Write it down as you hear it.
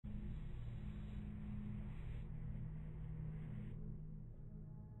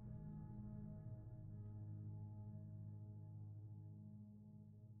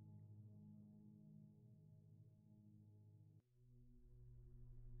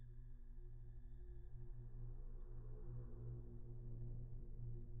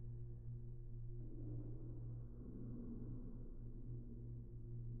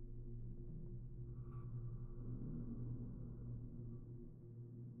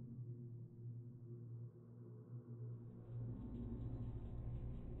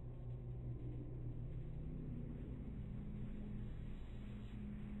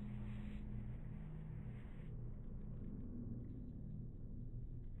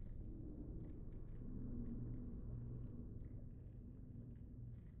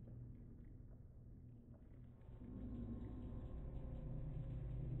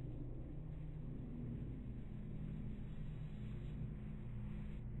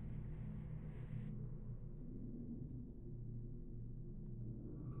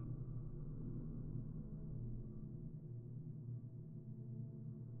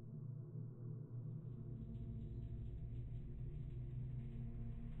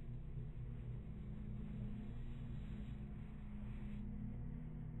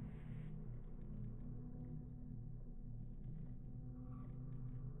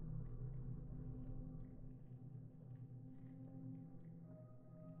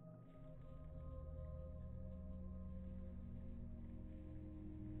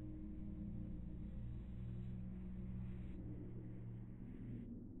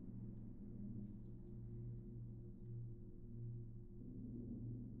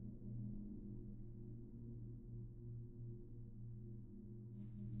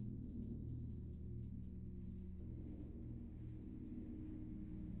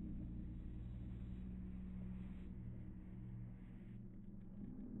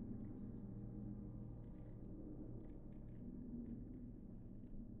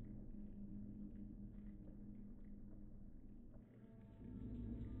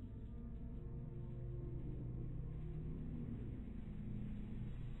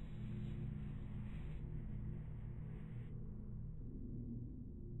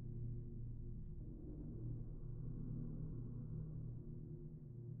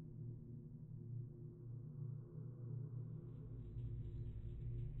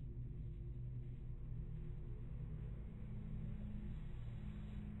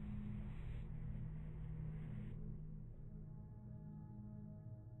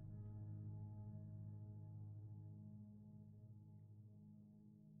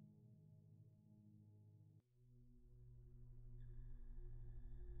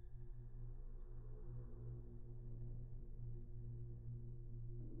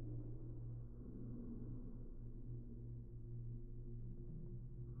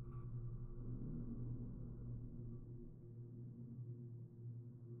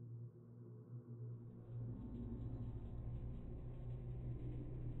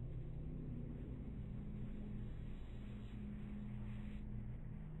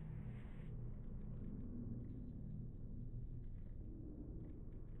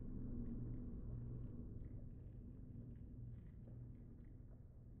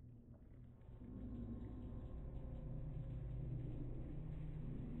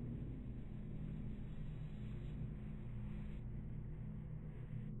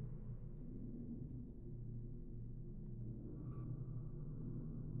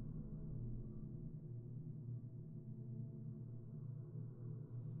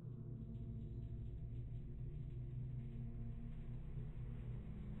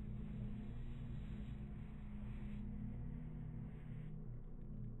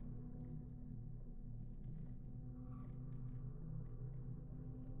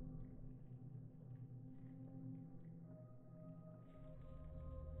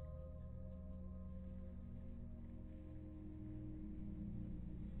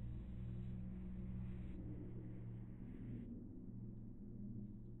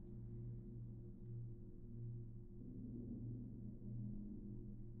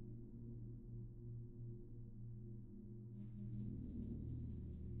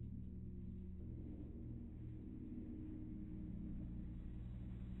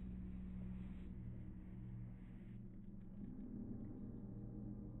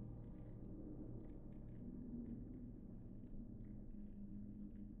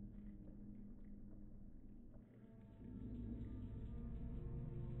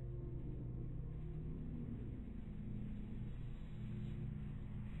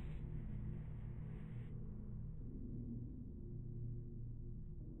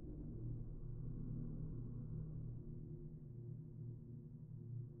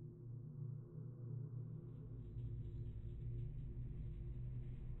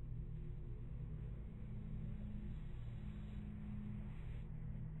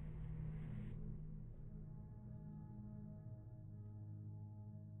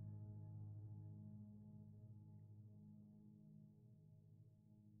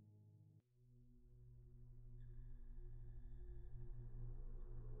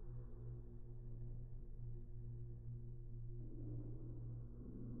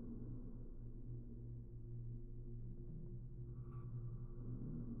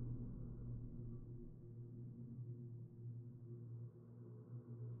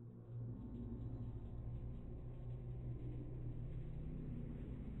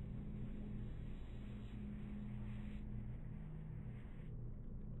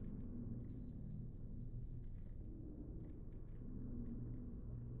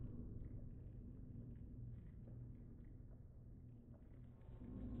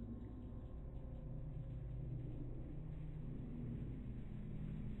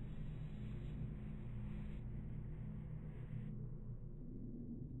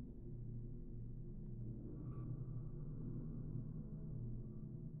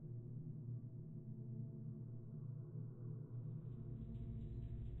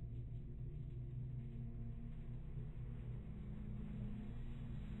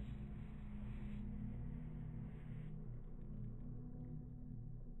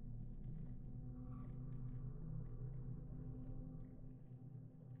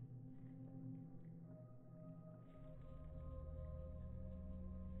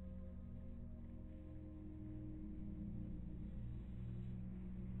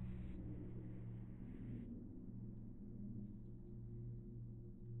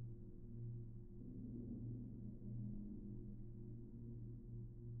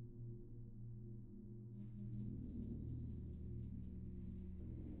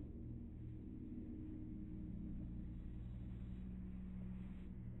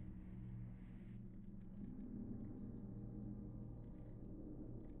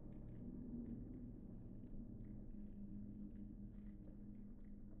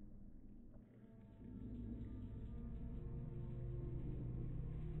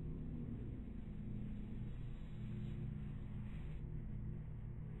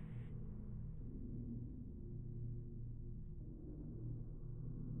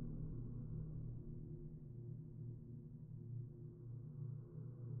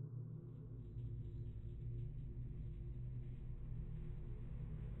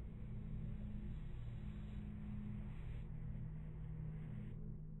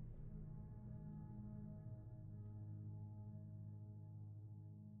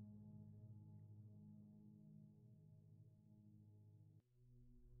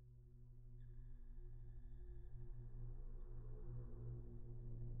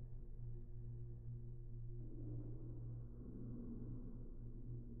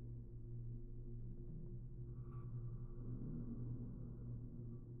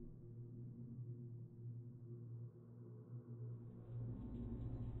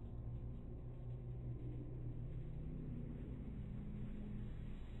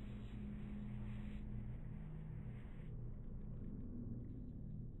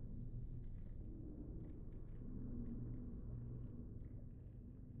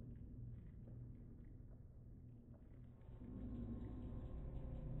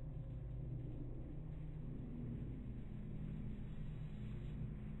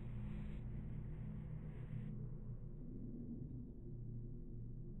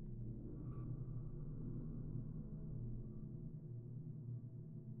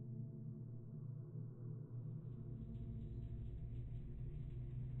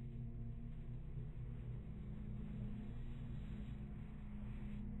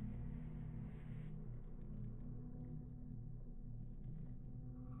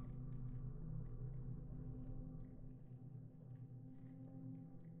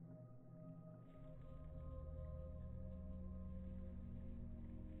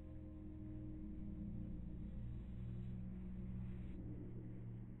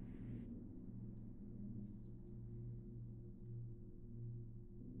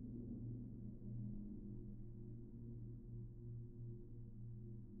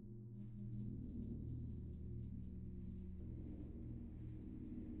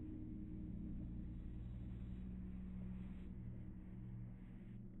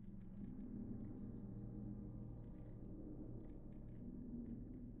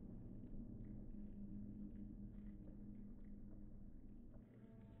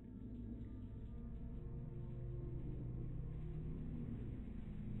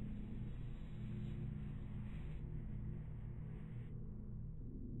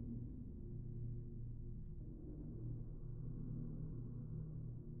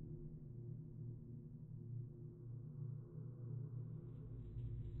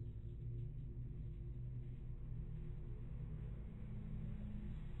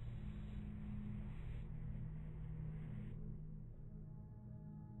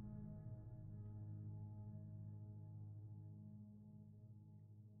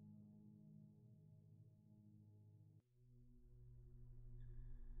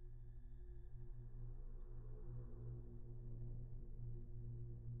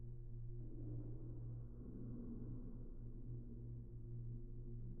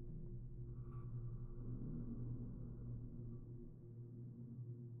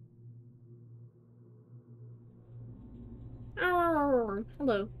Darn.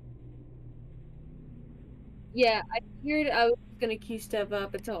 Hello. Yeah, I figured I was gonna queue step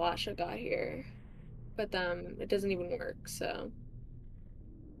up until Asha got here, but it doesn't even work. So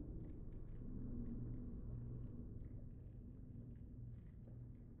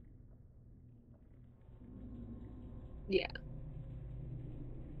yeah,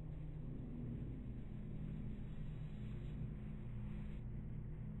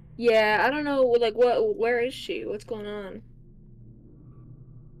 yeah. I don't know. Like, what? Where is she? What's going on?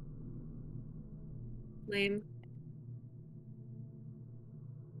 Lame.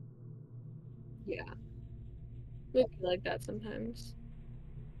 Yeah, we feel like that sometimes.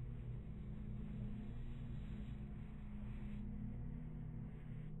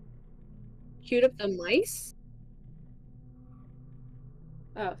 Queued up the mice.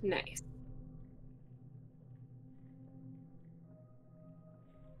 Oh, nice.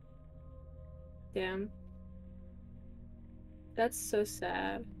 Damn, that's so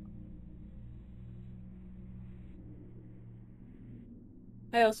sad.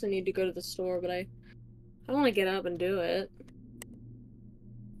 I also need to go to the store, but I don't want to get up and do it.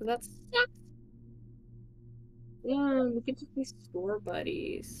 That sucks. Yeah, we can just be store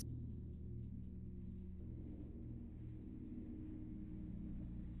buddies.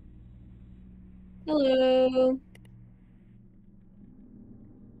 Hello.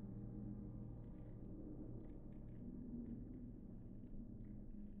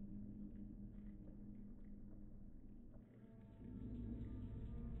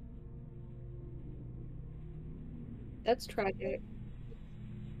 That's tragic.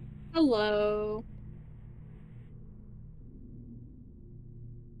 Hello.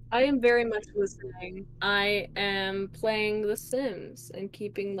 I am very much listening. I am playing The Sims and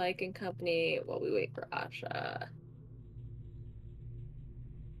keeping like in company while we wait for Asha.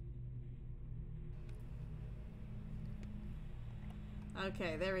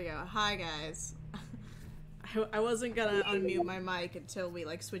 Okay, there we go. Hi, guys. I wasn't gonna unmute my mic until we,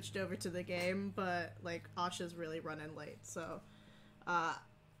 like, switched over to the game, but, like, Asha's really running late, so, uh,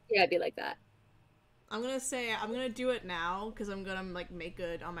 Yeah, I'd be like that. I'm gonna say, I'm gonna do it now, because I'm gonna, like, make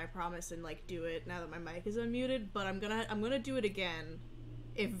good on my promise and, like, do it now that my mic is unmuted, but I'm gonna do it again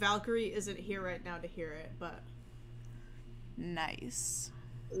if Valkyrie isn't here right now to hear it, but... Nice.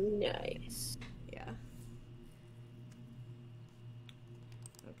 Nice. Yeah.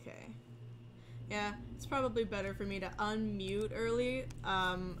 Okay. Yeah, it's probably better for me to unmute early,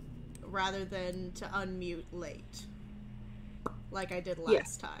 rather than to unmute late. Like I did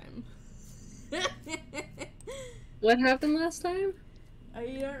last time. What happened last time?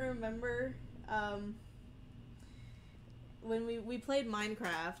 You don't remember, when we played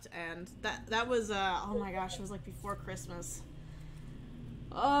Minecraft, and that was, oh my gosh, it was like before Christmas.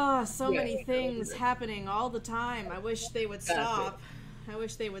 Oh, so Yeah, many things happening all the time. I wish they would stop. I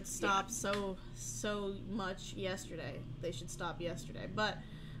wish they would stop so much yesterday. They should stop yesterday. But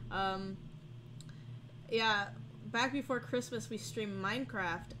yeah, back before Christmas we streamed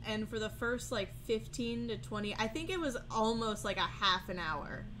Minecraft, and for the first like 15 to 20, I think it was almost like a half an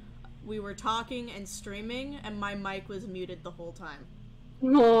hour. We were talking and streaming and my mic was muted the whole time.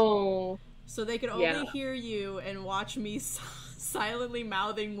 No. So they could Yeah. only hear you and watch me silently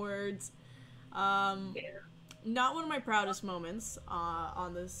mouthing words. Um, Yeah. Not one of my proudest moments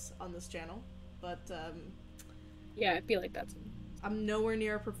on this channel, but Yeah, I feel like that's I'm nowhere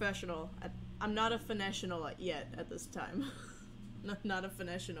near a professional. I'm not a finessational yet at this time. Not a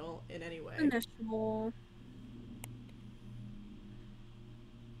finessational in any way. national.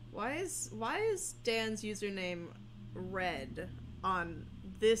 Why is Dan's username red on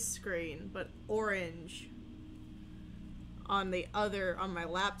this screen but orange on my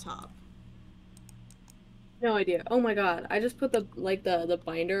laptop? No idea. Oh my God. I just put the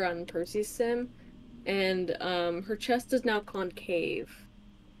binder on Percy's sim and her chest is now concave.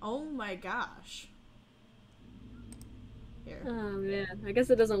 Oh my gosh. Here. Oh man. I guess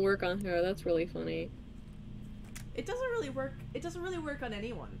it doesn't work on her. That's really funny. It doesn't really work. It doesn't really work on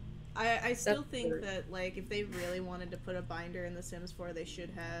anyone. I still That's think weird. that, like, if they really wanted to put a binder in The Sims 4, they should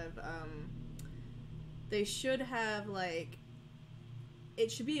have, like, it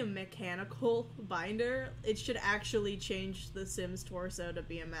should be a mechanical binder. It should actually change the Sims torso to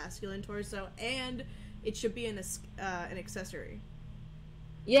be a masculine torso, and it should be an accessory.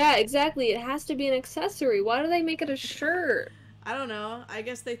 Yeah, exactly. It has to be an accessory. Why do they make it a shirt? I don't know. I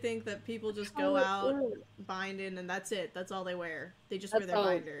guess they think that people just go out, bind in, and that's it. That's all they wear. They just wear That's their all,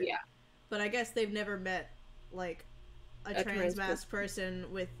 binder. yeah. But I guess they've never met, like, a trans masked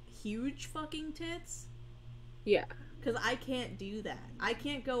person with huge fucking tits. Yeah. Because I can't do that. I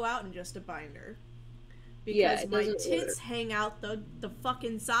can't go out in just a binder. Yeah, because it my doesn't tits work. hang out the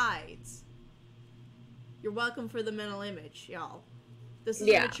fucking sides. You're welcome for the mental image, y'all. This is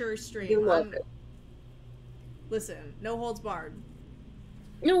a Yeah, mature stream. you love it. Listen, no holds barred.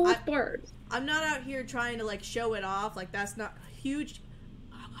 No, I it's barred. I'm not out here trying to like show it off. Like that's not huge.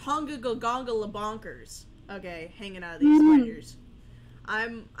 Hunga gonga bonkers. Okay, hanging out of these spiders.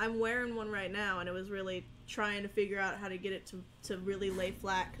 I'm wearing one right now, and it was really trying to figure out how to get it to really lay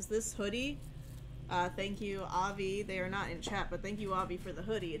flat. Cause this hoodie, thank you Avi. They are not in chat, but thank you Avi for the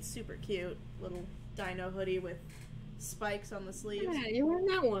hoodie. It's super cute, little dino hoodie with spikes on the sleeves. Yeah, you're wearing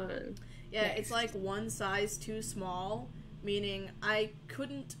that one. Yeah, Nice. it's like one size too small, meaning I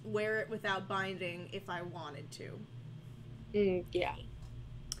couldn't wear it without binding if I wanted to. Yeah.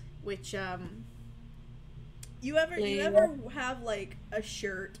 Which you ever have like a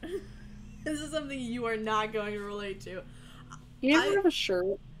shirt? This is something you are not going to relate to. You never have a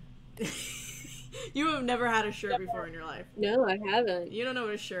shirt? You have never had a shirt before in your life. No, I haven't. You don't know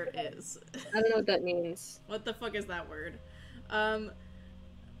what a shirt is. I don't know what that means. What the fuck is that word?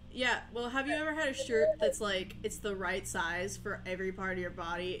 Yeah, well, have you ever had a shirt that's like, it's the right size for every part of your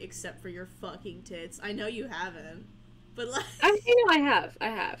body except for your fucking tits? I know you haven't. But like... I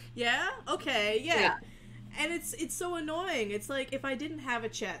have. Yeah? Okay, yeah. And it's so annoying. It's like, if I didn't have a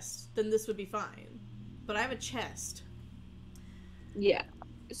chest, then this would be fine. But I have a chest. Yeah.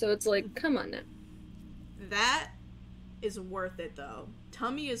 So it's like, come on now. That is worth it, though.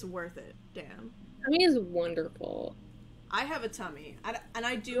 Tummy is worth it, Dan. Tummy is wonderful. I have a tummy. And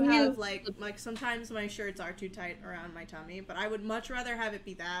I do have, like, sometimes my shirts are too tight around my tummy, but I would much rather have it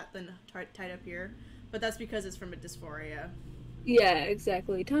be that than tight up here. But that's because it's from a dysphoria. Yeah,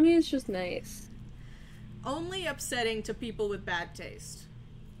 exactly. Tummy is just nice. Only upsetting to people with bad taste.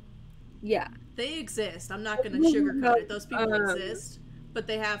 Yeah. They exist. I'm not gonna sugarcoat it. Those people exist, but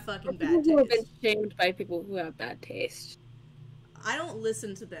they have fucking bad taste. People who have been shamed by people who have bad taste. I don't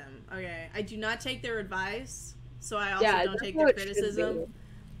listen to them, okay? I do not take their advice, so I also don't take how their it should criticism. be.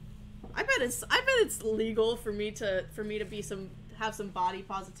 I bet it's legal for me to be have some body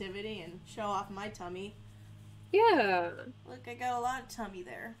positivity and show off my tummy. Yeah. Look, I got a lot of tummy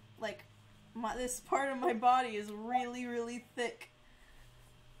there. Like, this part of my body is really, really thick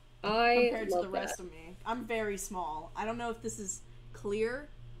compared to the rest of me. I'm very small. I don't know if this is clear.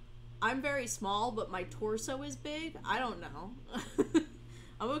 I'm very small, but my torso is big. I don't know.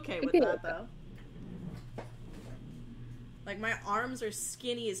 I'm okay with that, though. Like, my arms are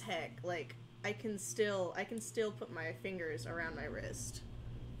skinny as heck. Like, I can still put my fingers around my wrist.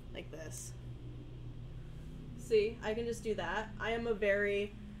 Like this. See? I can just do that. I am a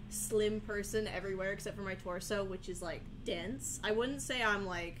very slim person everywhere except for my torso, which is, like, dense. I wouldn't say I'm,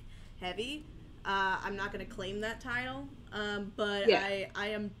 like, heavy. I'm not gonna claim that title. But yeah.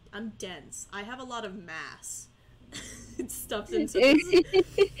 I'm dense. I have a lot of mass. It's stuffed into this.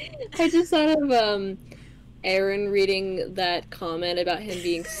 I just thought of, Aaron reading that comment about him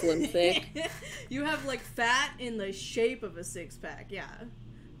being slim thick. You have, like, fat in the shape of a six-pack, yeah.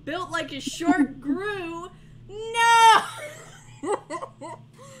 Built like a short Gru? No!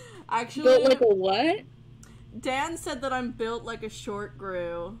 Actually... Built like a what? Dan said that I'm built like a short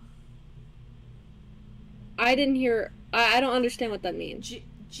Gru. I didn't hear... I don't understand what that means.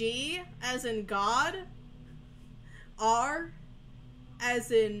 G as in God. R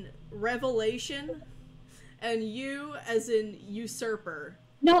as in revelation. And U as in usurper.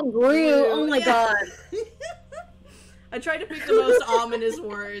 Not Gru. Oh my god. I tried to pick the most ominous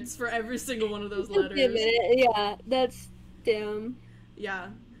words for every single one of those letters. Yeah, that's damn. Yeah.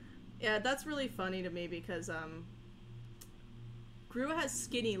 Yeah, that's really funny to me because, Gru has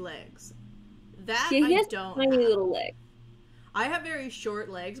skinny legs. That yeah, he I has don't tiny have. little legs. I have very short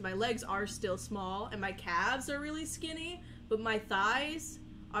legs. My legs are still small, and my calves are really skinny, but my thighs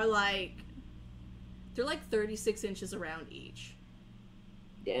are like... They're like 36 inches around each.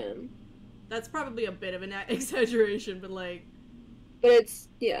 Damn. That's probably a bit of an exaggeration, but like... But it's...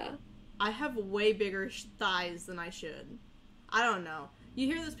 yeah. I have way bigger thighs than I should. I don't know. You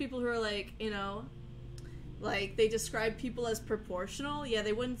hear those people who are like, you know... Like, they describe people as proportional. Yeah,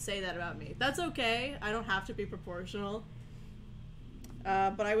 they wouldn't say that about me. That's okay. I don't have to be proportional.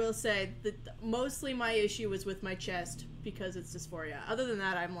 But I will say that mostly my issue was with my chest because it's dysphoria. Other than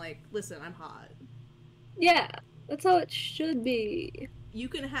that, I'm like, listen, I'm hot. Yeah, that's how it should be. You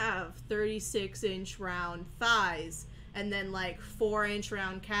can have 36-inch round thighs and then like 4-inch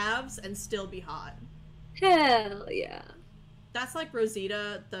round calves and still be hot. Hell yeah. That's like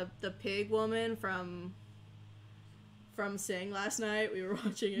Rosita, the pig woman from Sing last night. We were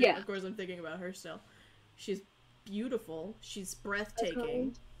watching it. Yeah. Of course, I'm thinking about her still. She's beautiful. She's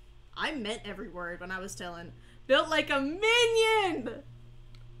breathtaking. I meant every word when I was telling. Built like a minion!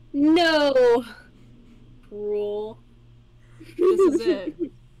 No. Cruel. This is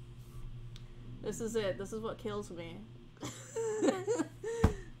it. This is it. This is what kills me.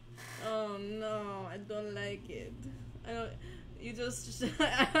 Oh no, I don't like it. I don't. You just.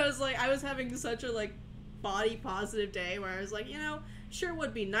 I was having such a like body positive day where I was like, you know, sure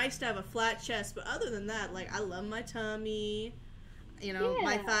would be nice to have a flat chest, but other than that, like, I love my tummy. You know, Yeah.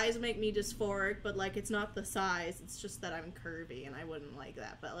 my thighs make me dysphoric, but like, it's not the size. It's just that I'm curvy, and I wouldn't like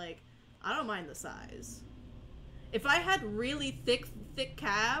that. But like, I don't mind the size. If I had really thick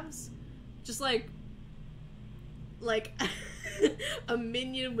calves, just like a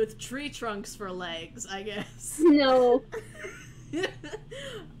minion with tree trunks for legs, I guess. No.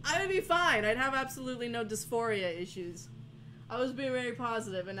 I would be fine. I'd have absolutely no dysphoria issues. I was being very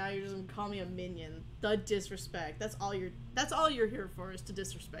positive, and now you're just gonna call me a minion. The disrespect. That's all you're here for, is to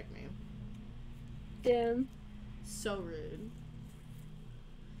disrespect me. Damn. So rude.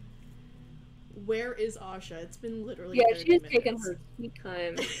 Where is Asha? It's been literally Yeah, 30 she's minutes. taking her sweet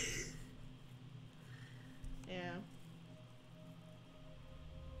time. Yeah.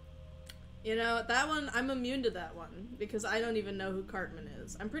 You know, that one, I'm immune to that one, because I don't even know who Cartman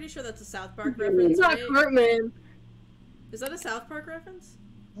is. I'm pretty sure that's a South Park reference, It's not right? Cartman. Is that a South Park reference?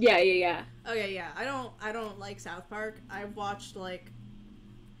 Yeah, yeah, yeah. Okay, yeah. I don't like South Park. I've watched, like,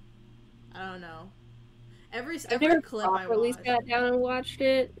 I don't know. Every I've never clip I properly watch. sat down and watched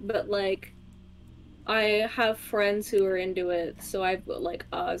it, but like, I have friends who are into it, so I've like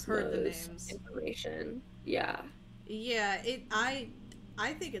Heard the Osmo's names. information. Yeah. Yeah,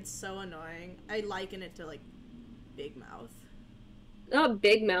 I think it's so annoying. I liken it to, like, Big Mouth. Not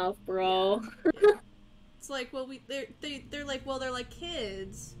Big Mouth, bro. Yeah. Yeah. It's like, well, they're like, well, they're like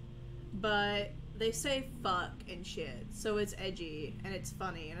kids, but they say fuck and shit, so it's edgy and it's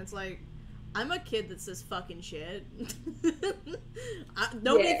funny, and it's like, I'm a kid that says fucking shit.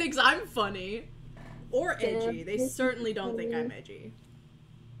 Nobody Yeah. thinks I'm funny or edgy. They certainly don't think I'm edgy.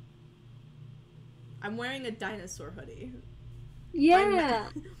 I'm wearing a dinosaur hoodie. Yeah.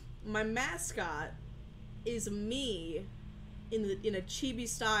 My mascot is me in a chibi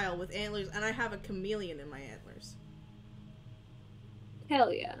style with antlers, and I have a chameleon in my antlers.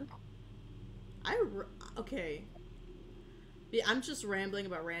 Hell yeah. Okay. Yeah, I'm just rambling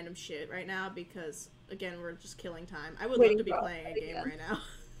about random shit right now because, again, we're just killing time. I would love to be playing a game right now.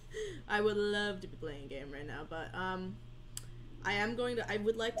 I would love to be playing a game right now, but I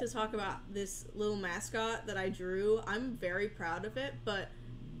would like to talk about this little mascot that I drew. I'm very proud of it, but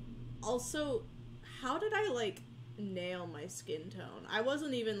also, how did I, like, nail my skin tone? I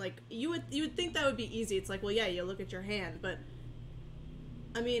wasn't even, like, you would think that would be easy. It's like, well, yeah, you look at your hand, but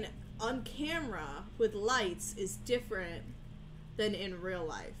I mean, on camera with lights is different than in real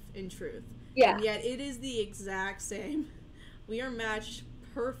life, in truth. Yeah. And yet it is the exact same. We are matched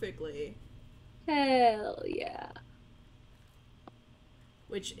perfectly. Hell yeah.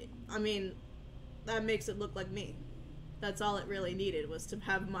 Which, I mean, that makes it look like me. That's all it really needed, was to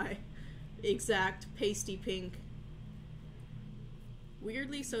have my exact pasty pink.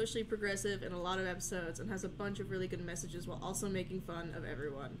 Weirdly socially progressive in a lot of episodes, and has a bunch of really good messages while also making fun of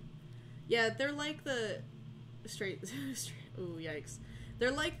everyone. Yeah, they're like the straight ooh, yikes.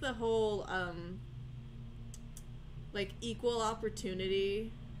 They're like the whole like equal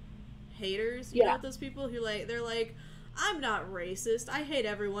opportunity haters. You know those people who they're like, I'm not racist, I hate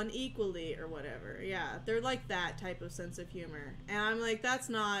everyone equally, or whatever. Yeah, they're like that type of sense of humor. And I'm like,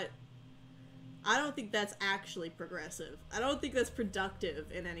 I don't think that's actually progressive. I don't think that's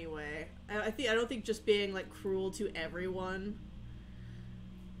productive in any way. I don't think just being, like, cruel to everyone.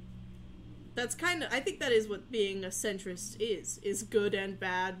 That's I think that is what being a centrist is good and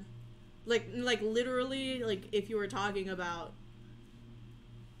bad. Like literally, like, if you were talking about,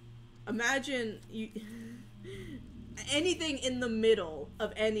 imagine anything in the middle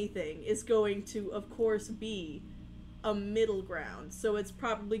of anything is going to, of course, be a middle ground, so it's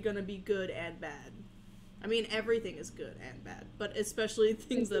probably gonna be good and bad. I mean, everything is good and bad, but especially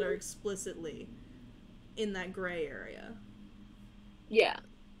things that are explicitly in that gray area. Yeah.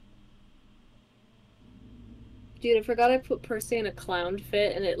 Dude, I forgot I put Percy in a clown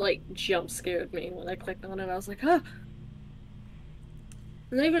fit, and it, like, jump scared me when I clicked on it. I was like, ah!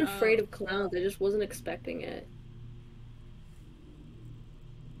 I'm not even afraid of clowns, I just wasn't expecting it.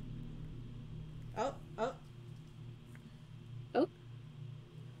 Oh. Oh.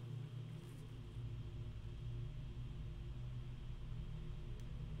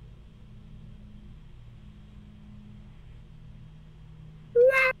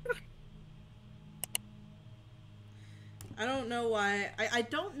 I don't know why. I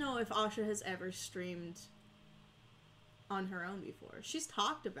don't know if Asha has ever streamed on her own before. She's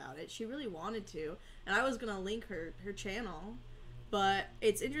talked about it. She really wanted to, and I was gonna link her channel. But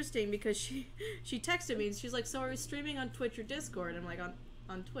it's interesting because she texted me and she's like, "So are we streaming on Twitch or Discord?" I'm like,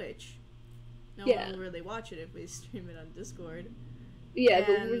 on Twitch. No one will really watch it if we stream it on Discord. Yeah,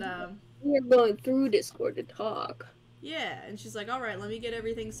 and, but we're going through Discord to talk. Yeah, and she's like, "All right, let me get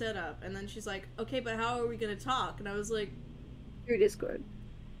everything set up." And then she's like, "Okay, but how are we gonna talk?" And I was like, "Through Discord."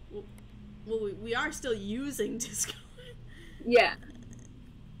 Well, we are still using Discord. Yeah.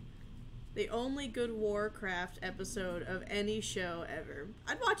 The only good Warcraft episode of any show ever.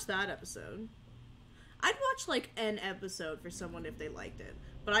 I'd watch that episode. I'd watch, like, an episode for someone if they liked it.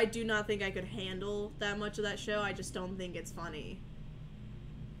 But I do not think I could handle that much of that show. I just don't think it's funny.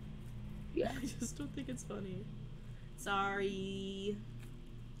 Yeah. I just don't think it's funny. Sorry.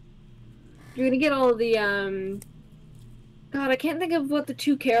 You're gonna get all the, God, I can't think of what the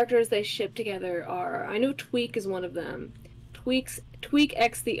two characters they ship together are. I know Tweak is one of them. Tweak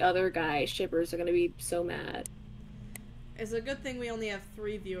X the other guy shippers are gonna be so mad. It's a good thing we only have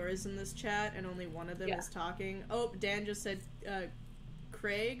 3 viewers in this chat and only one of them is talking. Oh, Dan just said,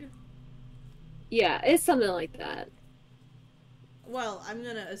 Craig? Yeah, it's something like that. Well, I'm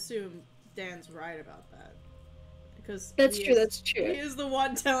gonna assume Dan's right about that. Because that's true. He is the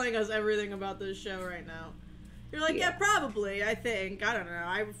one telling us everything about this show right now. You're like, yeah, probably, I think. I don't know.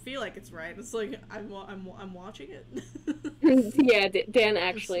 I feel like it's right. It's like, I'm watching it. Yeah, Dan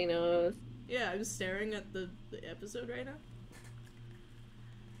actually knows. Yeah, I'm staring at the episode right now.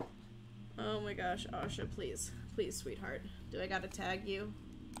 Oh my gosh, Asha, please. Please, sweetheart. Do I gotta tag you?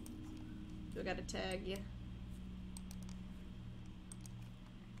 Do I gotta tag you?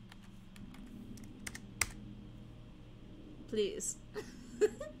 Please.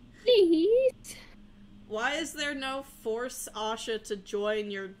 Please. Why is there no force Asha to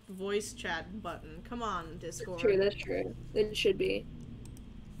join your voice chat button? Come on, Discord. That's true. It should be.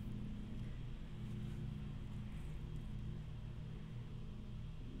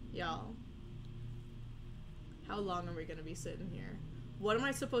 Y'all. How long are we gonna be sitting here? What am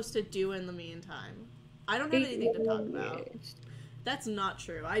I supposed to do in the meantime? I don't have anything to talk about. That's not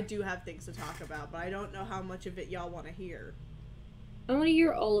true. I do have things to talk about, but I don't know how much of it y'all want to hear. I want to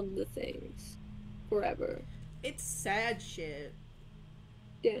hear all of the things. Forever. It's sad shit.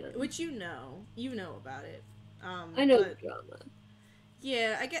 Yeah. Which you know. You know about it. I know the drama.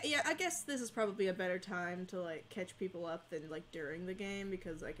 Yeah, I guess this is probably a better time to, like, catch people up than, like, during the game,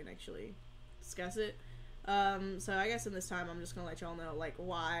 because I can actually discuss it. So I guess in this time I'm just gonna let y'all know, like,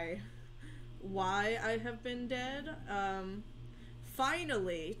 why I have been dead.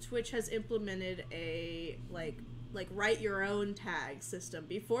 Finally, Twitch has implemented a, like write your own tag system.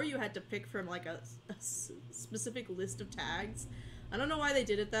 Before you had to pick from like a specific list of tags. I don't know why they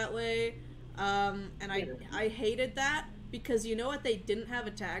did it that way. And I hated that because you know what they didn't have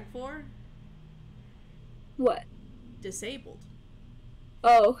a tag for? What? Disabled.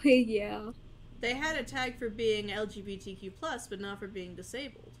 Oh, yeah. They had a tag for being LGBTQ+, but not for being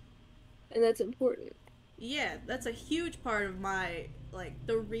disabled. And that's important. Yeah, that's a huge part of my, like,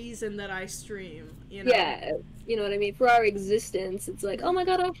 the reason that I stream, you know? Yeah, you know what I mean? For our existence, it's like, oh my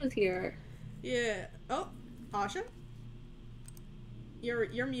god, Asha's here. Yeah. Oh, Asha?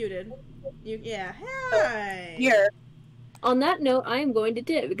 You're muted. Yeah, hi! Here. On that note, I am going to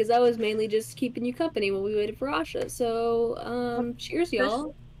dip, because I was mainly just keeping you company while we waited for Asha. So, cheers,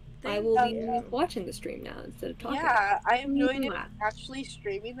 y'all. I will be watching the stream now instead of talking. Yeah, I am doing it actually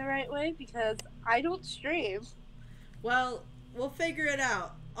streaming the right way because I don't stream. Well, we'll figure it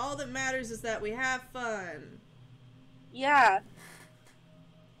out. All that matters is that we have fun. Yeah.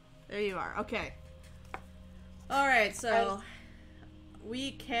 There you are. Okay. Alright, so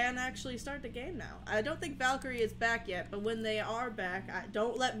we can actually start the game now. I don't think Valkyrie is back yet, but when they are back,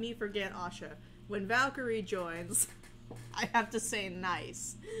 don't let me forget Asha. When Valkyrie joins... I have to say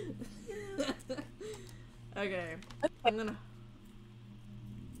nice. Okay. I'm gonna...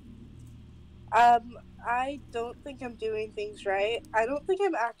 I don't think I'm doing things right. I don't think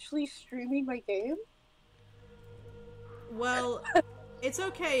I'm actually streaming my game. Well, it's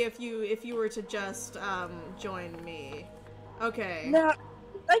okay if you were to just, join me. Okay. No,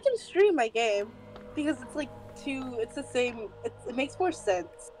 I can stream my game. Because it's like it's the same, it makes more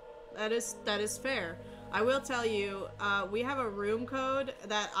sense. That is fair. I will tell you, we have a room code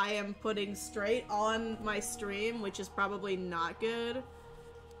that I am putting straight on my stream, which is probably not good.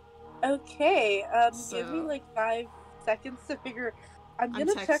 Okay, give me like 5 seconds to figure... I'm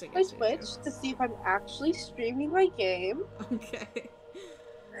gonna check my Twitch to see if I'm actually streaming my game. Okay.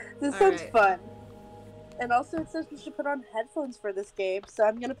 This sounds fun. And also it says we should put on headphones for this game, so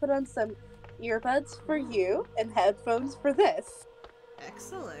I'm gonna put on some earbuds for you and headphones for this.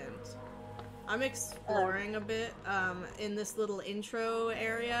 Excellent. I'm exploring a bit in this little intro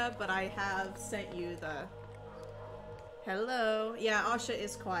area, but I have sent you the... Hello. Yeah, Asha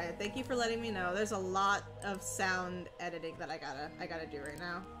is quiet. Thank you for letting me know. There's a lot of sound editing that I gotta do right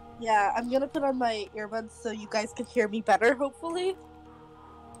now. Yeah, I'm gonna put on my earbuds so you guys can hear me better, hopefully.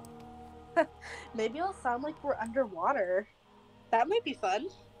 Maybe I'll sound like we're underwater. That might be fun.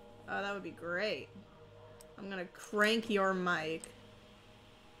 Oh, that would be great. I'm gonna crank your mic.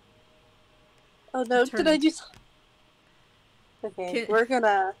 Oh no, did I do something? Okay, we're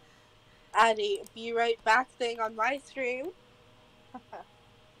gonna add a be right back thing on my stream.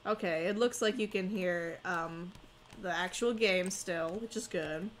 Okay, it looks like you can hear the actual game still, which is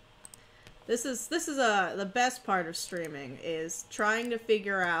good. This is the best part of streaming, is trying to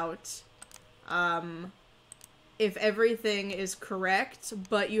figure out if everything is correct,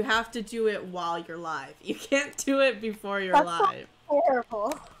 but you have to do it while you're live. You can't do it before you're live. So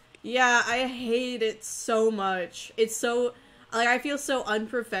horrible. Yeah, I hate it so much. It's so, like, I feel so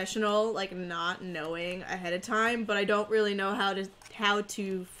unprofessional, like, not knowing ahead of time, but I don't really know how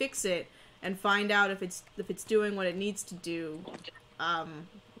to fix it and find out if it's doing what it needs to do,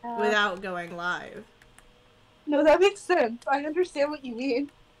 without going live. No, that makes sense. I understand what you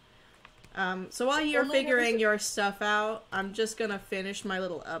mean. So while you're figuring your stuff out, I'm just gonna finish my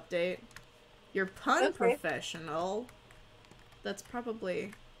little update. Your pun professional. That's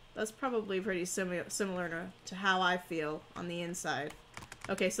probably pretty similar to how I feel on the inside.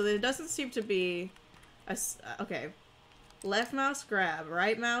 Okay, so there doesn't seem to be a... okay. Left mouse grab,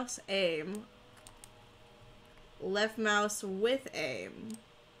 right mouse aim, left mouse with aim.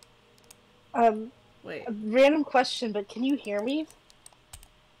 Wait. A random question, but can you hear me?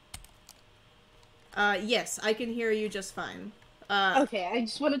 Yes, I can hear you just fine. Okay, I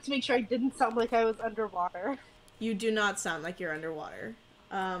just wanted to make sure I didn't sound like I was underwater. You do not sound like you're underwater.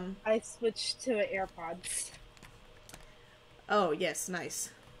 I switched to AirPods. Oh, yes,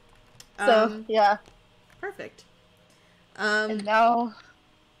 nice. So, yeah. Perfect. And now...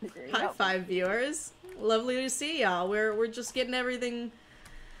 High five, viewers. Lovely to see y'all. We're just getting everything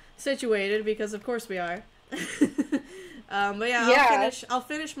situated, because of course we are. But yeah, I'll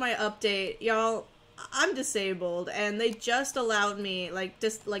finish my update. Y'all, I'm disabled, and they just allowed me, like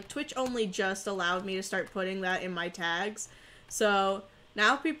Twitch only just allowed me to start putting that in my tags. So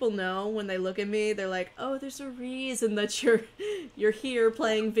now people know when they look at me, they're like, oh, there's a reason that you're here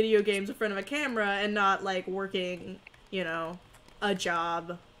playing video games in front of a camera and not, like, working, you know, a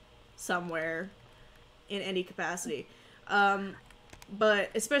job somewhere in any capacity. But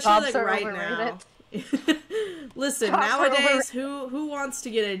especially like right now. Listen, nowadays, who wants to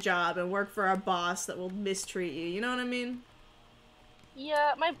get a job and work for a boss that will mistreat you? You know what I mean?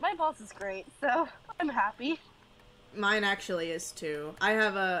 Yeah, my boss is great, so I'm happy. Mine actually is too.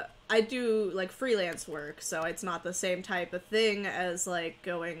 I do like freelance work, so it's not the same type of thing as like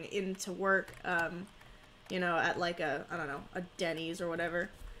going into work, you know, at like I don't know, a Denny's or whatever.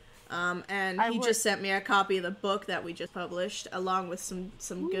 And he just sent me a copy of the book that we just published, along with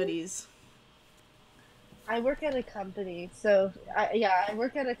some goodies. I work at a company, so I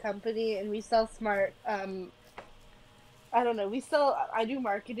work at a company, and we sell smart. I don't know. I do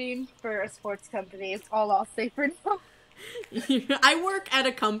marketing for a sports company. It's all I'll say for now. I work at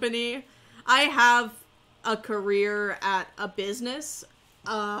a company. I have a career at a business,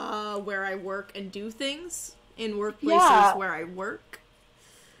 where I work and do things in workplaces where I work.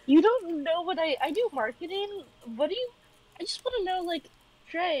 You don't know what I do marketing? I just want to know, like,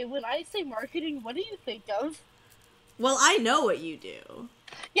 Trey, when I say marketing, what do you think of? Well, I know what you do.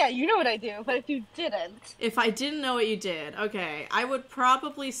 Yeah, you know what I do, but if you didn't... If I didn't know what you did, okay, I would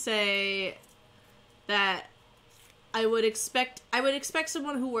probably say that I would expect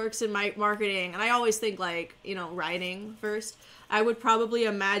someone who works in my marketing, and I always think, like, you know, writing first. I would probably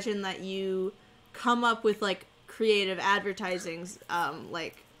imagine that you come up with, like, creative advertising,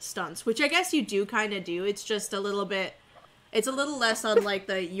 like, stunts, which I guess you do kind of do. It's just a little less on, like,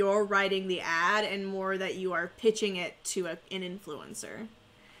 you're writing the ad and more that you are pitching it to an influencer.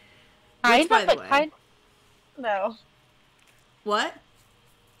 Which, by the way... No. What?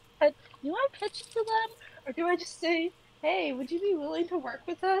 Do I pitch to them? Or do I just say, hey, would you be willing to work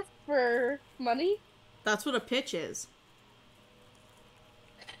with us for money? That's what a pitch is.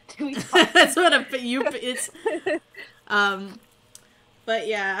 That's what it's... But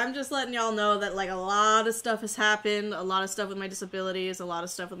yeah, I'm just letting y'all know that, like, a lot of stuff has happened, a lot of stuff with my disabilities, a lot of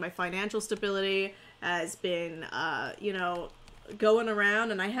stuff with my financial stability has been, you know, going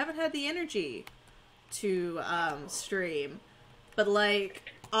around, and I haven't had the energy to stream. But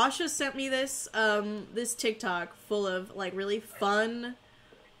like Asha sent me this this TikTok full of like really fun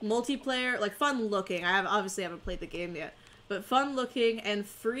multiplayer, like fun looking. I obviously haven't played the game yet, but fun looking and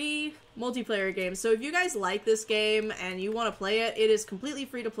free multiplayer games. So if you guys like this game and you want to play it, it is completely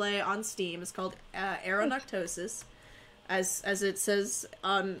free to play on Steam. It's called ERONOCTOSIS, as it says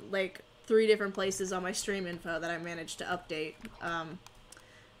on like 3 different places on my stream info that I managed to update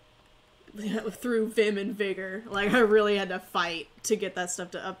through Vim and Vigor. Like I really had to fight to get that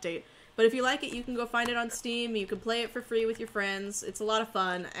stuff to update. But if you like it, you can go find it on Steam. You can play it for free with your friends. It's a lot of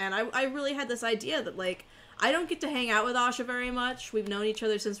fun. And I really had this idea that, like, I don't get to hang out with Asha very much. We've known each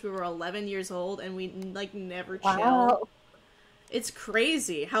other since we were 11 years old, and we, like, never chill. It's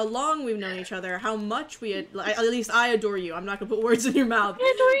crazy how long we've known each other, how much we had, like, at least I adore you. I'm not gonna put words in your mouth.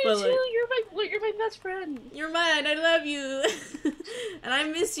 I adore you too. Like, You're my best friend. You're mine. I love you. And I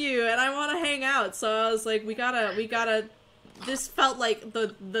miss you, and I want to hang out. So I was like, we gotta this felt like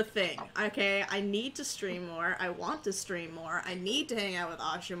the thing. Okay, I need to stream more. I want to stream more. I need to hang out with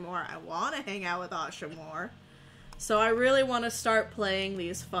Asha more. I want to hang out with Asha more. So I really want to start playing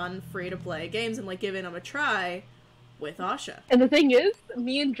these fun free-to-play games and like giving them a try with Asha. And the thing is,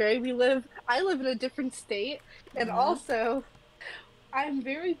 me and Dre, I live in a different state, and also, I'm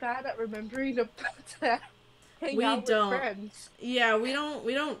very bad at remembering to hang out with friends. Yeah, we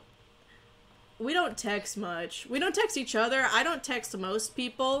don't text much. We don't text each other. I don't text most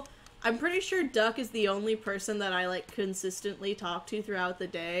people. I'm pretty sure Duck is the only person that I, like, consistently talk to throughout the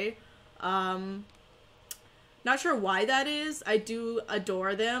day. Not sure why that is. I do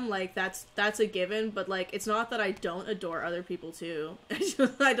adore them. Like, that's a given. But, like, it's not that I don't adore other people, too.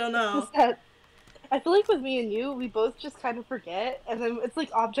 I don't know. I feel like with me and you, we both just kind of forget. And then it's,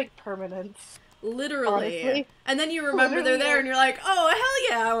 like, object permanence. Literally. Honestly. And then you remember they're there and you're like, oh, hell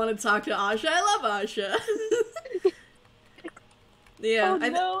yeah, I want to talk to Asha. I love Asha. Yeah. Oh,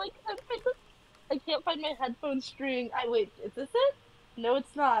 no, I can't find my headphone string. Wait, is this it? No,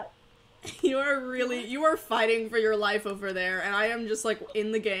 it's not. You are fighting for your life over there, and I am just, like,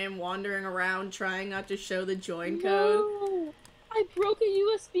 in the game, wandering around, trying not to show the join code. No, I broke a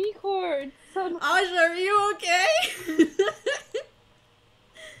USB cord. Asha, are you okay?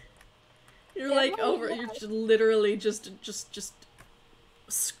 You're like you're just literally just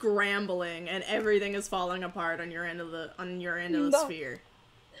scrambling, and everything is falling apart on your end of the sphere.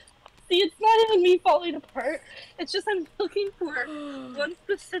 See, it's not even me falling apart. It's just I'm looking for one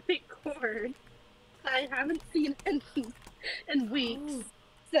specific chord that I haven't seen in weeks.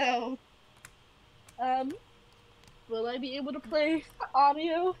 So, will I be able to play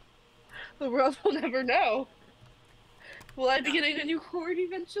audio? The world will never know. Will I be getting a new chord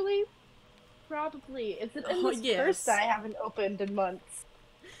eventually? Probably. It's in this purse that I haven't opened in months.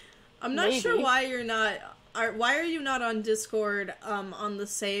 I'm not sure why you're not. Why are you not on Discord on the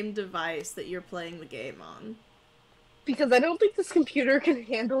same device that you're playing the game on? Because I don't think this computer can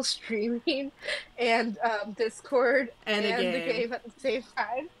handle streaming and Discord and the game at the same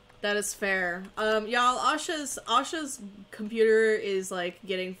time. That is fair. Y'all, Asha's computer is like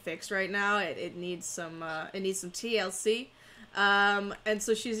getting fixed right now. It needs some TLC. And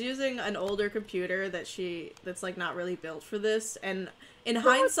so she's using an older computer that's like not really built for this. And in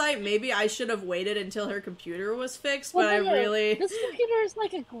hindsight, maybe I should have waited until her computer was fixed, but this computer is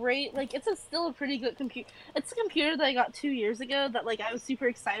like a great, like, it's still a pretty good computer. It's a computer that I got 2 years ago that, like, I was super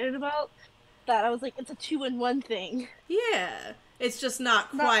excited about, that I was like, it's a 2-in-1 thing. Yeah. It's just not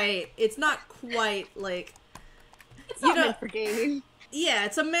quite, it's not quite, like... It's not meant for gaming. Yeah,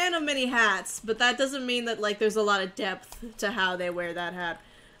 it's a man of many hats, but that doesn't mean that, like, there's a lot of depth to how they wear that hat.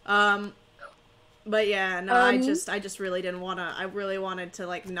 But yeah, no, I just really didn't want to, I really wanted to,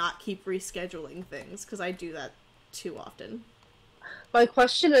 like, not keep rescheduling things, because I do that too often. My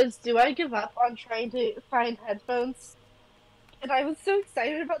question is, do I give up on trying to find headphones? And I was so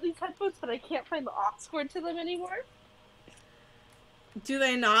excited about these headphones, but I can't find the aux cord to them anymore. Do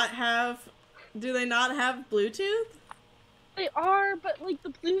they not have Bluetooth? They are, but, like, the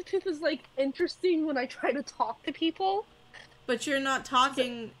Bluetooth is, like, interesting when I try to talk to people. But you're not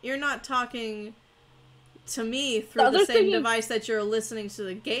talking to me through the same device that you're listening to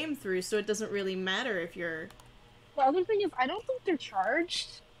the game through, so it doesn't really matter if you're... The other thing is, I don't think they're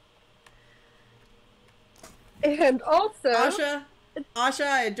charged. And also... Asha,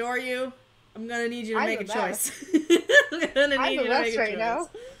 I adore you. I'm gonna need you to make a choice. I'm gonna need you to make a choice. Now.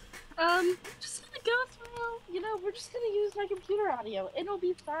 Just gonna go through, we're just gonna use my computer audio. It'll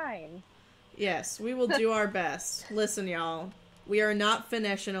be fine. Yes, we will do our best. Listen, y'all. We are not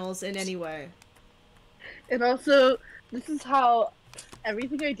finessionals in any way. And also, this is how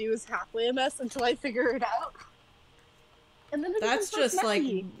everything I do is halfway a mess until I figure it out. And then That's just messy.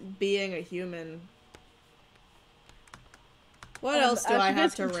 like being a human. What else do I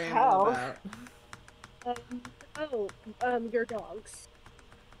have to ramble about? Your dogs.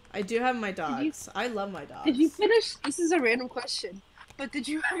 I do have my dogs. I love my dogs. Did you finish? This is a random question, but did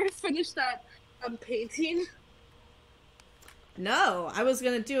you ever finish that painting? No, I was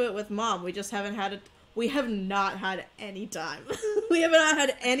gonna do it with Mom. We just haven't had it. We have not had any time. We have not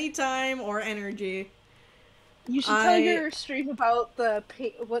had any time or energy. You should tell your stream about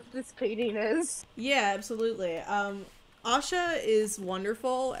what this painting is. Yeah, absolutely. Asha is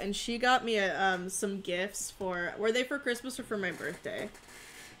wonderful, and she got me some gifts for... Were they for Christmas or for my birthday?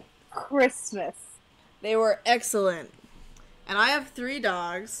 Christmas. They were excellent. And I have 3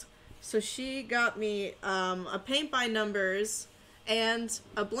 dogs, so she got me a paint by numbers and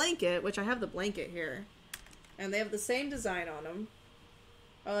a blanket, which I have the blanket here. And they have the same design on them.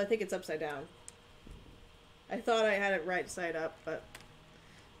 Oh, I think it's upside down. I thought I had it right side up, but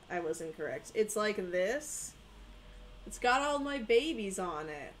I was incorrect. It's like this. It's got all my babies on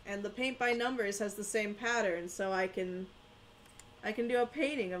it, and the paint by numbers has the same pattern, so I can do a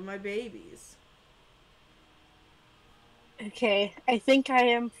painting of my babies. Okay, I think I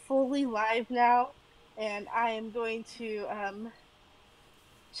am fully live now, and I am going to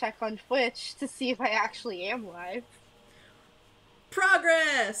check on Twitch to see if I actually am live.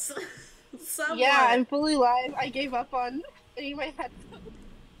 Progress! Somewhat. Yeah, I'm fully live. I gave up on getting my headphones.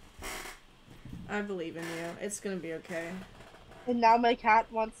 I believe in you. It's gonna be okay. And now my cat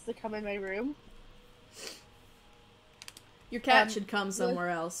wants to come in my room. Your cat should come somewhere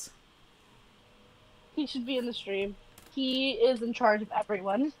else. He should be in the stream. He is in charge of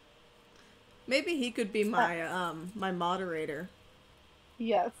everyone. Maybe he could be my my moderator.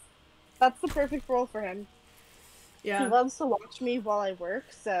 Yes. That's the perfect role for him. Yeah. He loves to watch me while I work,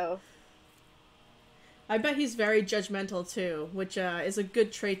 so... I bet he's very judgmental too, which is a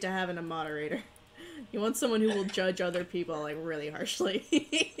good trait to have in a moderator. You want someone who will judge other people, like, really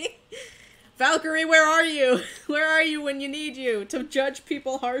harshly. Valkyrie, where are you? Where are you when you need you? To judge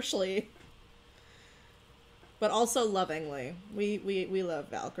people harshly. But also lovingly. We love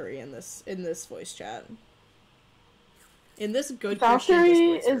Valkyrie in this voice chat. In this good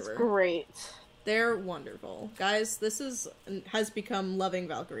Valkyrie is great. They're wonderful. Guys, this has become Loving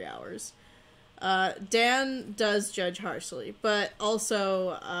Valkyrie Hours. Dan does judge harshly, but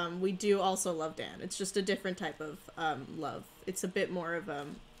also, we do also love Dan. It's just a different type of, love. It's a bit more of,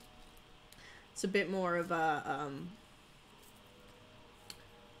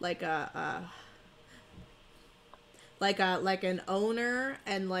 like an owner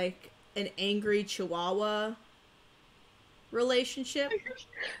and, like, an angry chihuahua relationship.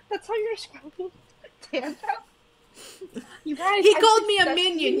 That's how you're describing Dan now? You guys, he called me a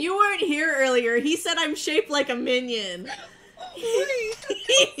minion. You weren't here earlier. He said I'm shaped like a minion.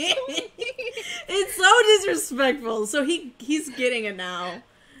 It's so disrespectful. So he's getting it now.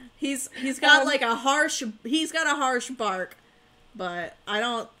 He's got like a harsh bark, but I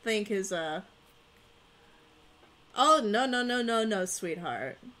don't think his Oh no,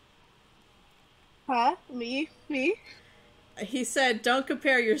 sweetheart. Huh? Me? He said, "Don't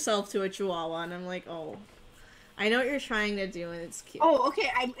compare yourself to a chihuahua," and I'm like, "Oh, I know what you're trying to do, and it's cute." Oh, okay,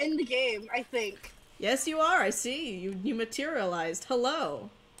 I'm in the game, I think. Yes, you are. I see. You materialized. Hello.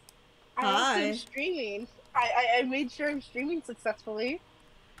 Hi. I'm streaming. I made sure I'm streaming successfully.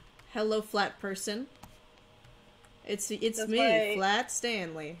 Hello, flat person. It's That's me, Flat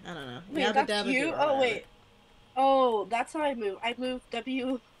Stanley. I don't know. Wait, that's you? Oh, wait. Oh, that's how I move. I move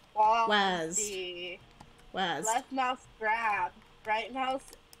W, Waz. Left mouse grab. Right mouse.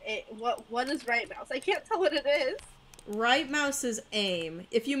 What is right mouse? I can't tell what it is. Right mouse is aim.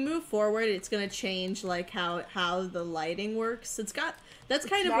 If you move forward, it's gonna change like how the lighting works. That's kind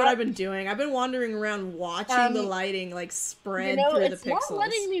of what I've been doing. I've been wandering around watching the lighting like spread through the pixels. It's not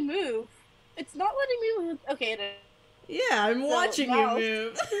letting me move. It's not letting me move. Okay, it is. Yeah, I'm watching you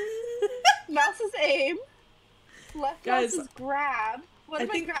move. Mouse is aim. Left mouse is grab. What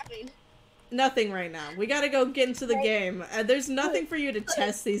am I grabbing? Nothing right now. We gotta go get into the game. There's nothing for you to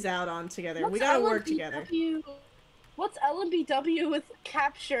test these out on together. We gotta work together. What's LMBW with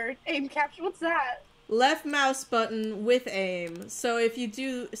capture? Aim capture? What's that? Left mouse button with aim. So if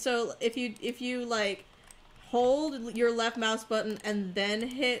you like hold your left mouse button and then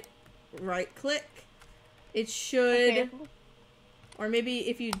hit right click, it should. Okay. Or maybe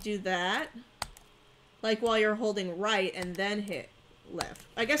if you do that, like while you're holding right and then hit left.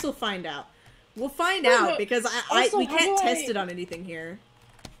 I guess we'll find out. We'll find out because we can't test it on anything here.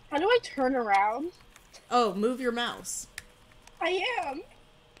 How do I turn around? Oh, move your mouse. I am.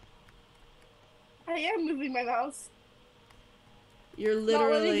 I am moving my mouse. You're Not letting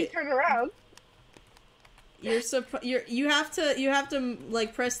me literally turn around. you have to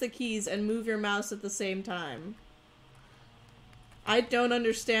like press the keys and move your mouse at the same time. I don't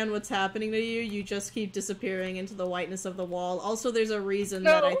understand what's happening to you. You just keep disappearing into the whiteness of the wall. Also, there's a reason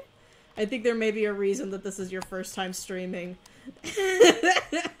that I think there may be a reason that this is your first time streaming.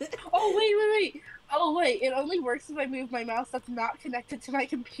 Oh, wait. Oh, wait. It only works if I move my mouse that's not connected to my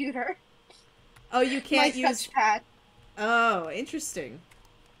computer. Oh, you can't my use... touchpad. Oh, interesting.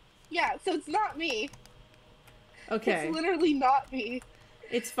 Yeah, so it's not me. Okay. It's literally not me.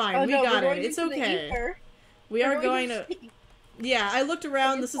 It's fine. Oh, we no, got we're it. going It's into the okay. ether. We are going to... the- Yeah, I looked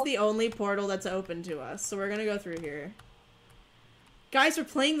around. This is the only portal that's open to us, so we're gonna go through here. Guys, we're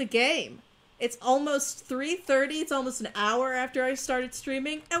playing the game. It's almost 3:30. It's almost an hour after I started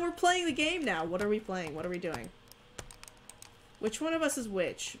streaming, and we're playing the game now. What are we playing? What are we doing? Which one of us is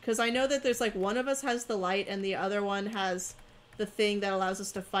which? Because I know that there's like one of us has the light and the other one has the thing that allows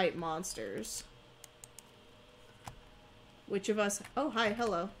us to fight monsters. Which of us? Oh, hi,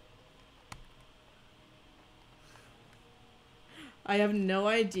 hello. I have no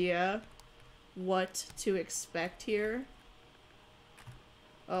idea what to expect here.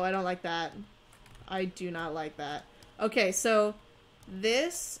 Oh, I don't like that. I do not like that. Okay, so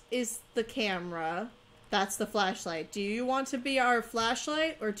this is the camera. That's the flashlight. Do you want to be our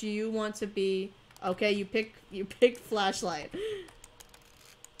flashlight or do you want to be... Okay, you picked flashlight.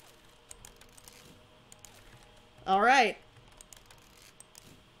 All right.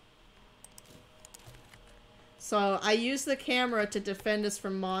 So, I use the camera to defend us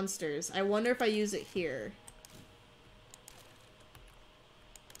from monsters. I wonder if I use it here.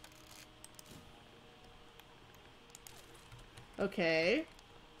 Okay.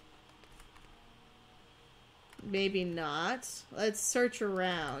 Maybe not. Let's search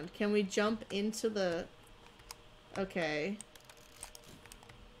around. Can we jump into the... Okay.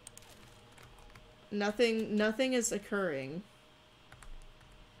 Nothing is occurring.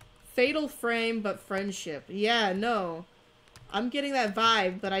 Fatal frame, but friendship. Yeah, no. I'm getting that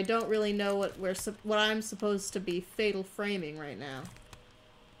vibe, but I don't really know what I'm supposed to be fatal framing right now.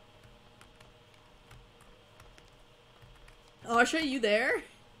 Asha, you there?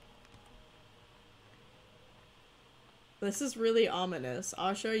 This is really ominous.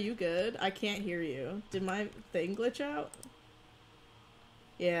 Asha, are you good? I can't hear you. Did my thing glitch out?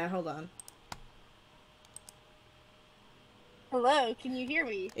 Yeah, hold on. Hello, can you hear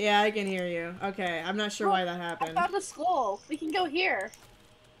me? Yeah, I can hear you. Okay, I'm not sure why that happened. I found a skull. We can go here.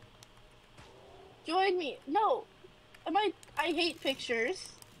 Join me. No. I hate pictures.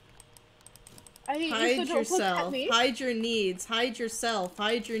 I hate Hide you, so don't look at yourself. me. Hide your needs. Hide yourself.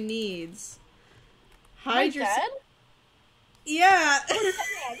 Hide your needs. Am I Hide your... dead? Yeah!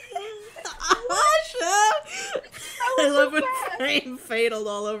 Asha! I love when bad. frame fataled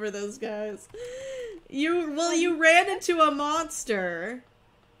all over those guys. You ran into a monster.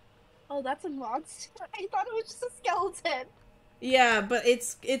 Oh, that's a monster. I thought it was just a skeleton. Yeah, but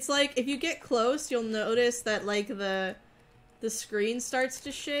it's like if you get close, you'll notice that like the screen starts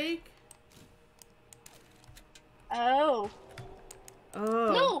to shake. Oh.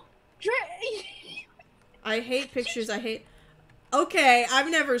 Oh. No! I hate pictures. I hate... Okay,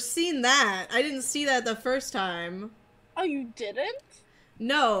 I've never seen that. I didn't see that the first time. Oh, you didn't?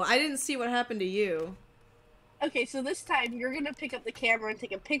 No, I didn't see what happened to you. Okay, so this time you're gonna pick up the camera and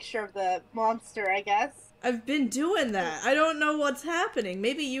take a picture of the monster, I guess. I've been doing that. I don't know what's happening.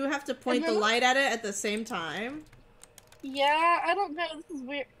 Maybe you have to point the light at it at the same time? Yeah, I don't know. This is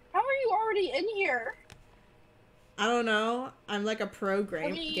weird. How are you already in here? I don't know. I'm like a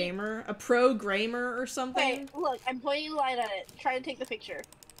gamer. A pro-gramer or something. Okay, look, I'm pointing the light at it. Try to take the picture.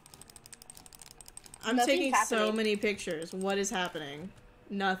 I'm Nothing's taking so happening. many pictures. What is happening?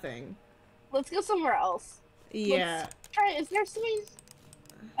 Nothing. Let's go somewhere else. Yeah. Let's try. Is there something?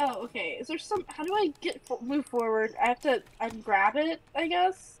 Oh, okay. Is there some? How do I move forward? I have to grab it, I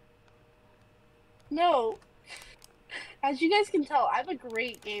guess. No. As you guys can tell, I'm a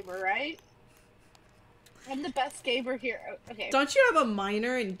great gamer, right? I'm the best gamer here. Okay. Don't you have a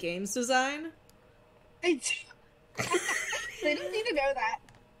minor in games design? I do. They don't need to know that.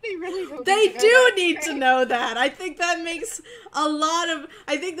 They really don't. They need to know do that, need okay? to know that. I think that makes a lot of...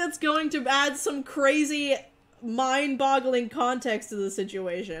 I think that's going to add some crazy, mind-boggling context to the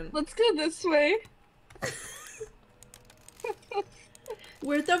situation. Let's go this way.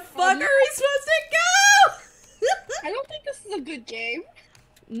 Where the fuck are we supposed to go? I don't think this is a good game.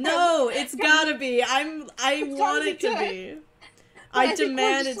 No, it's gotta be. I It's want gotta it to be be. good. I I think we're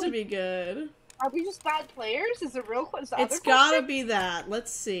demand it just to like- be good. Are we just bad players? Is it real? Is the It's other gotta question? be that.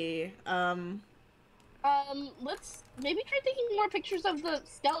 Let's see. Let's maybe try taking more pictures of the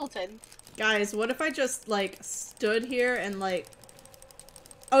skeleton. Guys, what if I just, like, stood here and, like...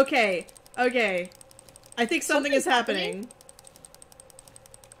 Okay, okay. I think something is happening.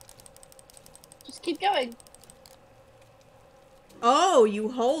 Just keep going. Oh,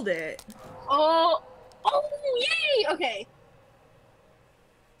 you hold it. Oh, yay! Okay.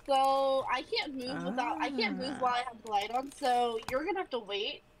 So I can't move I can't move while I have the light on. So you're gonna have to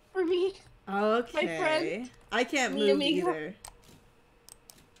wait for me. Okay. My friend. I can't Mi move amigo. either.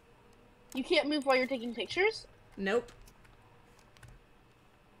 You can't move while you're taking pictures. Nope.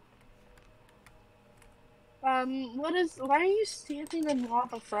 Why are you standing in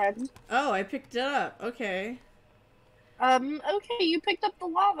lava, friend? Oh, I picked it up. Okay. Okay, you picked up the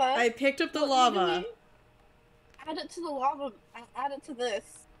lava. I picked up the What lava. do we add it to the lava. Add it to this.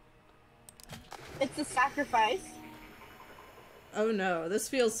 It's a sacrifice. Oh no, this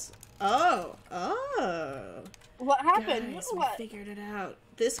feels... Oh. Oh. What happened? Guys, What? we figured it out.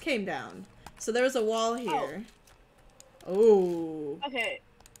 This came down. So there was a wall here. Oh. Okay.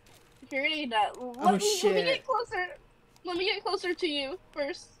 You're gonna need that. Oh, shit. Let me get closer. Let me get closer to you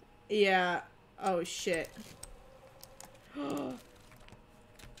first. Yeah. Oh, shit. Is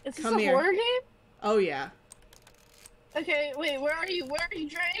this Come a here. horror game? Oh, yeah. Okay, wait, where are you? Where are you,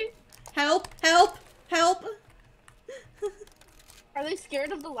 Dre? Help! Help! Help! Are they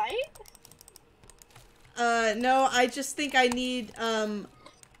scared of the light? No, I just think I need,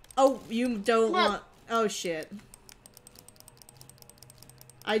 Oh, you don't want... Oh, shit.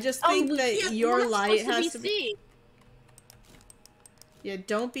 I just think that your light has to be... seen. Yeah,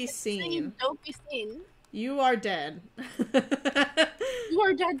 don't be seen. Don't be seen. You are dead. You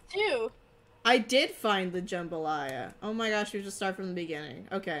are dead too. I did find the jambalaya. Oh my gosh, we just start from the beginning.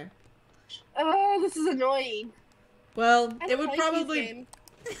 Okay. Oh, this is annoying. Well, I it don't would like probably... these games.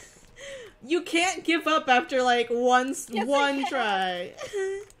 You can't give up after, like, one I try.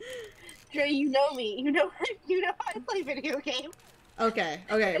 Dre, you know me. You know how I play video games. Okay,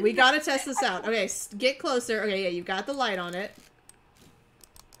 okay, we gotta test this out. Okay, get closer. Okay, yeah, you got the light on it.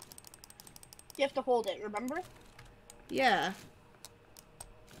 You have to hold it, remember? Yeah.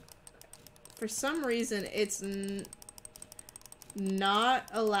 For some reason, it's not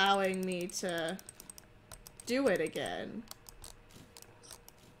allowing me to do it again.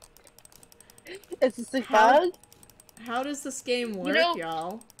 Is this a bug? How does this game work,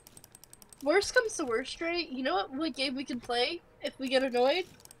 y'all? Worst comes to worst, Dre. You know what game we can play if we get annoyed?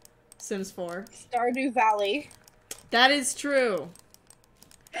 Sims 4. Stardew Valley. That is true.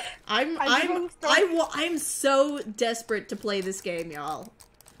 I'm so desperate to play this game, y'all.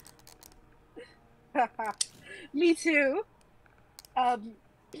 Me too. Oh,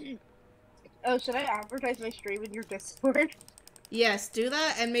 should I advertise my stream in your Discord? Yes, do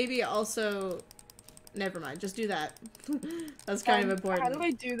that, and maybe also... Never mind, just do that. That's kind of important. How do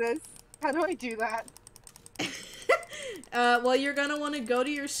I do this? How do I do that? Well, you're gonna want to go to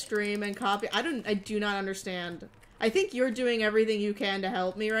your stream and copy... I do not understand. I think you're doing everything you can to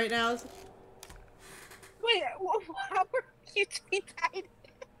help me right now. Wait, how are you tweet-tied?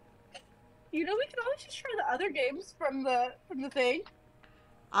 You know, we can always just try the other games from the thing.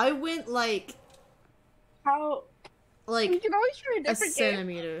 I went, like... How... Like, we can always try a a different game.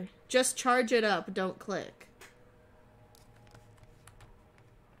 centimeter. Just charge it up, don't click.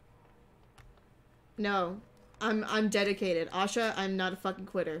 No. I'm dedicated. Asha, I'm not a fucking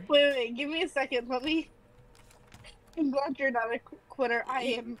quitter. Wait, give me a second. I'm glad you're not a quitter. I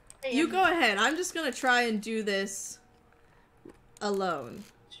am. You go ahead. I'm just gonna try and do this alone.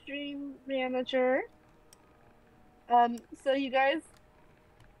 Stream manager. So you guys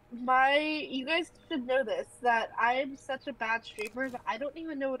should know this, that I'm such a bad streamer that I don't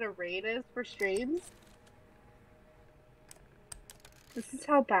even know what a raid is for streams. This is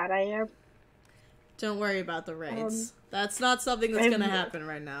how bad I am. Don't worry about the raids. That's not something that's gonna happen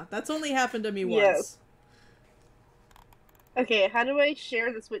right now. That's only happened to me once. Yes. Okay, how do I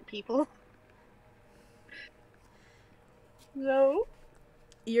share this with people? No.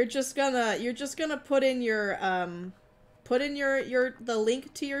 You're just gonna put in your the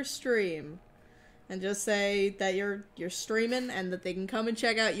link to your stream and just say that you're streaming and that they can come and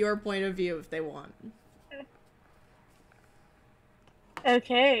check out your point of view if they want.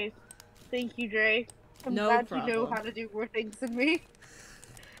 Okay. Thank you, Dre. I'm No glad problem. you know how to do more things than me.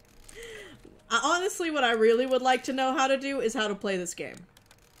 Honestly, what I really would like to know how to do is how to play this game.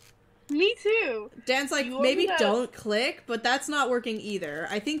 Me too. Dan's like, You maybe opened up- don't click, but that's not working either.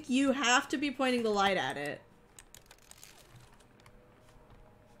 I think you have to be pointing the light at it.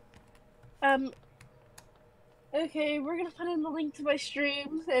 Um, okay, we're gonna put in the link to my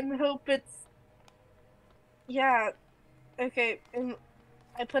stream and hope it's... Yeah, okay, and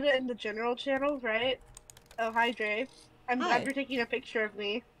I put it in the general channel, right? Oh, hi, Dre. I'm glad Hi. you're taking a picture of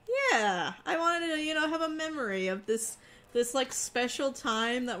me. Yeah, I wanted to, have a memory of this like special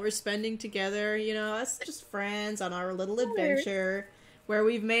time that we're spending together, us just friends on our little adventure where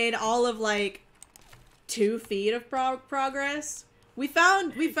we've made all of like 2 feet of progress. We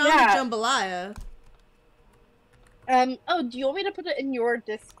found the jambalaya. Oh, do you want me to put it in your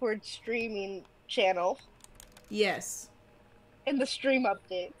Discord streaming channel? Yes. In the stream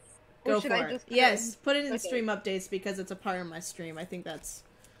updates? Go or should for I it. just Yes, put it in okay. stream updates because it's a part of my stream. I think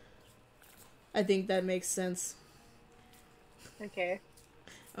that makes sense. Okay.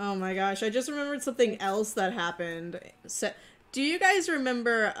 Oh my gosh, I just remembered something else that happened. So, do you guys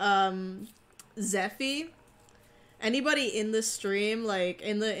remember Zeffy? Anybody in the stream, like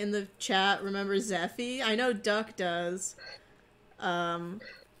in the chat, remember Zeffy? I know Duck does.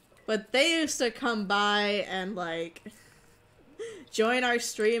 But they used to come by and like join our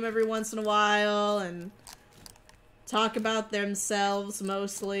stream every once in a while and talk about themselves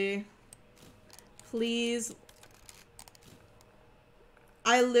mostly. Please.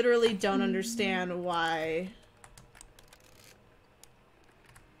 I literally don't understand why.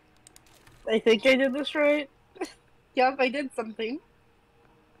 I think I did this right. Yep, I did something.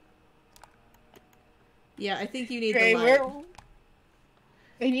 Yeah, I think you need the light.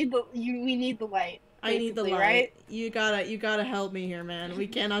 We need the light. I need the light. Right? You gotta help me here, man. We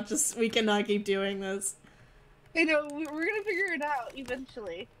cannot keep doing this. I know, we're gonna figure it out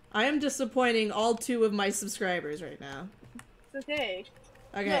eventually. I am disappointing all 2 of my subscribers right now. It's okay.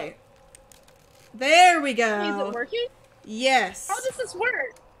 Okay. No. There we go. Is it working? Yes. How does this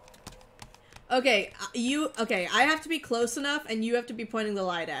work? Okay, I have to be close enough and you have to be pointing the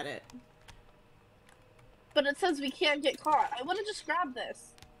light at it. But it says we can't get caught. I want to just grab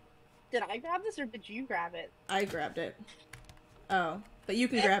this. Did I grab this or did you grab it? I grabbed it. Oh, but you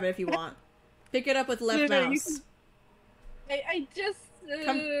can grab it if you want. Pick it up with left mouse. I just...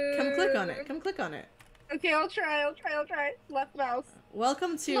 Come click on it. Come click on it. Okay, I'll try. Left mouse.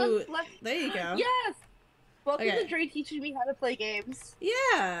 Welcome to... Left. There you go. Yes! Welcome Okay. to Dre teaching me how to play games.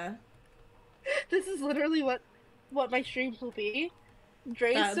 Yeah. This is literally what my streams will be.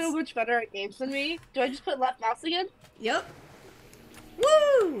 Dre's so much better at games than me. Do I just put left mouse again? Yep.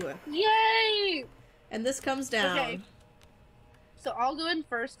 Woo! Yay! And this comes down. Okay. So I'll go in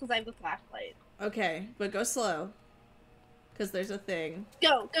first because I have the flashlight. Okay, but go slow. Because there's a thing.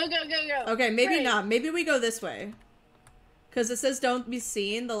 Go! Okay, maybe Great. not. Maybe we go this way. Because it says don't be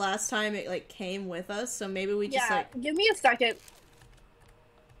seen the last time it, like, came with us, so maybe we just, like... give me a second.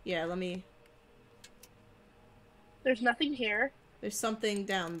 Yeah, let me... There's nothing here. There's something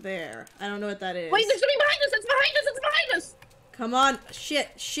down there. I don't know what that is. Wait, there's something behind us! It's behind us! It's behind us! Come on. Shit.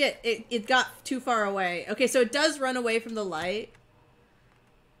 It got too far away. Okay, so it does run away from the light.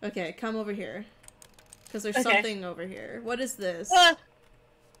 Okay, come over here. Because there's something over here. What is this?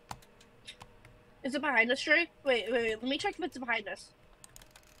 Is it behind us, Trey? Wait. Let me check if it's behind us.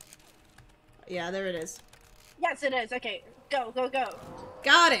 Yeah, there it is. Yes, it is. Okay, go.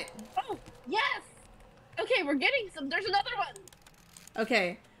 Got it! Oh, yes! Okay, we're getting some. There's another one!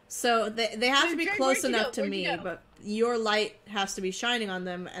 Okay, so they have to be close enough to Where'd me, you go? but your light has to be shining on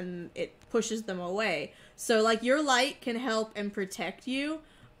them, and it pushes them away. So, like, your light can help and protect you,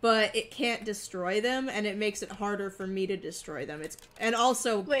 but it can't destroy them, and it makes it harder for me to destroy them. And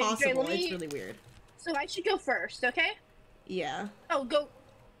also possible. It's really weird. So I should go first, okay? Yeah. Oh, go.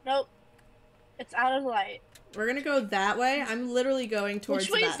 Nope. It's out of the light. We're gonna go that way. I'm literally going towards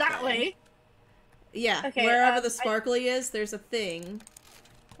Which way is that way? Yeah, okay, wherever the sparkly is, there's a thing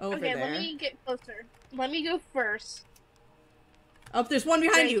over there. Okay, let me get closer. Let me go first. Oh, there's one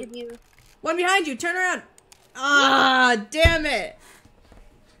behind you. One behind you. Turn around. Ah, damn it.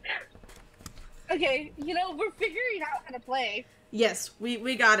 Okay, we're figuring out how to play. Yes,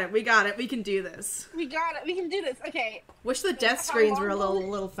 we got it. We got it. We can do this. We got it. We can do this. Okay. Wish the death screens were a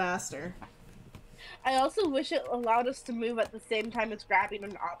little faster. I also wish it allowed us to move at the same time as grabbing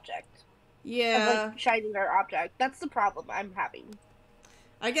an object. Yeah. Like shining our object. That's the problem I'm having.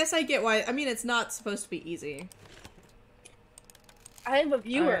 I guess I get why. I mean, it's not supposed to be easy. I am a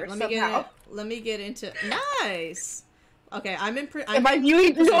viewer somehow. Let me get into... Nice! Okay, I'm in... Am I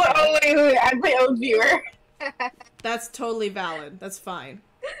viewing? No, oh, wait. I'm my own viewer. That's totally valid. That's fine.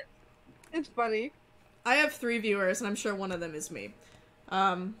 It's funny. I have 3 viewers, and I'm sure one of them is me.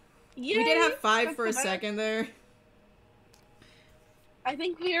 Yay! We did have 5 for a second there. I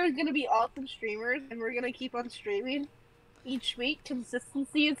think we are going to be awesome streamers, and we're going to keep on streaming each week.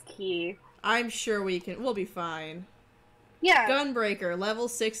 Consistency is key. I'm sure we'll be fine. Yeah. Gunbreaker, level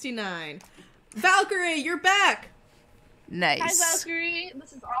 69. Valkyrie, you're back! Nice. Hi, Valkyrie.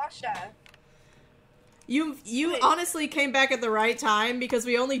 This is Asha. You Wait. honestly came back at the right time because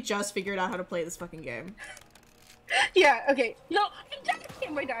we only just figured out how to play this fucking game. Yeah, okay. No,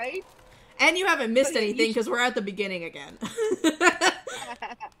 am I dying? And you haven't missed Okay, anything because we're at the beginning again.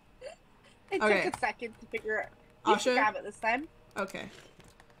 It Okay. took a second to figure out. You should Asha? grab it this time. Okay.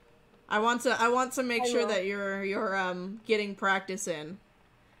 I want to make I sure will. that you're getting practice in.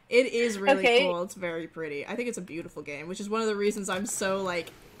 It is really Okay. cool. It's very pretty. I think it's a beautiful game, which is one of the reasons I'm so like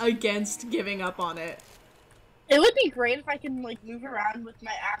against giving up on it. It would be great if I can, like, move around with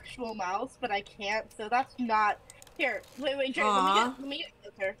my actual mouse, but I can't, so that's not... Here, wait, Jay, let me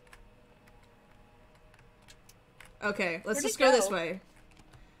get closer. Okay, let's Where'd just it go this go? way.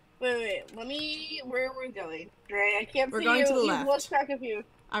 Wait, where are we going? Dre, I can't We're see going you. to the You've left. lost track of you.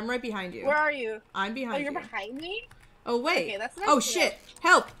 I'm right behind you. Where are you? I'm Oh, behind you're you. behind me? Oh wait. Okay, that's nice oh to shit. know.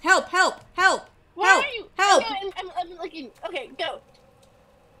 Help! Help! Help! Help! Where Help! are you? Help! Yeah, I'm looking. Okay, go.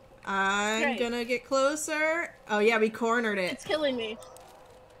 I'm Right. gonna get closer. Oh yeah, we cornered it. It's killing me.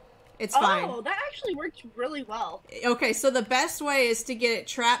 It's fine. Oh, that actually worked really well. Okay, so the best way is to get it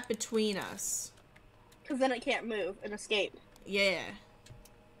trapped between us. Because then it can't move and escape. Yeah.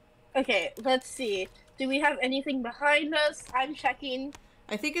 Okay, let's see. Do we have anything behind us? I'm checking.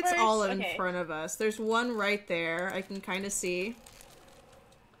 I think it's First, all in okay. front of us. There's one right there. I can kind of see.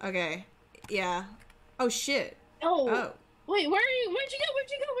 Okay. Yeah. Oh shit. Oh. Oh. Wait, where are you? Where'd you go?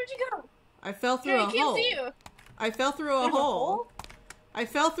 Where'd you go? I fell through Dre, I a can't hole. see you. I fell through a There's hole. I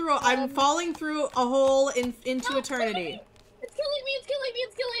fell through. I'm falling through a hole into No, eternity. It's killing me. It's killing me.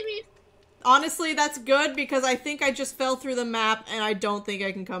 It's killing me. Honestly, that's good because I think I just fell through the map and I don't think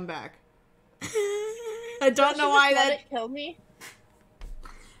I can come back. I don't know why Let that. it kill me.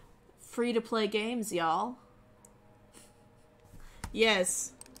 Free to play games, y'all.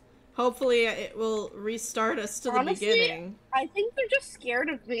 Yes. Hopefully it will restart us to Honestly, the beginning. I think they're just scared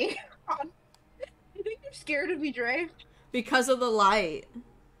of me. I think they're scared of me, Dre. Because of the light.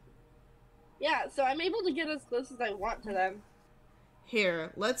 Yeah, so I'm able to get as close as I want to them.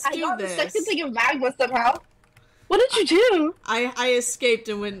 Here, let's I do got this. the second thing of magma somehow. What did you do? I escaped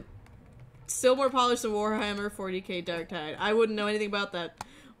and went still more polished than Warhammer 40k Dark Tide. I wouldn't know anything about that.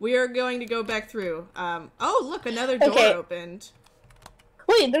 We are going to go back through. Oh, look, another door Okay. opened.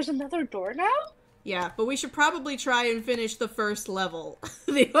 Wait, there's another door now? Yeah, but we should probably try and finish the first level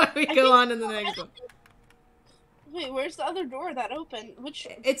before we go on to the next one. Wait, where's the other door that opened? Which?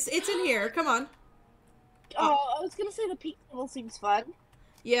 It's in here. Come on. Oh, I was gonna say the peak level seems fun.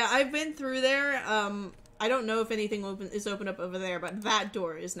 Yeah, I've been through there. I don't know if anything is open up over there, but that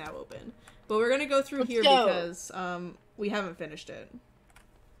door is now open. But we're gonna go through Let's here go. because we haven't finished it.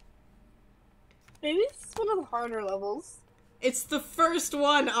 Maybe this is one of the harder levels. It's the first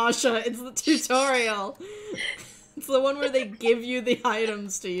one, Asha. It's the tutorial. It's the one where they give you the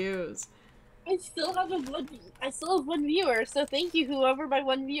items to use. I still have one viewer, so thank you, whoever my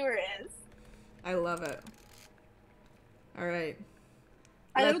one viewer is. I love it. All right.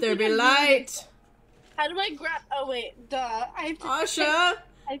 I Let don't there think be I'm light. How do I grab? Oh wait, duh. I have to. Asha,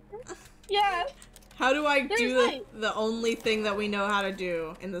 Yeah. how do I There's do light. the only thing that we know how to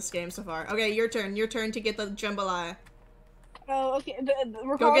do in this game so far? Okay, your turn. Your turn to get the jambalaya. Oh, okay.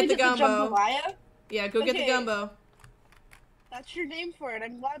 We're Go calling get the it gumbo. Jambalaya. Yeah, go get the Okay. gumbo. That's your name for it.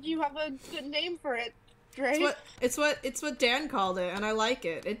 I'm glad you have a good name for it, Dre. It's what Dan called it, and I like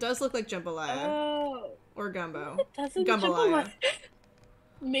it. It does look like jambalaya Oh. or gumbo. It doesn't Jambalaya. Jambalaya.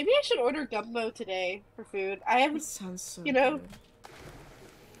 Maybe I should order gumbo today for food. I have It sounds so You know, good.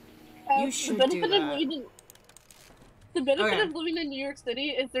 You should do that. The benefit Okay. of living in New York City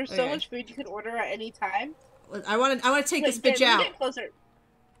is there's so Okay. much food you can order at any time. I want to take this Wait, bitch let me out. get closer.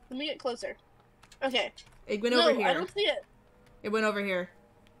 Let me get closer. Okay. It went No, over here. I don't see it. It went over here.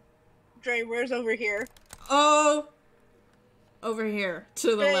 Dre, where's over here? Oh! Over here.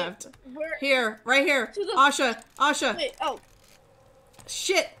 To the Dre, left. Where? Here. Right here. To the- Asha. Wait, oh.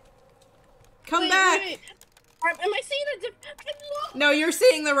 Shit! Come wait, back! Wait. Am I seeing a No, you're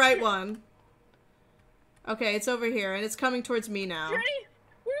seeing the right one. Okay, it's over here, and it's coming towards me now. Dre,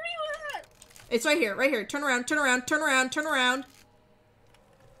 where are you at? It's right here, right here. Turn around, turn around, turn around, turn around.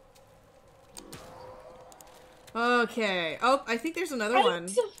 Okay. Oh, I think there's another one.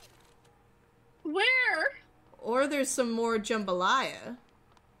 Where? Or there's some more jambalaya.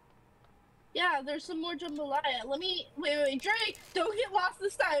 Yeah, there's some more jambalaya. Wait, Dre, don't get lost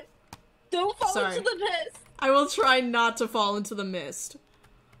this time. Don't fall Sorry. into the abyss. I will try not to fall into the mist.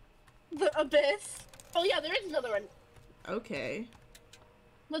 The abyss. Oh yeah, there is another one. Okay.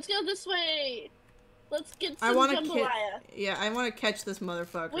 Let's go this way. Let's get I some want jambalaya. Yeah, I want to catch this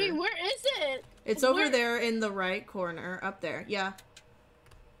motherfucker. Wait, where is it? It's over there in the right corner. Up there. Yeah.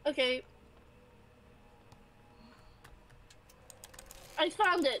 Okay. I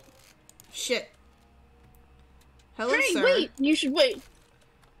found it. Shit. Hello, Hey, sir. wait. You should wait.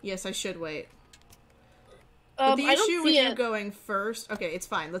 Yes, I should wait. But the I don't issue with see you it. going first... Okay, it's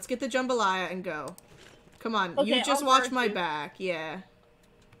fine. Let's get the jambalaya and go. Come on. Okay, you just I'll watch mark my you. back. Yeah.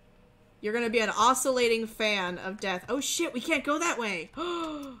 You're gonna be an oscillating fan of death. Oh, shit. We can't go that way.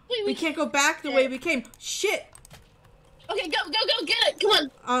 Wait, we can't go back the way we came. Shit. Okay, go, get it. Come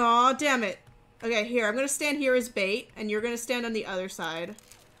on. Aw, damn it. Okay, here. I'm gonna stand here as bait, and you're gonna stand on the other side.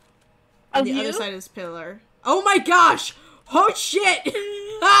 On the other side of this pillar. Oh my gosh! Oh shit!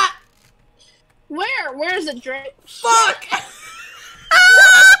 Ah! Where? Where is it, Drake? Fuck!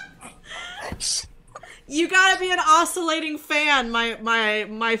 You gotta be an oscillating fan,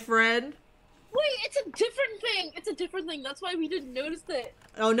 my friend. Wait, it's a different thing. It's a different thing. That's why we didn't notice it.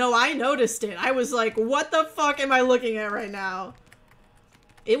 Oh no, I noticed it. I was like, what the fuck am I looking at right now?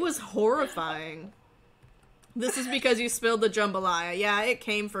 It was horrifying. This is because you spilled the jambalaya. Yeah, it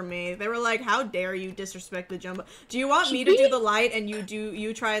came from me. They were like, how dare you disrespect the jambalaya. Do you want me to do the light and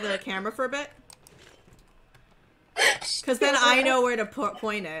you try the camera for a bit? Because then I know where to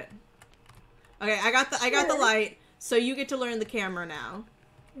point it. Okay, I got the light, so you get to learn the camera now.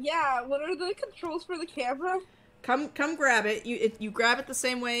 Yeah, what are the controls for the camera? Come grab it. You grab it the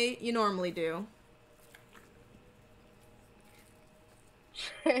same way you normally do.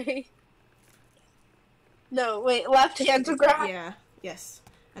 No, wait, left hand to grab. Yeah, yes.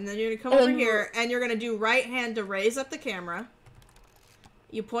 And then you're gonna come over here, and you're gonna do right hand to raise up the camera.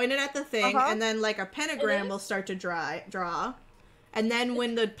 You point it at the thing, and then like a pentagram will start to draw. And then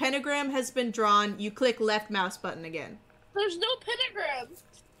when the pentagram has been drawn, you click left mouse button again. There's no pentagram.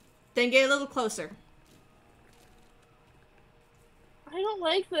 Then get a little closer. I don't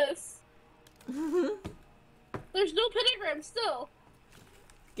like this. There's no pentagram still.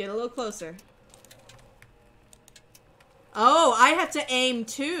 Get a little closer. Oh, I have to aim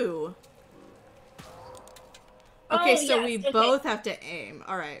too. Okay, so we both have to aim.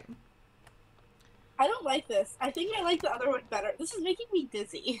 Alright. I don't like this. I think I like the other one better. This is making me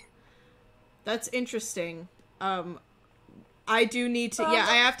dizzy. That's interesting. I do need to... Yeah,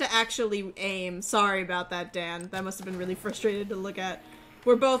 I have to actually aim. Sorry about that, Dan. That must have been really frustrating to look at.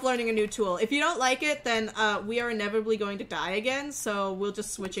 We're both learning a new tool. If you don't like it, then we are inevitably going to die again, so we'll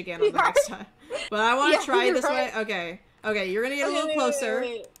just switch again on the next time. But I want to try this way. Okay. Okay, you're gonna get a little closer.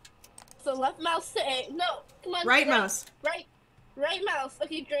 Wait. So left mouse to aim. No, come on. Right mouse. Right mouse.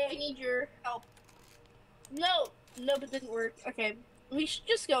 Okay, Dre, I need your help. No, it didn't work. Okay, we should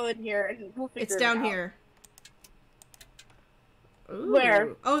just go in here and we'll figure it out. It's down here. Ooh.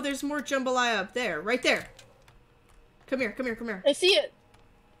 Where? Oh, there's more jambalaya up there. Right there. Come here. I see it.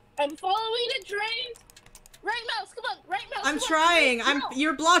 I'm following it, Dre. Right mouse, come on. Right mouse. I'm trying.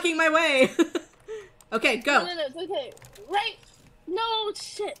 You're blocking my way. Okay, go. No, it's okay. Right. No,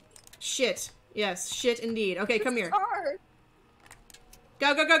 shit. Shit. Yes, shit indeed. Okay, come here. Hard.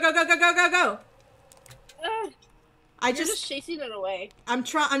 Go. You're just chasing it away. I'm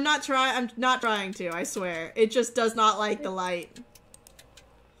not trying to, I swear. It just does not like the light.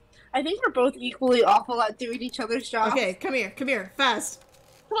 I think we're both equally awful at doing each other's jobs. Okay, come here, fast.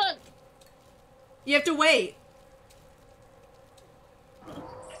 Come on. You have to wait.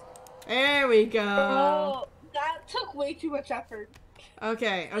 There we go. Oh, that took way too much effort.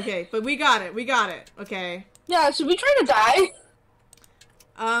 Okay, but we got it, okay. Yeah, should we try to die?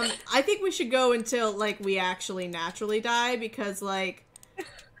 I think we should go until, like, we actually naturally die, because, like,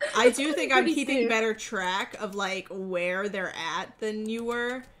 I do think I'm keeping better track of, like, where they're at than you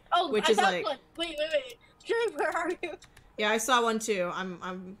were. Oh, which I is found like... one. Wait. Dre, where are you? Yeah, I saw one too.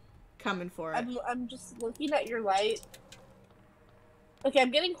 I'm coming for it. I'm just looking at your light. Okay,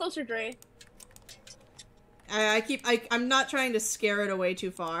 I'm getting closer, Dre. I'm not trying to scare it away too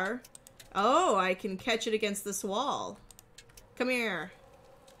far. Oh, I can catch it against this wall. Come here.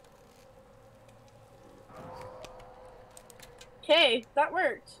 Okay, that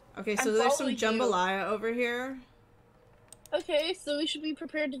worked. Okay, so there's some jambalaya over here. Okay, so we should be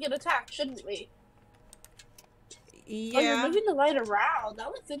prepared to get attacked, shouldn't we? Yeah. Oh, you're moving the light around. That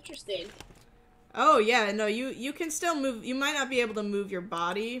looks interesting. Oh, yeah, no, you can still move. You might not be able to move your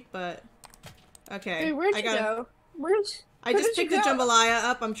body, but... Okay. Wait, where'd you go? I just picked the jambalaya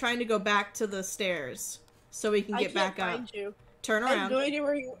up. I'm trying to go back to the stairs so we can get back up. I can't find you. Turn around. I have no idea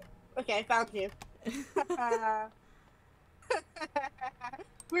where you... Okay, I found you.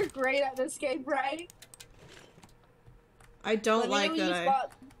 We're great at this game, right? I don't like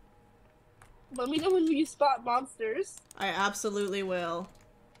that Let me know when you spot monsters. I absolutely will.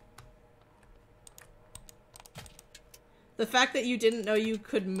 The fact that you didn't know you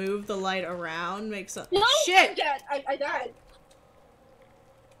could move the light around makes a- No! Shit! I'm dead. I died.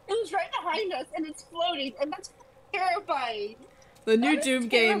 It was right behind us, and it's floating, and that's terrifying. The new That is Doom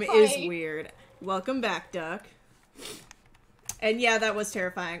game is terrifying. weird. Welcome back, Duck. And yeah, that was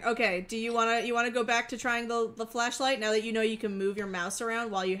terrifying. Okay, do you wanna go back to trying the flashlight now that you know you can move your mouse around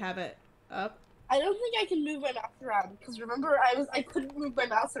while you have it up? I don't think I can move my mouse around, because remember, I couldn't move my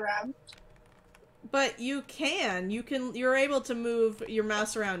mouse around. But you can. You're able to move your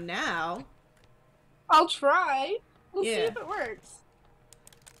mouse around now. I'll try. We'll see Yeah. if it works.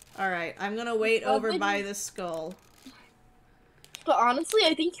 Alright, I'm gonna wait Well, over then- by the skull. But honestly,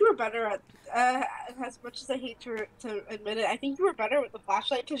 I think you were better at, as much as I hate to admit it, I think you were better with the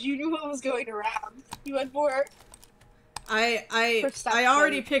flashlight because you knew what was going around. You had more. I Perception.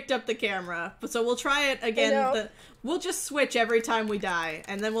 already picked up the camera, but so we'll try it again. know. We'll just switch every time we die,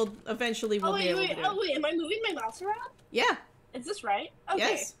 and then we'll be Oh able wait, to do it. oh wait, am I moving my mouse around? Yeah, Is this right? Okay,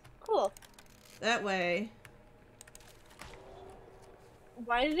 yes. cool. That way.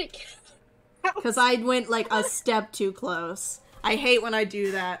 Why did it? Because I went like a step too close. I hate when I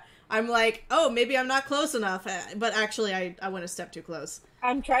do that. I'm like, oh, maybe I'm not close enough, but actually I went a step too close.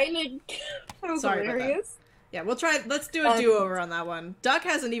 I'm trying to. That was Sorry about that. hilarious. Yeah, we'll try. Let's do a do-over on that one. Duck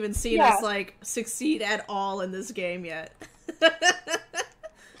hasn't even seen Yeah. us like succeed at all in this game yet.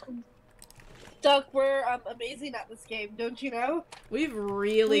 Duck, we're amazing at this game, don't you know? We've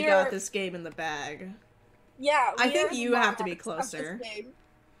really We got are- this game in the bag. Yeah. I we think are you have to be monarchs of this closer. game.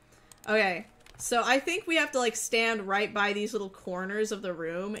 Okay, so I think we have to like stand right by these little corners of the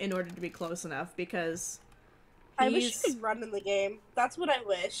room in order to be close enough because I wish he's- you could run in the game. That's what I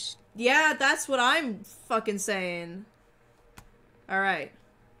wish. Yeah, that's what I'm fucking saying. Alright,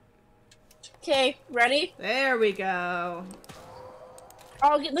 Okay, ready? there we go.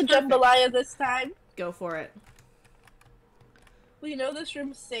 I'll get the jambalaya this time. Go for it. We know this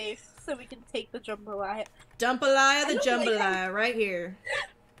room's safe, so we can take the jambalaya. Jambalaya the I don't like jambalaya, right here.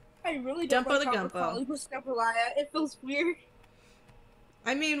 I really don't Dumpo like the how we're Gumpo. calling this jambalaya. It feels weird.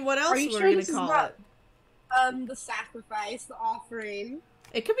 I mean, what else Are were you we sure gonna this is call not- it? The sacrifice, the offering.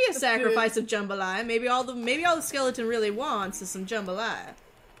 It could be a the sacrifice of jambalaya. Maybe all the skeleton really wants is some jambalaya.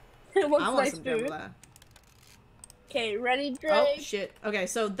 It looks I want nice some food. jambalaya. Okay, ready, Dre? Oh shit. Okay,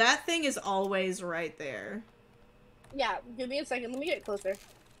 so that thing is always right there. Yeah, give me a second. Let me get closer.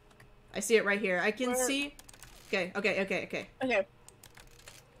 I see it right here. I can Where- see. Okay. Okay.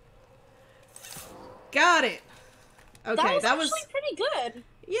 Got it. Okay, That was was actually pretty good.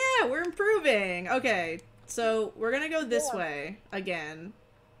 yeah. We're improving. Okay, so we're gonna go this Yeah. way again.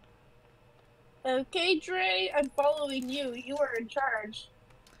 Okay, Dre, I'm following you. You are in charge.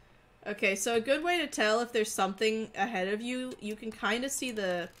 Okay, so a good way to tell if there's something ahead of you, you can kind of see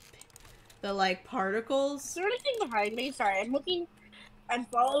the like Is particles. there anything behind me? Sorry, I'm looking. I'm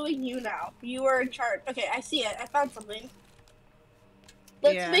following you now. You are in charge. Okay, I see it. I found something.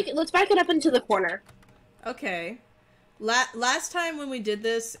 Yeah. Let's back it up into the corner. Okay. Last time when we did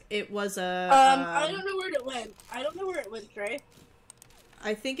this, it was a. I don't know where it went. I don't know where it went, Dre.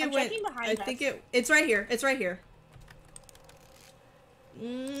 I think it I'm went. checking behind I us. think it's right here. It's right here.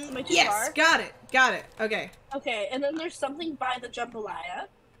 Am I too Yes, far? got it. Okay. Okay, and then there's something by the jambalaya.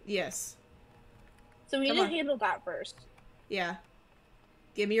 Yes. So we Come need on. to handle that first. Yeah.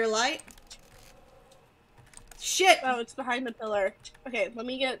 Give me your light. Shit. Oh, it's behind the pillar. Okay, let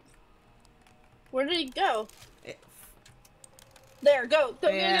me get. Where did it go? It- There, go. Go, go,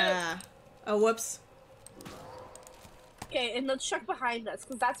 yeah. Oh, whoops. go. Okay, and let's check behind us,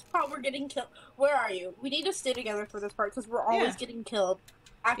 because that's how we're getting killed. Where are you? We need to stay together for this part, because we're always Yeah. getting killed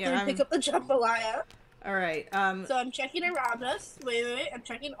after Yeah, we pick up the jambalaya. All right. So I'm checking around us. Wait. I'm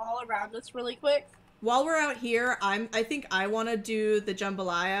checking all around us really quick. While we're out here, I think I want to do the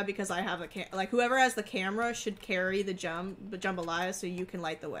jambalaya because I have like whoever has the camera should carry the jambalaya so you can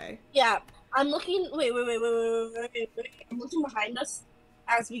light the way. Yeah, I'm looking. Wait. I'm looking behind us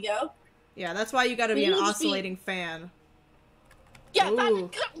as we go. Yeah, that's why you got to be We an need to be- oscillating fan. Yeah, Ooh.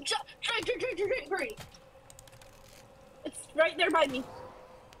 come, hurry. It's right there by me.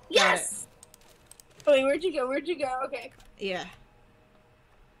 Yes. Oh, wait, where'd you go? Okay, Yeah.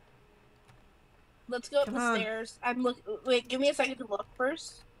 let's go up Come the on. stairs. Wait, give me a second to look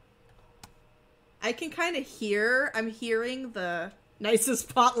first. I can kind of hear. I'm hearing the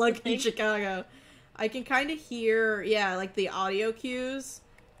nicest potluck in Okay. Chicago. I can kind of hear, yeah, like the audio cues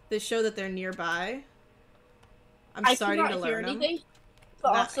that show that they're nearby. I'm I starting cannot to hear learn them. anything,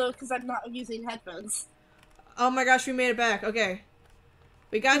 but That- also because I'm not using headphones. Oh my gosh, we made it back. Okay.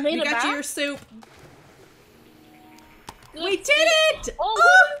 We got You made it you back? your soup. Good. We did it!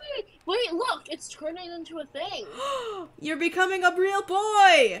 Oh, wait, look, it's turning into a thing. You're becoming a real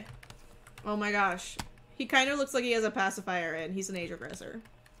boy! Oh my gosh. He kind of looks like he has a pacifier in. He's an age regressor.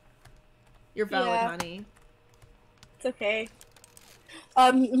 You're valid, Yeah. honey. It's okay.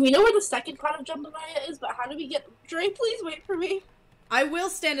 We know where the second pot of jambalaya is, but how do we get... Dre, please wait for me. I will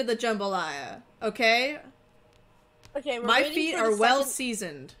stand at the jambalaya, okay? Okay, we're My waiting feet for the are well second-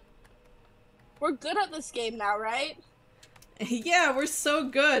 seasoned. We're good at this game now, right? Yeah, we're so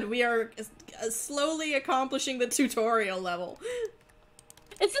good. We are slowly accomplishing the tutorial level.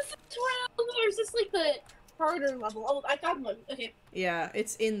 Is this the tutorial level, or is this like the harder level? Oh, I got one. Okay. Yeah,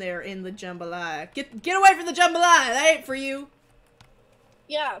 it's in there in the jambalaya. Get away from the jambalaya! That ain't for you!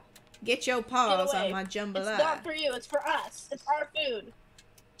 Yeah, Get your paws away. on my jambalaya. it's not for you. It's for us. It's our food.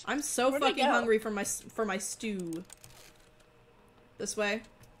 I'm so Where'd it fucking go? hungry for my stew. This way.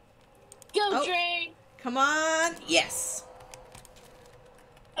 Go, Oh. Dre! Come on! Yes!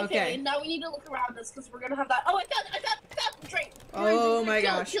 Okay. Now we need to look around us because we're gonna have that. Oh, I got it, Dre! Oh my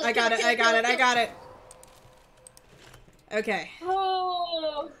gosh. I got it. I got it. Okay.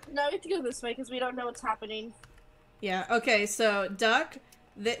 Oh, now we have to go this way because we don't know what's happening. Yeah, okay, so, Duck,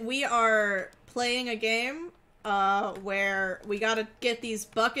 we are playing a game, where we gotta get these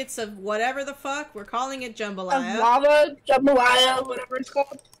buckets of whatever the fuck, we're calling it jambalaya. Lava, jambalaya, whatever it's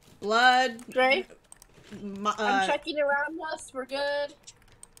called. Blood. Dre? I'm checking around us. We're good.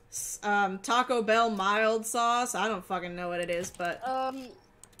 Taco Bell mild sauce. I don't fucking know what it is, but...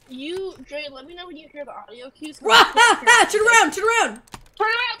 Dre, let me know when you hear the audio cues. Turn around! Turn around! Turn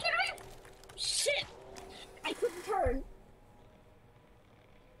around! Shit! I couldn't turn.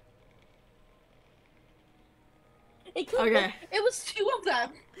 Okay. It was two of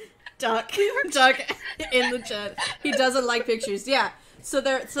them. Duck in the chat. He doesn't like pictures. Yeah. So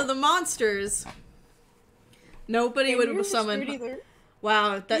the monsters. Nobody would summon. Wow,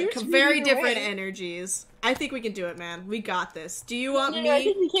 We were that very screwed either different way. energies. I think we can do it, man. We got this. Do you want No, me? I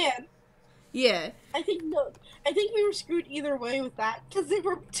think we can. Yeah. I think we were screwed either way with that because there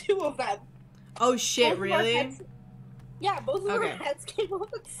were two of them. Oh shit! Both of our Really? heads- Yeah, both of our Okay. heads came up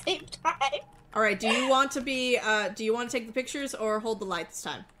at the same time. All right. Do you want to be? Do you want to take the pictures or hold the light this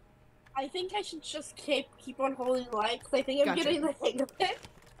time? I think I should just keep on holding the light because I think I'm Gotcha. getting the hang of it.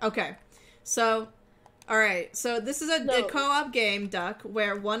 Okay. So, all right. So this is a No. co-op game, Duck,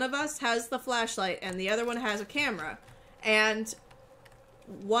 where one of us has the flashlight and the other one has a camera, and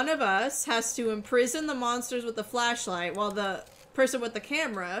one of us has to imprison the monsters with the flashlight while the person with the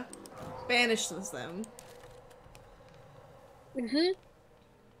camera banishes them. Mm-hmm.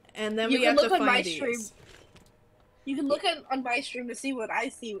 And then You we can have to look on my find these. stream. You can look on my stream to see what I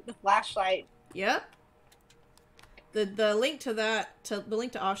see with the flashlight. Yep. The link to that the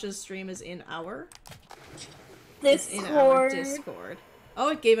link to Asha's stream is in our Discord. Oh,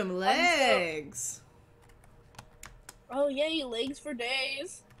 it gave him legs. Oh yay, legs for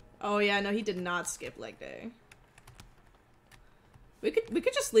days. Oh yeah, no, he did not skip leg day. We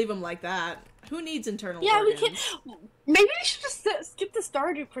could just leave him like that. Who needs internal Yeah, we organs? can. Maybe we should just skip the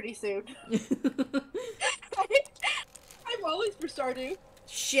Stardew pretty soon. I'm always for Stardew.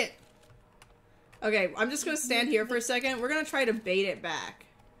 Shit. Okay, I'm just gonna stand here for a second. We're gonna try to bait it back.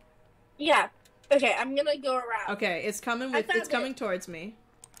 Yeah. Okay, I'm gonna go around. Okay, it's coming towards me.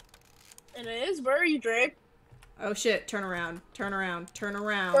 And it is. Where are you, Drake? Oh shit, turn around. Turn around. Turn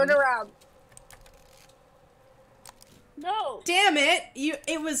around. Turn around. No. Damn it!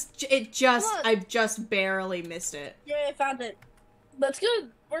 I just barely missed it. Yeah, I found it. Let's go.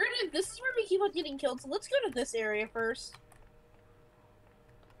 This is where we keep on getting killed, so let's go to this area first.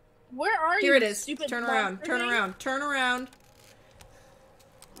 Where are you? Here it is. Stupid Turn around. monster Turn thing? around. Turn around.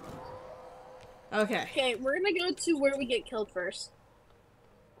 Okay. Okay, we're gonna go to where we get killed first.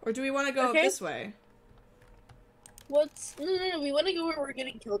 Or do we want to go Okay. this way? No, we want to go where we're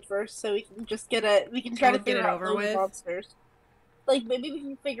getting killed first, so we can just we can try Oh, to get figure it out over those with? monsters. Like, maybe we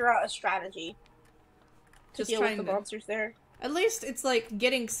can figure out a strategy to Just deal with trying the to... monsters there. At least it's like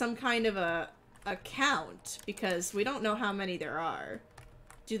getting some kind of a count, because we don't know how many there are.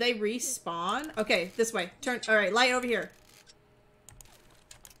 Do they respawn? Okay, this way. Turn. Alright, light over here.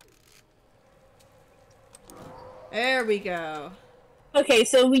 There we go. Okay,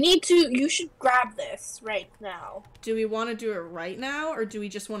 so we need to. You should grab this right now. Do we want to do it right now, or do we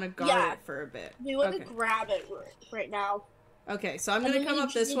just want to guard Yeah. it for a bit? We want Okay. to grab it right now. Okay, so I'm And gonna then come we up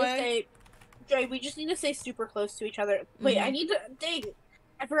just this need to way. say- Dre, we just need to stay super close to each other. Wait, Mhm. I need to. Dang,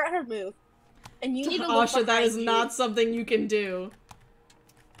 I forgot how to move. And you need to look Asha, that is behind not something you can do.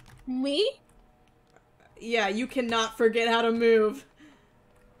 you. Me. Yeah, you cannot forget how to move.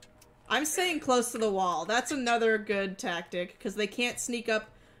 I'm staying close to the wall. That's another good tactic, because they can't sneak up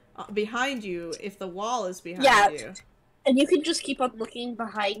behind you if the wall is behind you. And you can just keep on looking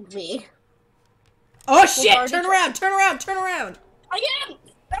behind me. Oh shit! Turn around! Turn around! Turn around! Again!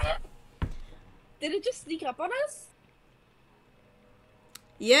 Did it just sneak up on us?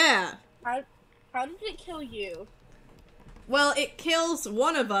 Yeah. How did it kill you? Well, it kills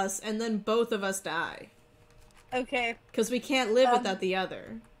one of us, and then both of us die. Okay. Because we can't live without the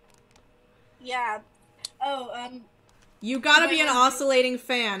other. Yeah. Oh, You gotta be an oscillating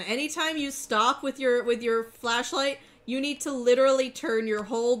fan. Anytime you stop with your flashlight, you need to literally turn your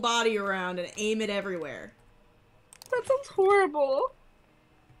whole body around and aim it everywhere. That sounds horrible.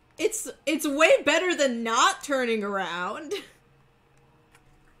 It's way better than not turning around.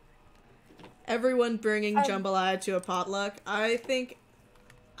 Everyone bringing jambalaya to a potluck. I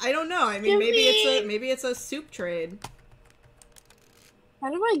don't know. I mean, maybe it's a soup trade. How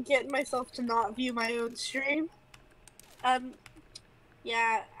do I get myself to not view my own stream?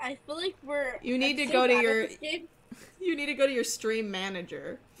 Yeah, I feel like You need to go to your. You need to go to your stream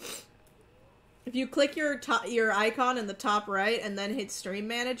manager. If you click your icon in the top right and then hit stream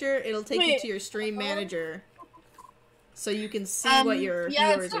manager, it'll take you to your stream manager, so you can see what your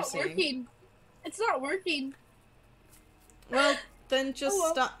viewers are seeing. Working. It's not working. Well, then just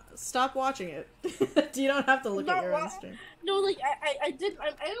stop watching it. You don't have to look at your own stream. No, like I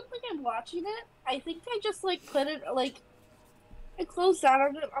don't think I'm watching it. I think I just like put it like I closed out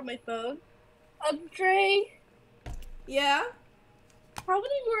on it on my phone. Dre. Yeah. How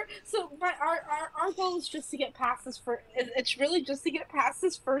many more? So our goal is just to get past this it's really just to get past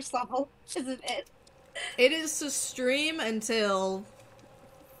this first level, isn't it? It is to stream until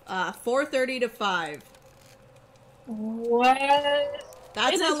 4:30 to 5. What?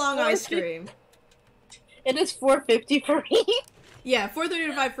 That's how long I stream. It is 4:50 for me. Yeah, 4:30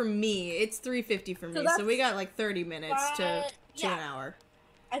 to 5 for me. It's 3:50 for me. So we got like 30 minutes to an hour.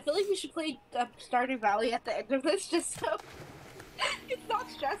 I feel like we should play Stardew Valley at the end of this, just so it's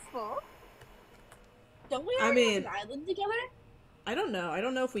not stressful. Don't we have an island together? I don't know. I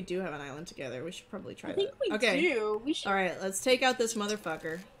don't know if we do have an island together. We should probably try that. I think we do. We should. All right, let's take out this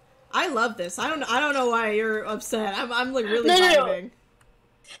motherfucker. I love this. I don't know why you're upset. I'm like really vibing. No.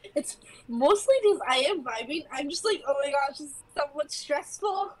 It's mostly because I am vibing. I'm just like, oh my gosh, it's somewhat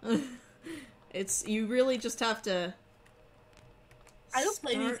stressful. You really just have to. I don't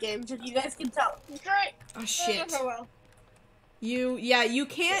play these games, if you guys can tell. Great. Oh shit. You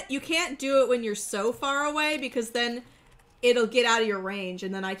can't do it when you're so far away, because then it'll get out of your range,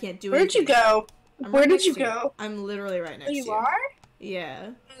 and then I can't do it. Where'd you go? Where did you go? I'm literally right next to you. You are?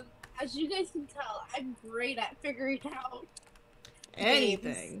 Yeah. As you guys can tell, I'm great at figuring out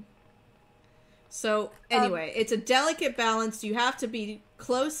anything. games. So, anyway, it's a delicate balance. You have to be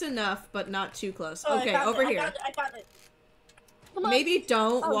close enough, but not too close. Okay, over here. I found it. Maybe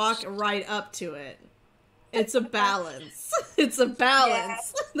don't walk right up to it. It's a balance. It's a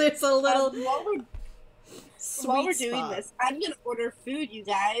balance. Yeah. There's a little while we're doing this, I'm gonna order food, you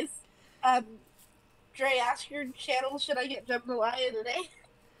guys. Dre, ask your channel, should I get jambalaya today?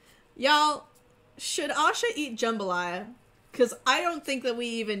 Y'all, should Asha eat jambalaya? Because I don't think that we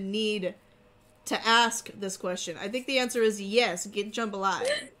even need to ask this question. I think the answer is yes, get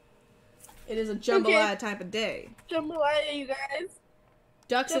jambalaya. It is a jambalaya type of day. Jambalaya, you guys.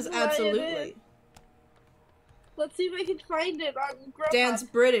 Duck says absolutely. Let's see if I can find it on Grubhub. Dan's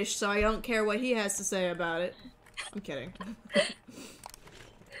British, so I don't care what he has to say about it. I'm kidding.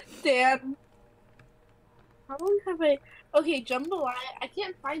 Dan. How long have I... Okay, jambalaya. I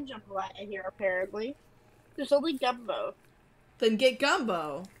can't find jambalaya here, apparently. There's only gumbo. Then get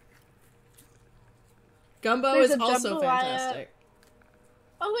gumbo. Gumbo is also fantastic.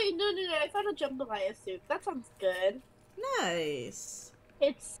 Oh wait, no, I found a jambalaya soup. That sounds good. Nice.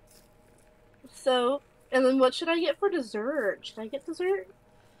 It's... So... And then what should I get for dessert? Should I get dessert?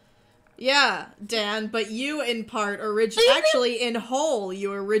 Yeah, Dan, but you in part actually in whole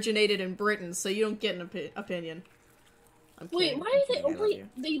you originated in Britain, so you don't get an opinion. Wait, why do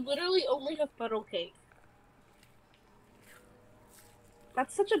they literally only have funnel cake?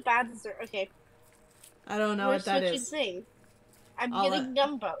 That's such a bad dessert. Okay. I don't know what that is. Things. I'm getting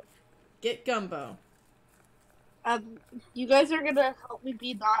gumbo. Get gumbo. You guys are gonna help me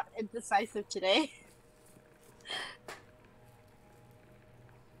be not indecisive today.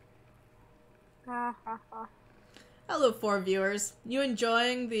 Hello, 4 viewers. You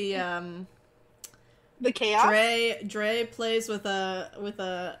enjoying the chaos? Dre plays with a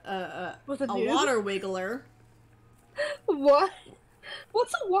water wiggler. What?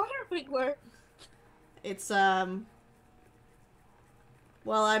 What's a water wiggler? It's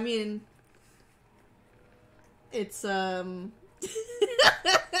Well, I mean, it's,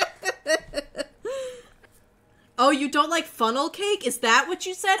 Oh, you don't like funnel cake? Is that what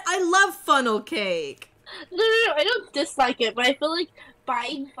you said? I love funnel cake! No, I don't dislike it, but I feel like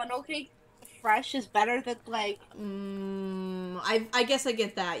buying funnel cake fresh is better than, like... I guess I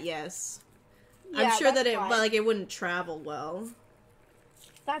get that, yes. Yeah, I'm sure that fine. it wouldn't travel well.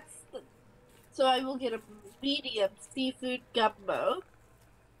 So I will get a medium seafood gumbo.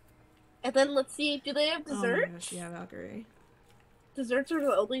 And then let's see, do they have desserts? Oh my gosh, yeah, Valkyrie. Desserts are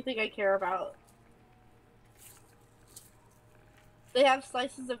the only thing I care about. They have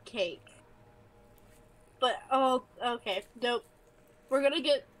slices of cake. But, oh, okay, nope. We're gonna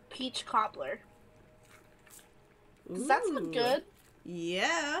get peach cobbler. Does that sound good?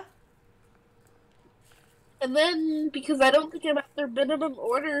 Yeah. And then, because I don't think I'm at their minimum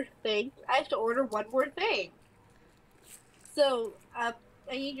order thing, I have to order one more thing. So, I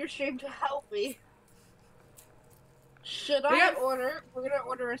need your stream to help me. Should I order... We're gonna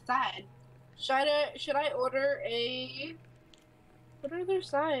order a side. Should I order a... What are their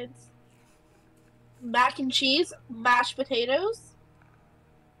sides? Mac and cheese, mashed potatoes?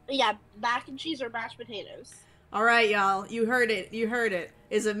 Yeah, mac and cheese or mashed potatoes. Alright, y'all. You heard it. You heard it.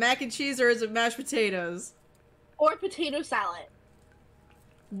 Is it mac and cheese or is it mashed potatoes? Or potato salad.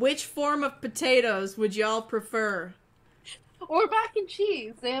 Which form of potatoes would y'all prefer? Or mac and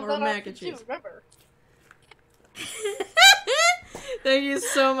cheese. They have Or that mac option and cheese. too, remember. Thank you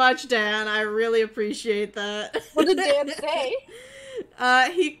so much, Dan. I really appreciate that. What did Dan say?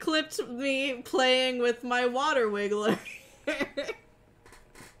 He clipped me playing with my water wiggler.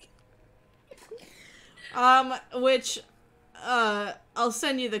 Which, I'll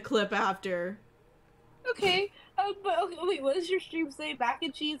send you the clip after. Okay, but okay, wait, what does your stream say? Mac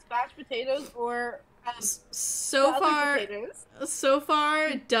and cheese, mashed potatoes, or So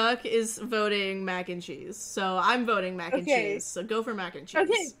far, Duck is voting mac and cheese. So I'm voting mac and cheese. So go for mac and cheese.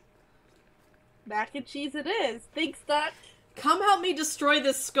 Okay. Mac and cheese it is. Thanks, Duck. Come help me destroy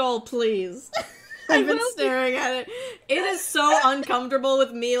this skull, please. I've been staring at it. It is so uncomfortable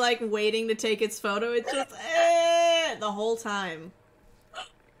with me, like, waiting to take its photo. It's just, the whole time.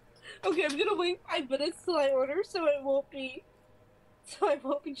 Okay, I'm gonna wait 5 minutes till I order, so I won't be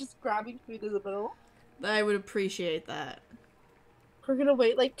just grabbing food in the middle. I would appreciate that. We're gonna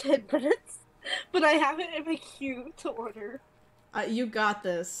wait like 10 minutes, but I have it in my queue to order. You got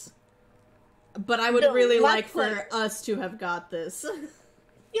this. But I would really like for us to have got this.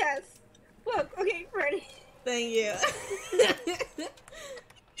 Yes. Look, okay, ready. Thank you.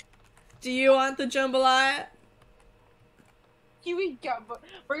 Do you want the jambalaya? Kiwi gumbo.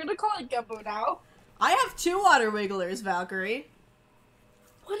 We're gonna call it gumbo now. I have 2 water wigglers, Valkyrie.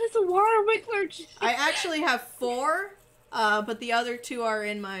 What is a water wiggler? I actually have 4, but the other 2 are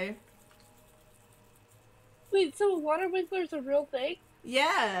in my... Wait, so a water wiggler is a real thing?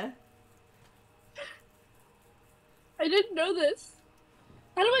 Yeah. I didn't know this.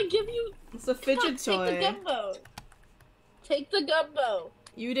 How do I give you... It's a fidget toy. Take the gumbo. Take the gumbo.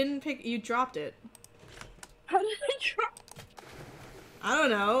 You didn't pick... You dropped it. How did I drop... I don't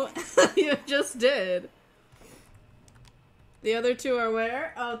know. You just did. The other 2 are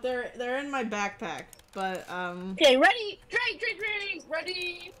where? Oh, they're in my backpack. But Okay, ready,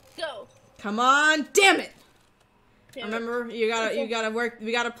 ready, go. Come on, damn it! Damn Remember, you gotta work.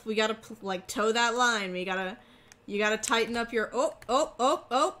 We gotta like toe that line. You gotta tighten up your.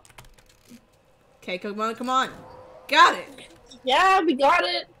 Oh. Okay, come on. Got it. Yeah, we got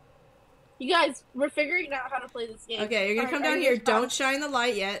it. You guys, we're figuring out how to play this game. Okay, you're gonna come down here. Don't shine the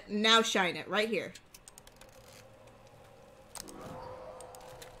light yet. Now shine it right here.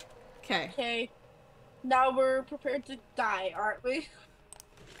 Okay. Okay. Now we're prepared to die, aren't we?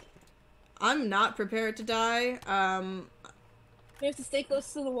 I'm not prepared to die. We have to stay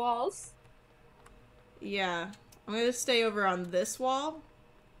close to the walls. Yeah. I'm gonna stay over on this wall.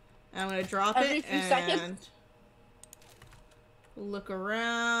 And I'm gonna drop Every it few and seconds? look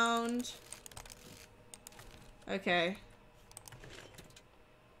around. Okay.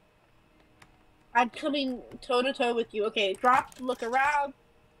 I'm coming toe to toe with you. Okay, drop, look around.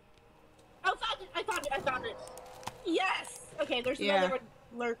 Oh, I found it. Yes! Okay, there's another one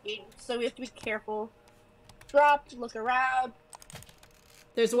lurking, so we have to be careful. Drop, look around.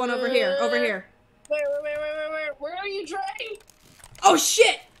 There's one over here. Where are you, Trey? Oh,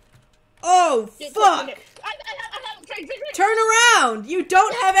 shit! Oh, fuck! I have Trey. Turn around! You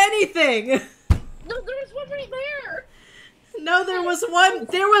don't have anything! No, there's one right there! No, there was one.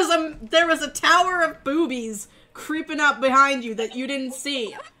 There was a tower of boobies creeping up behind you that you didn't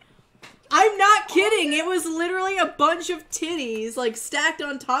see. I'm not kidding. It was literally a bunch of titties, like, stacked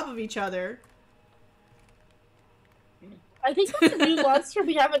on top of each other. I think that's a new monster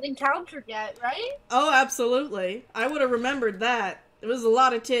we haven't encountered yet, right? Oh, absolutely. I would have remembered that. It was a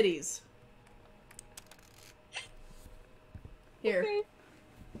lot of titties. Here. Okay.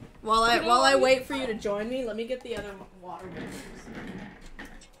 While I wait for you to join me, let me get the other water bottles.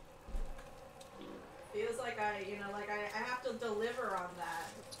 Feels like I have to deliver on that.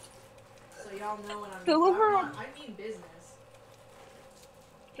 So y'all know what I'm Deliver on. on- I mean business.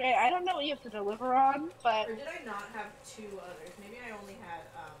 Okay, I don't know what you have to deliver on, but Or did I not have two others? Maybe I only had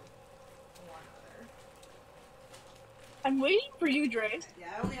one other. I'm waiting for you, Dre. Yeah,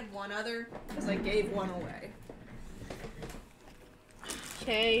 I only had one other because I gave one away.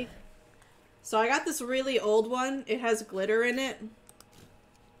 Okay. So I got this really old one. It has glitter in it.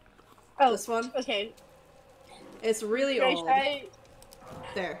 Oh, This one? Okay. It's really Dre, old.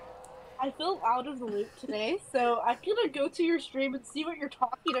 There. I feel out of the loop today, so I'm gonna go to your stream and see what you're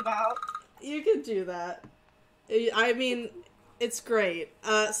talking about. You can do that. I mean, it's great.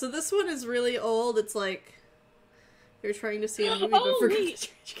 So this one is really old. It's like you're trying to see a movie, but Oh, for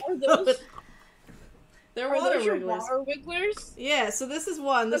wait. Are those, they're are water those your wigglers. water wigglers? Yeah, so this is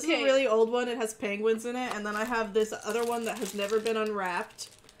one. This is Okay. a really old one. It has penguins in it, and then I have this other one that has never been unwrapped.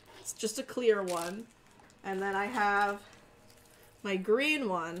 It's just a clear one. And then I have my green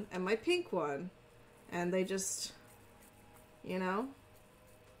one and my pink one. And they just, you know?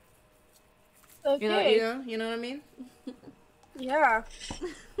 Okay. You know what I mean? Yeah.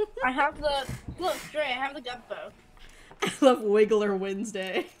 I have the... Look, Dre, I have the gumbo. I love Wiggler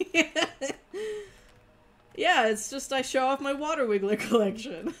Wednesday. Yeah, it's just I show off my water wiggler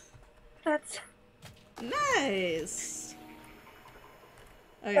collection. That's... Nice!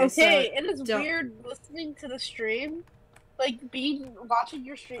 Okay, so it is don't- weird listening to the stream. Like, watching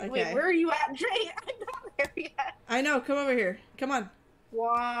your stream. Wait, Okay. where are you at, Dre? I'm not there yet. I know, come over here. Come on.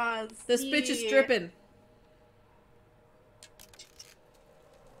 Was This bitch is dripping.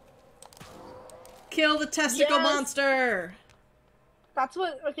 Kill the testicle Yes. monster! That's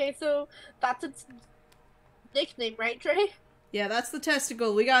what... Okay, so that's its nickname, right, Dre? Yeah, that's the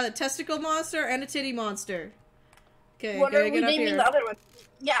testicle. We got a testicle monster and a titty monster. Okay, What gotta are we get up naming here. the other one?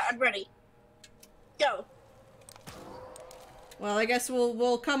 Yeah, I'm ready. Go. Well, I guess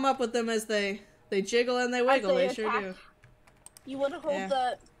we'll come up with them as they jiggle and they wiggle. say They sure attack. do. You want to hold Yeah.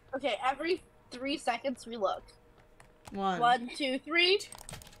 the... Okay, every 3 seconds we look. One. 1, 2, 3.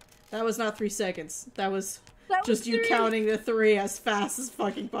 That was not 3 seconds. That was That just was you 3. counting the 3 as fast as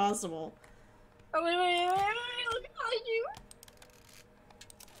fucking possible. Oh, wait, look behind you.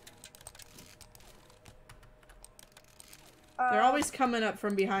 They're always coming up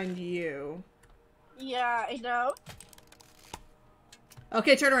from behind you. Yeah, I know.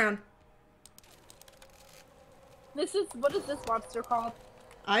 Okay, turn around. What is this monster called?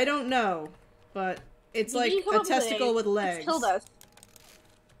 I don't know, but it's Maybe like you come a up with testicle with It's legs. killed us.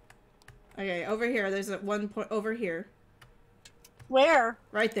 Okay, over here. There's at one point over here. Where?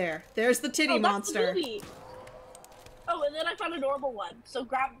 Right there. There's the titty That's the monster. movie. Oh, and then I found a normal one. So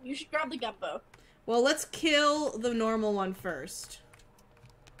you should grab the gumbo. Well, let's kill the normal one first.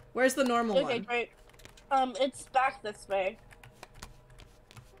 Where's the normal Okay, one? great. It's back this way.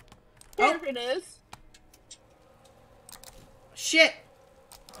 Oh. Here it is. Shit!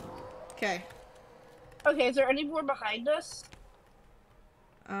 Okay. Okay, is there any more behind us?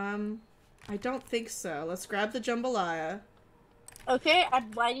 I don't think so. Let's grab the jambalaya. Okay,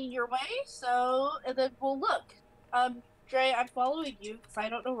 I'm lighting your way, and then we'll look. Dre, I'm following you, because I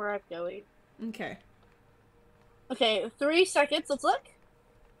don't know where I'm going. Okay. Okay, 3 seconds, let's look.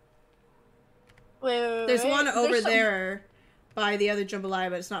 Wait, There's one There's over some- there by the other jambalaya,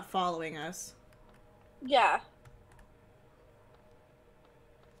 but it's not following us. Yeah.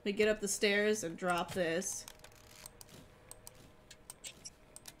 We get up the stairs and drop this.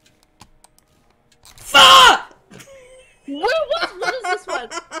 Fuck! What is this one?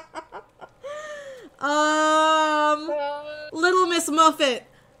 Little Miss Muffet.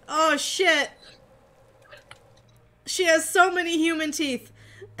 Oh shit. She has so many human teeth.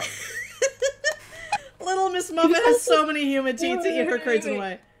 Little Miss Muffet has so many human teeth to eat her crazy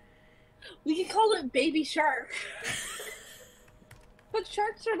way. We can call it Baby Shark. But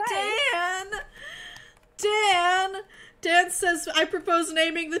sharks are nice. Dan says, I propose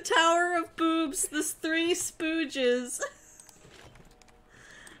naming the Tower of Boobs the Three Spooges.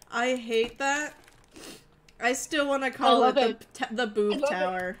 I hate that. I still want to call it the Boob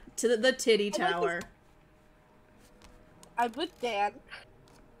Tower. To the Titty Tower. I'm with Dan.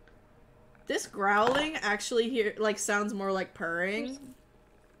 This growling actually here like sounds more like purring.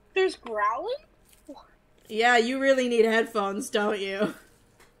 There's growling? Yeah, you really need headphones, don't you?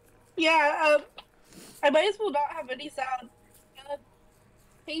 Yeah, I might as well not have any sound. Uh,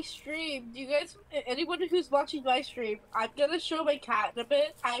 hey, stream, do you guys, anyone who's watching my stream, I'm gonna show my cat in a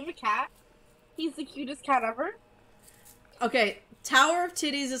bit. I have a cat. He's the cutest cat ever. Okay, Tower of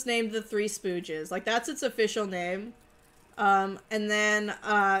Titties is named the Three Spooges. Like, that's its official name. And then,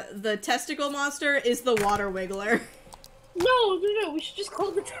 the testicle monster is the Water Wiggler. No, we should just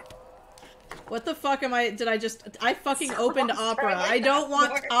call it What the fuck am I fucking opened Opera. I don't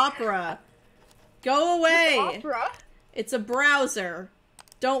want Opera. Go away. Opera? It's a browser.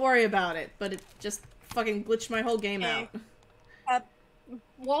 Don't worry about it, but it just fucking glitched my whole game out.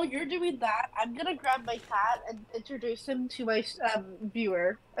 While you're doing that, I'm gonna grab my cat and introduce him to my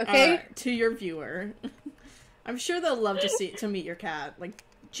viewer. Okay? To your viewer. I'm sure they'll love to meet your cat, like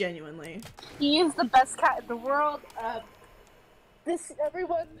genuinely. He is the best cat in the world.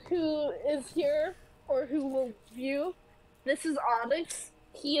 Everyone who is here or who will view, this is Onyx.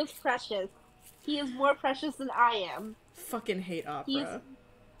 He is precious. He is more precious than I am. Fucking hate Opera. He's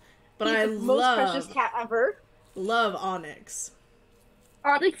I the most precious cat ever. Love Onyx.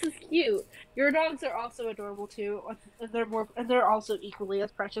 Onyx is cute. Your dogs are also adorable too. They're also equally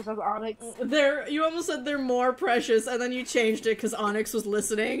as precious as Onyx. You almost said they're more precious, and then you changed it because Onyx was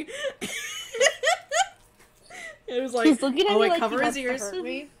listening. It was like, oh wait, cover his ears.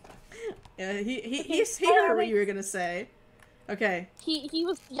 Yeah, he heard what you were gonna say. Okay. He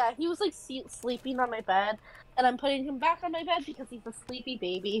was like sleeping on my bed, and I'm putting him back on my bed because he's a sleepy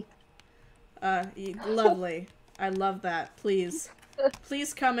baby. Lovely. I love that. Please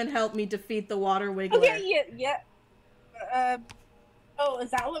come and help me defeat the Water Wiggler. Okay, yeah. Oh,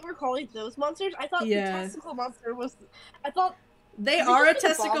 is that what we're calling those monsters? I thought the testicle monster was. I thought they are a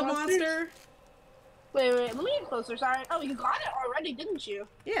testicle monster. Wait, let me get closer. Sorry. Oh, you got it already, didn't you?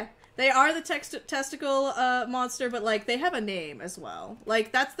 Yeah, they are the testicle monster, but like they have a name as well.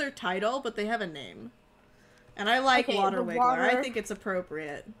 Like that's their title, but they have a name. And I like Water Wiggler. I think it's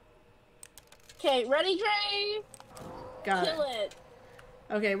appropriate. Okay, ready, Dre? Got Kill it.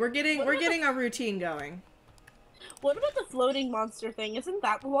 Okay, we're getting a routine going. What about the floating monster thing? Isn't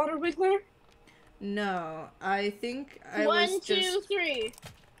that the Water Wiggler? No, I think I was just... 1, 2, 3.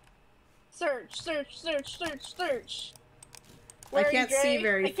 Search. I can't see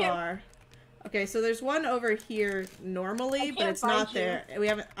very far. Okay, so there's one over here normally, but it's not there.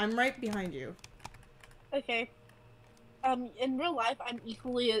 I'm right behind you. Okay. In real life, I'm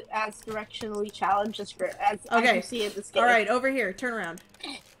equally as directionally challenged as you see in this game. Alright, over here. Turn around.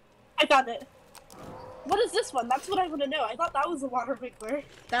 I found it. What is this one? That's what I want to know. I thought that was a Water Wiggler.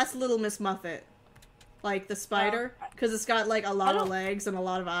 That's Little Miss Muffet. Like the spider. Because it's got like a lot of legs and a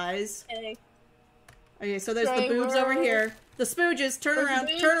lot of eyes. Okay, so there's the boobs over here. The spooges. Turn around.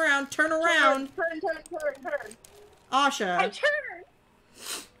 Turn around. Turn. Asha. I turned.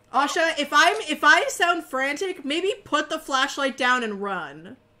 Asha, if I sound frantic, maybe put the flashlight down and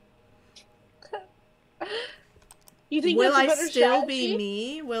run. You think Will I still be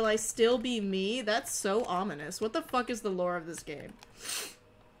me? Will I still be me? That's so ominous. What the fuck is the lore of this game?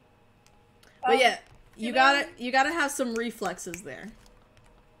 But yeah, you gotta have some reflexes there.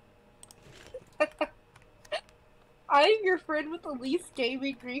 I'm your friend with the least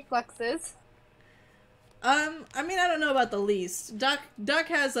gaming reflexes. I mean, I don't know about the least. Duck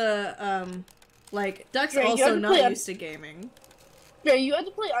has a, Duck's Ray, also not used to gaming. Yeah, you had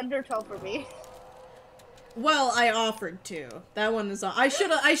to play Undertale for me. Well, I offered to. That one is. I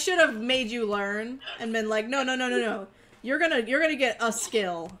should have made you learn and been like, no. You're gonna get a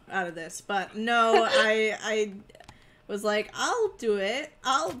skill out of this. But no, I was like, I'll do it.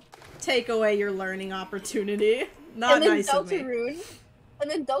 I'll take away your learning opportunity. Not nice of me. And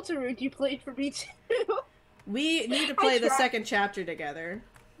then Deltarune, you played for me too. We need to play the second chapter together.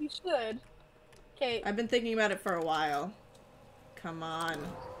 You should. Okay. I've been thinking about it for a while. Come on.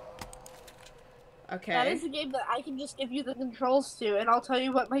 Okay. That is a game that I can just give you the controls to, and I'll tell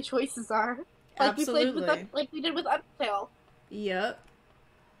you what my choices are. Like Absolutely. like we did with Undertale. Yep.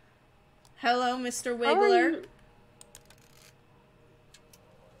 Hello, Mr. Wiggler.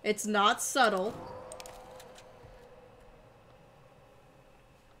 It's not subtle.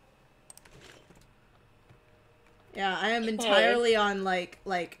 Yeah, I am entirely on, like,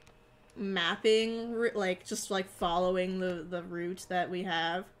 mapping, like, just, like, following the route that we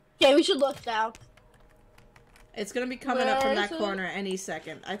have. Okay, we should look now. It's gonna be coming up from that corner any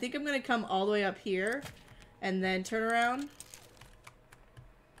second. I think I'm gonna come all the way up here, and then turn around.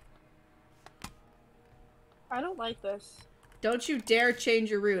 I don't like this. Don't you dare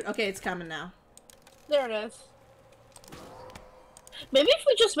change your route. Okay, it's coming now. There it is. Maybe if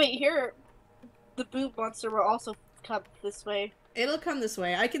we just wait here, the boot monster will also come this way. It'll come this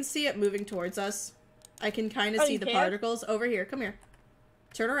way. I can see it moving towards us. I can kind of Oh, see you the can? particles. Over here. Come here.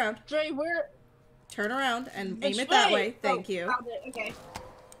 Turn around. Dre, where? Turn around and aim Which it that way? way. Thank Oh, you. found it. Okay.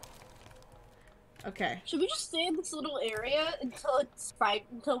 Okay. Should we just stay in this little area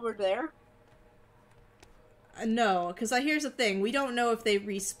until we're there? No, because here's the thing. We don't know if they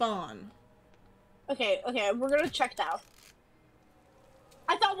respawn. Okay, we're gonna check now.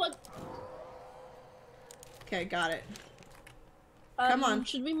 I found one. Okay, got it. Come on.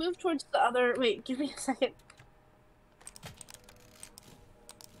 Should we move towards the other? Wait, give me a second.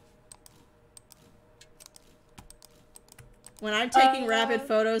 When I'm taking rapid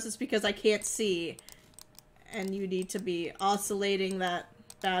photos, it's because I can't see. And you need to be oscillating that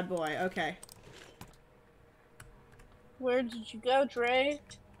bad boy. Okay. Where did you go, Dre?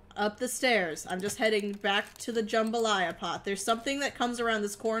 Up the stairs. I'm just heading back to the jambalaya pot. There's something that comes around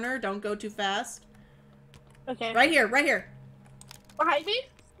this corner. Don't go too fast. Okay. Right here, right here. Behind me?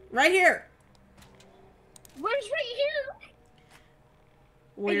 Right here. Where's right here?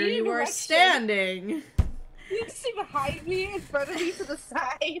 Where need a you were direction. standing. You can see behind me, in front of me, to the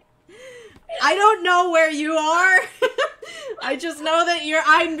side. I don't know where you are. I just know that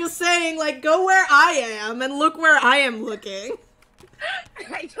I'm just saying, like, go where I am and look where I am looking.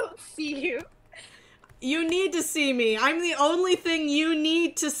 I don't see you. You need to see me. I'm the only thing you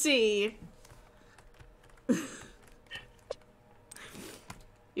need to see.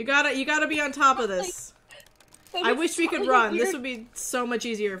 You gotta be on top of this. I wish we could run. This would be so much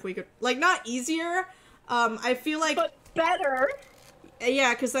easier if we could, like, not easier. I feel like, but better.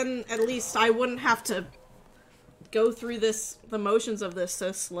 Yeah, because then at least I wouldn't have to go through the motions of this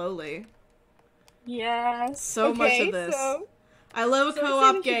so slowly. Yeah. So much of this. So, I love a so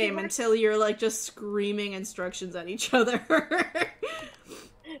co-op game until you're, like, just screaming instructions at each other.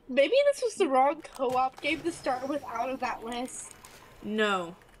 maybe this was the wrong co-op game to start with out of that list.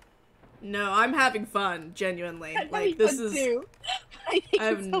 No. No, I'm having fun, genuinely. I'm like, having this fun is... too. I think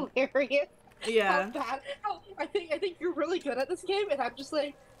it's hilarious. Yeah. How bad. I think you're really good at this game, and I'm just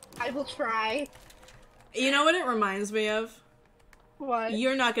like, I will try. You know what it reminds me of? What?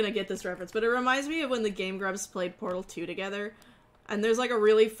 You're not gonna get this reference, but it reminds me of when the Game Grumps played Portal 2 together. And there's, like, a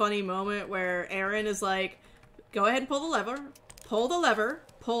really funny moment where Aaron is like, go ahead and pull the lever. Pull the lever.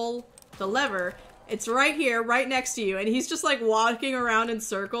 Pull the lever. It's right here, right next to you. And he's just, like, walking around in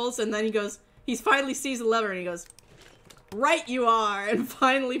circles, and then he finally sees the lever, and he goes, right you are, and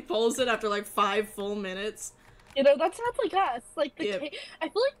finally pulls it after, like, 5 full minutes. You know, that sounds like us. Like, I feel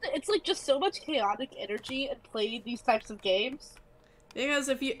like it's, like, just so much chaotic energy in playing these types of games. Because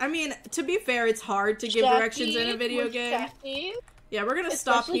I mean, to be fair, it's hard to give directions in a video game. Yeah, we're gonna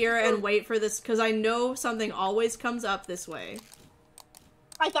stop here and wait for this, because I know something always comes up this way.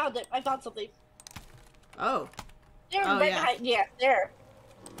 I found it. I found something. Oh. There, oh, right yeah. behind, yeah, there.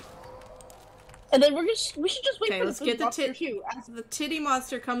 And then we should just wait for let's the get monster too. The titty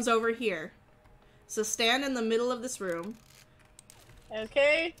monster comes over here. So stand in the middle of this room.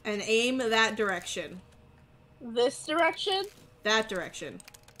 Okay. And aim that direction. This direction? That direction.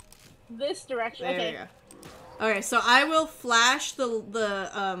 This direction. There okay. we go. Okay, so I will flash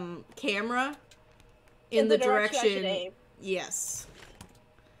the camera in the direction. I should aim. Yes.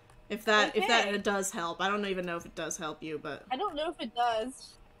 If that does help. I don't even know if it does help you, but I don't know if it does.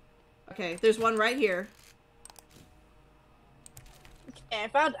 Okay, there's one right here. Okay,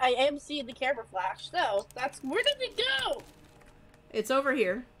 I am seeing the camera flash. So where did it go? It's over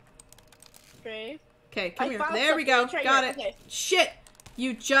here. Okay. Okay, come here. There we go. Got it. Okay. Shit!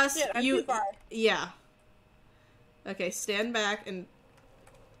 You just Shit, I'm too far. Yeah. Okay, stand back and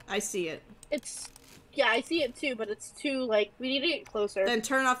I see it. Yeah, I see it too, but it's too, like, we need to get closer. Then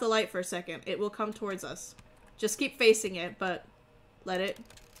turn off the light for a second. It will come towards us. Just keep facing it, but let it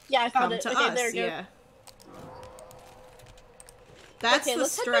come to us. There it goes. Yeah. That's the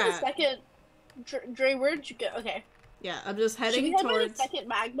let's strat. head by the second. Dre, where'd you go? Okay. Yeah, I'm just heading Should we head towards. by the second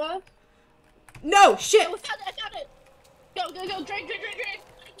magma? No shit. Oh, I found it. Go! Drink!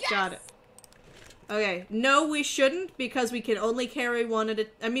 Yes! Got it. Okay, no, we shouldn't, because we can only carry one at a...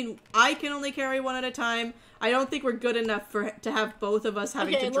 I mean, I can only carry one at a time. I don't think we're good enough to have both of us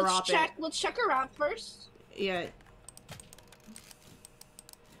having to drop it. Let's check around first. Yeah.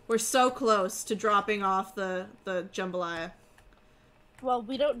 We're so close to dropping off the jambalaya. Well,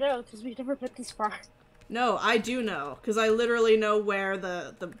 we don't know, because we've never been this far. No, I do know, because I literally know where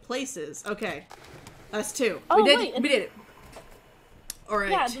the place is. Okay. That's 2. Oh, we did it.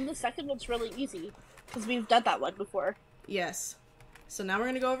 Alright. Yeah, and then the second one's really easy, because we've done that one before. Yes. So now we're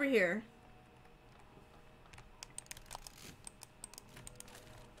gonna go over here.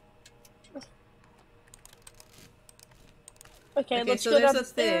 Okay, Okay, let's so go there's down a the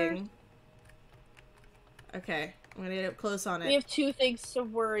stairs. thing. Okay, I'm gonna get up close on We it. have 2 things to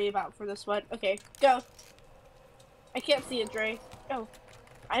worry about for this one. Okay, go. I can't see it, Dre. Oh,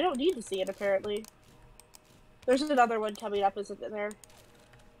 I don't need to see it, apparently. There's another one coming up, isn't there?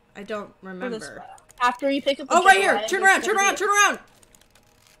 I don't For this remember. after you pick up the Oh, right here! jambalaya, Turn there's around! gonna Turn around! be- Turn around!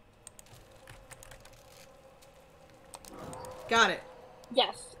 Got it.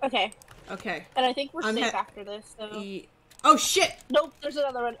 Yes, okay. Okay. And I think we're I'm safe after this, so... Oh, shit! Nope, there's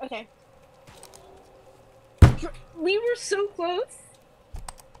another one. Okay. We were so close.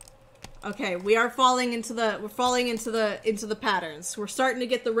 Okay, we are falling into the patterns. We're starting to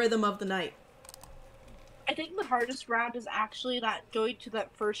get the rhythm of the night. I think the hardest round is actually that going to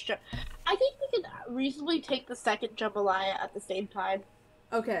that first jump. I think we can reasonably take the second jambalaya at the same time.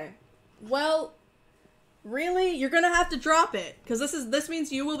 Okay. Well, really? You're gonna have to drop it, because this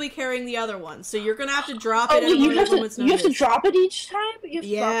means you will be carrying the other one. So you're gonna have to drop it at you a have moment's to, you have to notice. drop it each time? You have to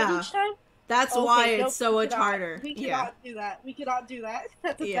Yeah. drop it each time? That's Okay, why nope, it's so we much cannot. harder. We Yeah. cannot do that. We cannot do that.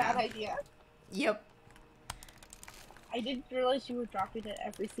 That's a Yeah. bad idea. Yep. I didn't realize you were dropping it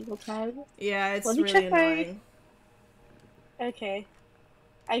every single time. Yeah, it's Let me really check my- annoying. Okay.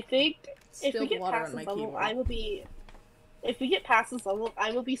 I think if we Spilled get water past on my this level, keyboard. I will be... If we get past this level,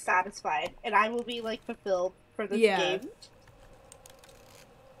 I will be satisfied. And I will be, like, fulfilled for this Yeah. game.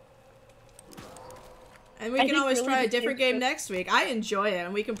 And we I can think always really try a the different game's game just- next week. I enjoy it,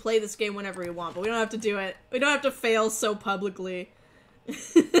 and we can play this game whenever we want, but we don't have to do it. We don't have to fail so publicly.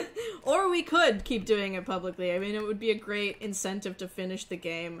 Or we could keep doing it publicly. I mean, it would be a great incentive to finish the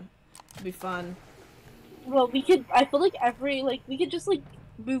game. It'd be fun. Well, we could... I feel like we could just, like,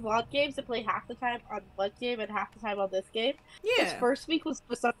 move on games and play half the time on one game and half the time on this game. This Yeah. first week was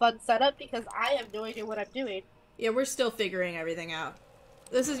just a fun setup because I have no idea what I'm doing. Yeah, we're still figuring everything out.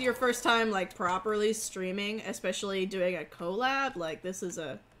 This is your first time, like, properly streaming, especially doing a collab. Like, this is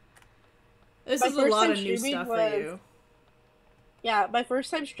a My lot first of time new streaming stuff was- for you. Yeah, my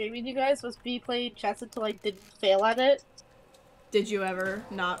first time streaming, you guys, was me playing chess until I didn't fail at it. Did you ever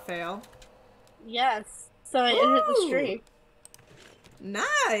not fail? Yes. So I ended the Ooh. stream.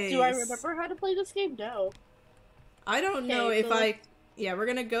 Nice! Do I remember how to play this game? No. I don't know Okay, if so- Yeah, we're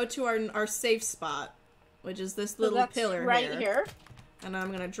gonna go to our safe spot, which is this So little that's pillar right here. And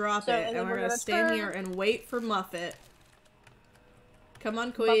I'm gonna drop So, it, and and then we're we're gonna gonna stand turn. here and wait for Muffet. Come on,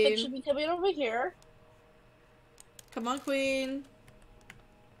 Muffet Queen. should be coming over here. Come on, Queen.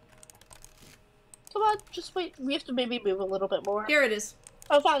 Come on, just wait. We have to maybe move a little bit more. Here it is.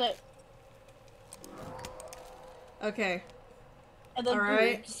 Oh, found it. Okay. And then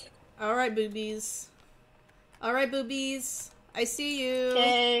Alright. boobs. Alright, boobies. Alright, boobies. I see you.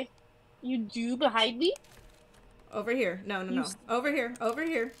 Okay. You do behind me? Over here. No. Over here. Over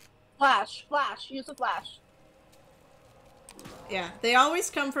here. Flash. Flash. Use the flash. Yeah, they always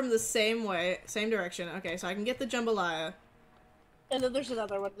come from the same way, same direction. Okay, so I can get the jambalaya. And then there's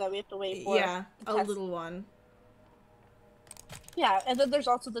another one that we have to wait for. Yeah, a Test- little one. Yeah, and then there's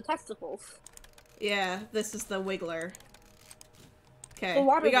also the testicles. Yeah, this is the wiggler. Okay, The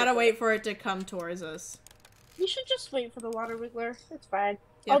water we gotta wiggler. wait for it to come towards us. You should just wait for the water wiggler. It's fine.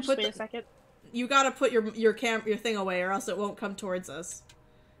 Yeah, I'll just put wait the- a second. You gotta put your thing away, or else it won't come towards us.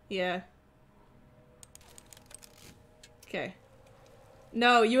 Yeah. Okay.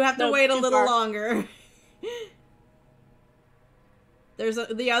 No, you have to No, wait a too little far. longer.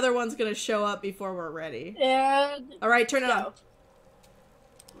 The other one's gonna show up before we're ready. And Alright, turn it on. go.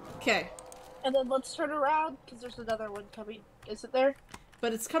 Okay. And then let's turn around, because there's another one coming. Is it there?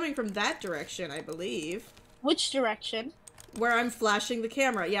 But it's coming from that direction, I believe. Which direction? Where I'm flashing the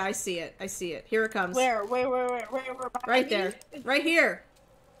camera. Yeah, I see it. I see it. Here it comes. Where? Behind Right me? there. Right here.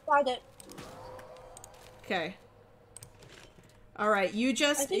 Found it. Okay. All right, you I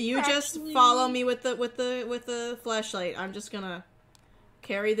just think we're actually- follow me with the flashlight. I'm just gonna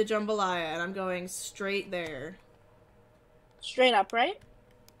carry the jambalaya, and I'm going straight there. Straight up, right?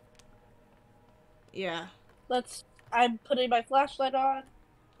 Yeah, I'm putting my flashlight on.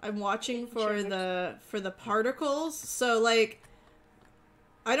 I'm watching Making sure for the particles. So like,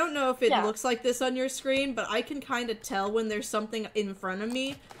 I don't know if it Yeah. looks like this on your screen, but I can kind of tell when there's something in front of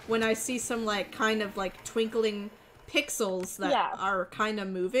me when I see some like kind of like twinkling pixels that Yeah. are kind of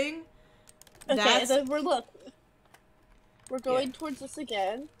moving. Okay, That's and then we're going towards this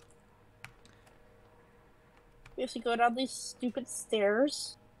again. We have to go down these stupid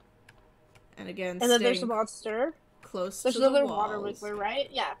stairs. and again, And then there's a staying monster. close There's to the another walls. water wiggler, right?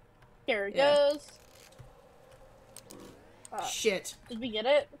 Yeah. Here it Yeah. goes. Shit. Did we get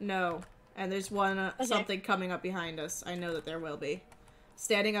it? No. And there's one Okay. something coming up behind us. I know that there will be.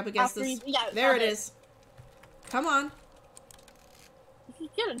 Standing up against After this. you- yeah, there it found it. is. Come on.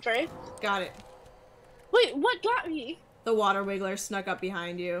 Get it, Dre. Got it. Wait, what got me? The water wiggler snuck up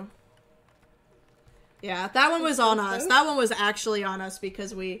behind you. Yeah, that one was on us. That one was actually on us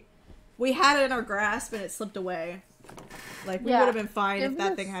because we had it in our grasp and it slipped away. Like, we would have been fine if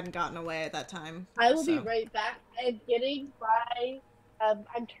that thing hadn't gotten away at that time. I will be right back. I'm getting my...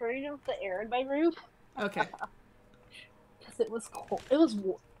 I'm turning off the air in my room. Okay. Because it was cold. It was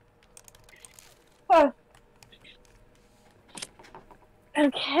warm. Huh.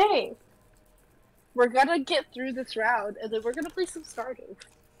 Okay. We're gonna get through this round, and then we're gonna play some Stardew.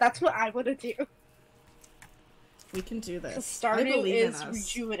 That's what I want to do. We can do this. Stardew is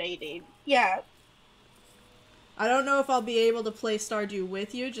rejuvenating. Yeah. I don't know if I'll be able to play Stardew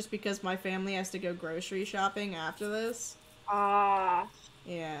with you, just because my family has to go grocery shopping after this.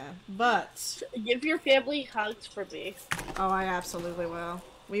 Yeah, but... Give your family hugs for me. Oh, I absolutely will.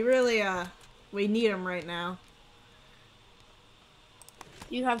 We really, we need them right now.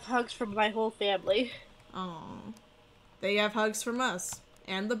 You have hugs from my whole family. Oh. They have hugs from us.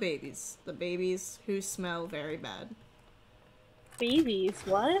 And the babies. The babies who smell very bad. Babies?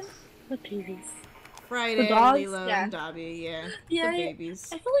 What? What babies? Friday, Lilo, and Dobby, yeah. The babies.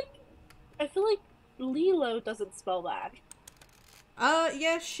 I feel like Lilo doesn't smell bad.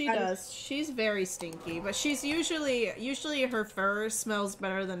 Yes, she does. She's very stinky, but she's usually her fur smells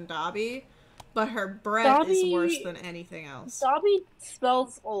better than Dobby, but her breath is worse than anything else. Dobby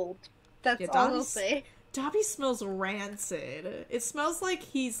smells old. That's all I'll say. Dobby smells rancid. It smells like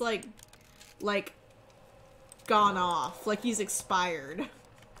he's like gone off, like he's expired.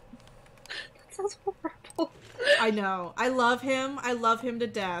 That sounds horrible. I know. I love him. I love him to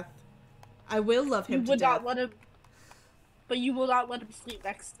death. I will love him to death. You would not let him... But you will not let him sleep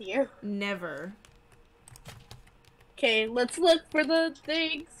next to you. Never. Okay, let's look for the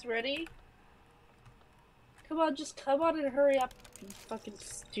things. Ready? Come on, just come on and hurry up. You fucking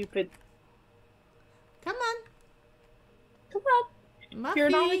stupid. Come on. Come on. Muffy, You're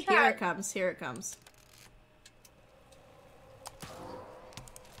not a cat. Here it comes. Here it comes.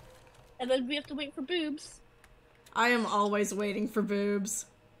 And then we have to wait for boobs. I am always waiting for boobs.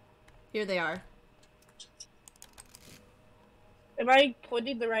 Here they are. Am I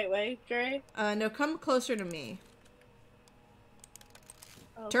pointing the right way, Dre? No, come closer to me.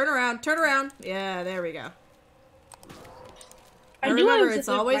 Oh. Turn around, turn around! Yeah, there we go. And I remember, it's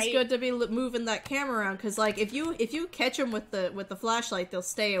always good to be moving that camera around, because, like, if you catch them with the flashlight, they'll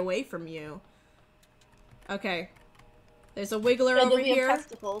stay away from you. Okay. There's a wiggler over here. We have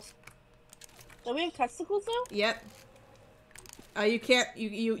testicles. Do we have testicles, though? Yep. You can't,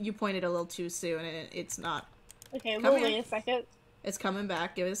 you pointed a little too soon, and it's not. Okay, we'll wait a second. It's coming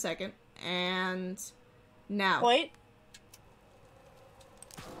back. Give it a second. And now. Point.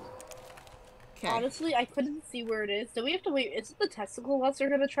 Okay. Honestly, I couldn't see where it is. Do we have to wait? Is it the testicle ones that are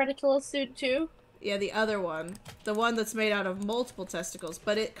gonna try to kill us soon, too? Yeah, the other one. The one that's made out of multiple testicles.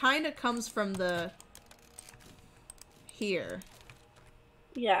 But it kind of comes from the... Here.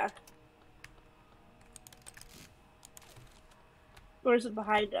 Yeah. Or is it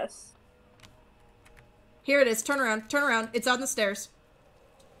behind us? Here it is. Turn around. Turn around. It's on the stairs.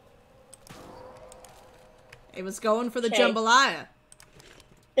 It was going for the jambalaya.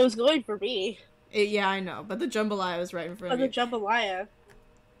 It was going for me. Yeah, I know. But the jambalaya was right in front of you. The jambalaya.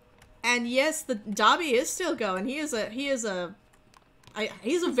 And yes, the Dobby is still going. He's a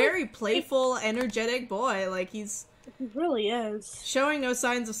very playful, energetic boy. Like, He really is. showing no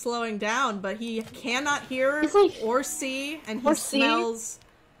signs of slowing down, but he cannot hear or see, and he smells.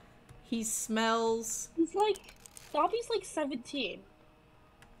 He smells. Dobby's like 17.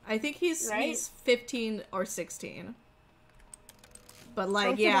 I think he's 15 or 16. But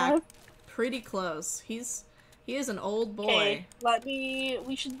like, pretty close. He is an old boy. Okay,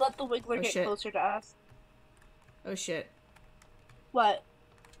 we should let the Wiggler get closer to us. Oh shit. What?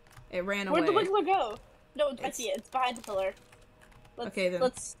 It ran away. Where'd the Wiggler go? No, I see it. It's behind the pillar. Okay then.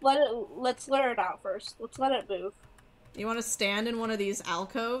 Let's let it out first. Let's let it move. You want to stand in one of these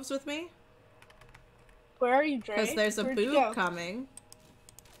alcoves with me? Where are you, Dre? Because there's a boob coming.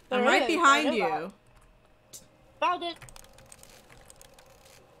 I'm There right is, behind you. Found it.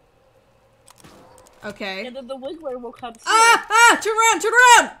 Okay. And then the Wiggler will come soon. Ah! Turn around! Turn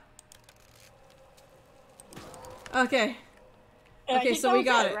around! Okay. Okay, so we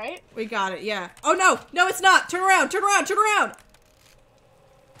got it. Right? We got it, yeah. Oh no! No, it's not! Turn around! Turn around! Turn around!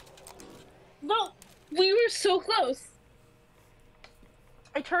 No! We were so close!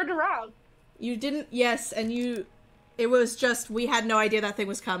 I turned around. You didn't, yes, and it was just, we had no idea that thing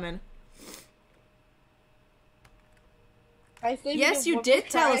was coming. Yes, you did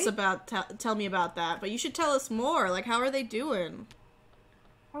tell us tell me about that, but you should tell us more. Like, how are they doing?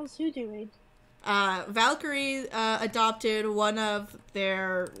 How's who doing? Valkyrie adopted one of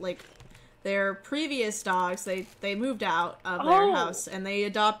their previous dogs. They moved out of their house and they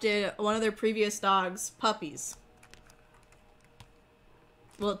adopted one of their previous dogs' puppies.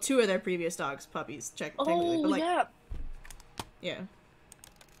 Well, two of their previous dogs' puppies, technically. Oh, but like, yeah. Yeah.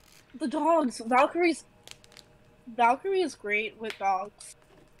 The dogs. Valkyrie is great with dogs.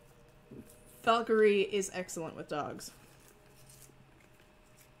 Valkyrie is excellent with dogs.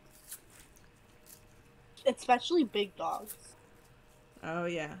 Especially big dogs. Oh,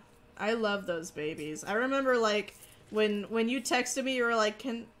 yeah. I love those babies. I remember, like, when you texted me, you were like,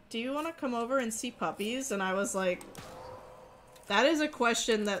 do you want to come over and see puppies? And I was like, that is a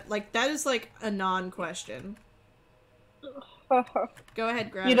question that, like, that is, like, a non-question. Go ahead,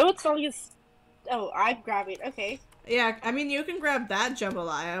 grab it. You know what song is... Oh, I'm grabbing. Okay. Yeah, I mean, you can grab that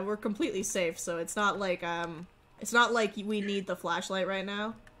jambalaya. We're completely safe, so it's not like we need the flashlight right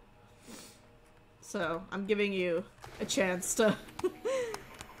now. So, I'm giving you a chance to...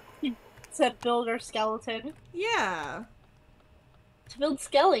 To build our skeleton. Yeah. To build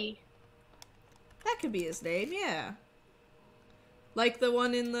Skelly. That could be his name, yeah. Like the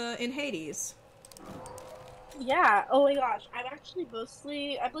one in Hades. Yeah, oh my gosh. I'm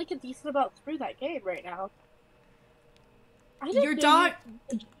like a decent amount through that game right now. Your dog...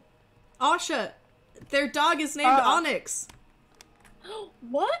 Asha, their dog is named Onyx.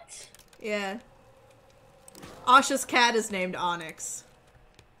 What? Yeah. Asha's cat is named Onyx.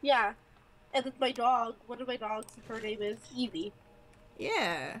 Yeah. And then my dog, one of my dogs, her name is Evie.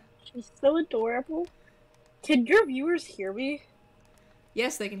 Yeah. She's so adorable. Can your viewers hear me?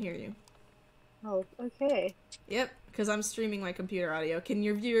 Yes, they can hear you. Oh, okay. Yep, because I'm streaming my computer audio. Can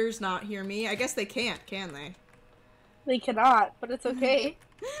your viewers not hear me? I guess they can't, can they? They cannot, but it's okay.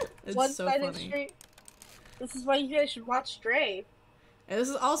 It's so funny. Stream. This is why you guys should watch Stray. And this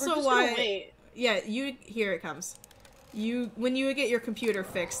is also why... Yeah, here it comes. When you get your computer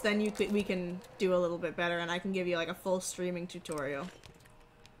fixed, then we can do a little bit better, and I can give you like a full streaming tutorial.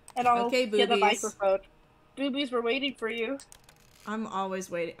 And I'll get a boobies. microphone. Boobies, we're waiting for you. I'm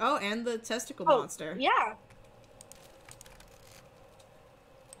always waiting. Oh, and the testicle monster. Yeah.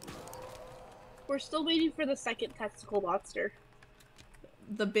 We're still waiting for the second testicle monster.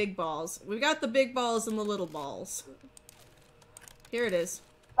 The big balls. We got the big balls and the little balls. Here it is.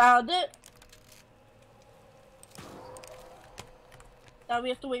 Found it. Now we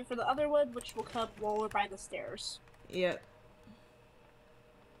have to wait for the other one, which will come while we're by the stairs. Yep.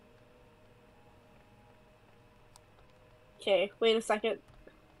 Okay, wait a second.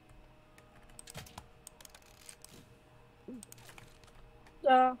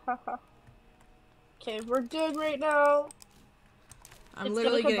 Okay, we're good right now. I'm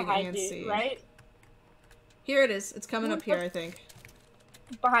literally getting antsy. Right? Here it is. It's coming up here, I think.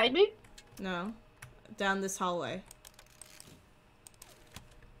 Behind me? No. Down this hallway.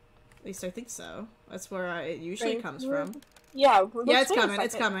 At least I think so. That's where it usually comes from. Yeah, yeah, it's coming,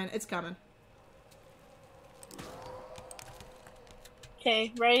 it's coming, it's coming.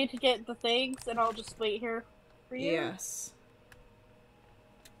 Okay, ready to get the things, and I'll just wait here for you? Yes.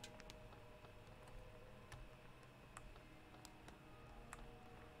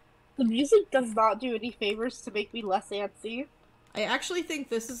 The music does not do any favors to make me less antsy. I actually think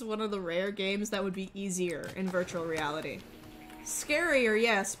this is one of the rare games that would be easier in virtual reality. Scarier,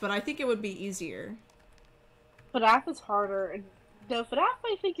 yes, but I think it would be easier. FNAF is harder, and no, FNAF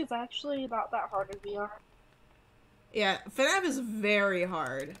I think is actually not that hard in VR. Yeah, FNAF is very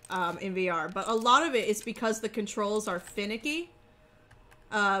hard in VR, but a lot of it is because the controls are finicky.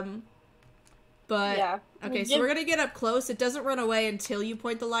 But, yeah. Okay, so we're gonna get up close. It doesn't run away until you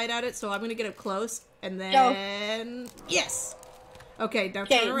point the light at it, so I'm gonna get up close, and then... Go. Yes! Okay, now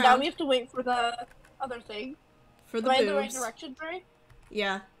turn around. Now we have to wait for the other thing. For the boobs. Am I in the right direction, Bray?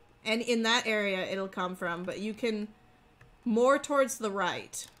 Yeah. And in that area it'll come from, but you can... More towards the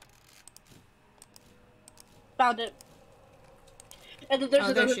right. Found it. And then there's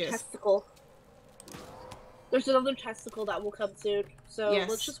another testicle. There's another testicle that will come soon, so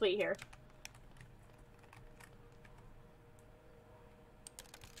let's just wait here.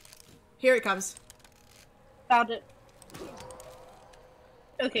 Here it comes. Found it.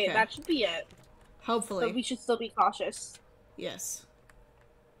 Okay, that should be it. Hopefully. But we should still be cautious. Yes.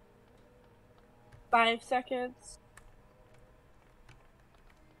 5 seconds.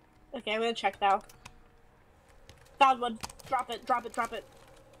 Okay, I'm gonna check now. Found one. Drop it, drop it, drop it.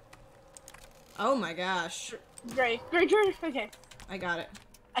 Oh my gosh. Great. Okay. I got it.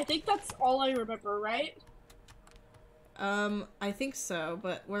 I think that's all I remember, right? I think so,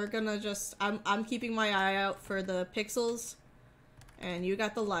 but we're gonna just... I'm keeping my eye out for the pixels, And you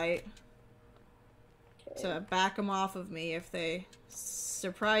got the light. Okay. To back them off of me if they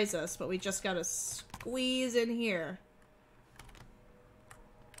surprise us, but we just gotta squeeze in here.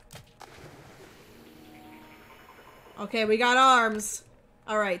 Okay, we got arms.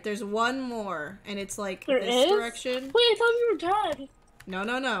 Alright, there's one more, and it's like There this is? direction. Wait, I thought we were done. No,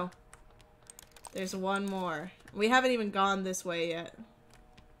 no, no. There's one more. We haven't even gone this way yet.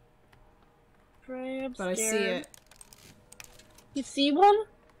 Pray, I'm But I see scared. it. You see one?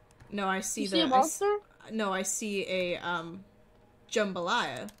 No, I see You see a monster? No, I see a,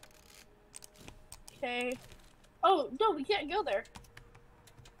 jambalaya. Okay. Oh, no, we can't go there.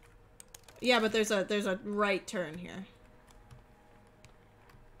 Yeah, but there's a right turn here.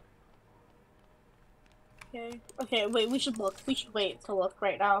 Okay. Okay, wait, we should look. We should wait to look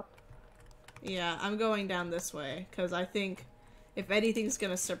right now. Yeah, I'm going down this way, because I think if anything's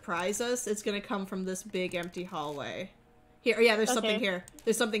gonna surprise us, it's gonna come from this big empty hallway. Here, yeah, there's something Okay. here.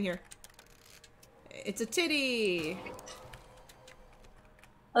 There's something here. It's a titty!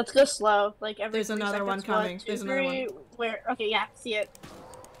 Let's go slow. Like every There's 3 another one seconds. coming. 1, 2, There's another 3. Where? Okay, yeah, see it.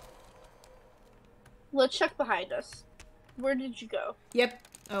 Let's check behind us. Where did you go? Yep.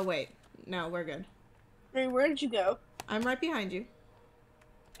 Oh, wait. No, we're good. Hey, where did you go? I'm right behind you.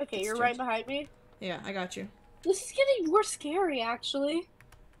 Okay, It's you're strange. right behind me. Yeah, I got you. This is getting more scary, actually.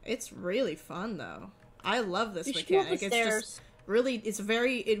 It's really fun, though. I love this We should go up mechanic. the It's stairs. just really,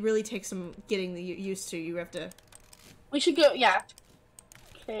 it really takes some getting used to. You have to... We should go, yeah.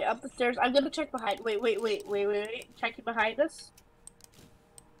 Okay, up the stairs. I'm gonna check behind. Wait. Checking behind us.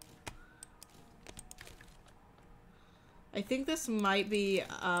 I think this might be,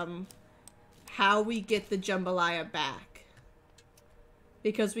 how we get the jambalaya back.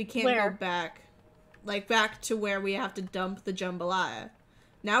 Because we can't Where? go back. Like, back to where we have to dump the jambalaya.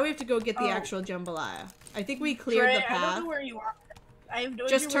 Now we have to go get the Oh. actual jambalaya. I think we cleared Trey, the I don't path. know where you are. I have no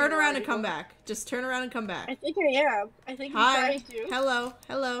Just idea where turn you around are and come anymore. back. Just turn around and come back. I think I am. I think I'm Hi. trying to. Hello.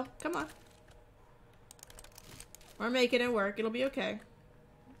 Hello. Come on. We're making it work. It'll be okay.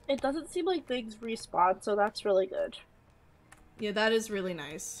 It doesn't seem like things respawn, so that's really good. Yeah, that is really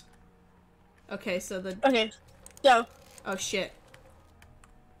nice. Okay, so the... Okay, go. Oh, shit.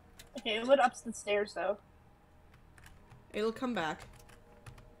 Okay, it went up the stairs, though. It'll come back.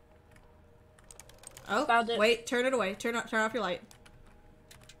 Oh, Found it. wait. Turn it away. Turn off your light.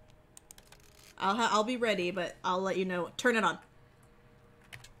 I'll be ready, but I'll let you know. Turn it on.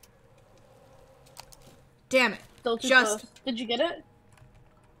 Damn it. Still too Just- close. Did you get it?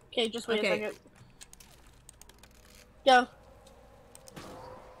 Okay, just wait Okay. a second. Go.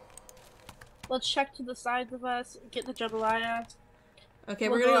 Let's check to the sides of us, get the jambalaya. Okay,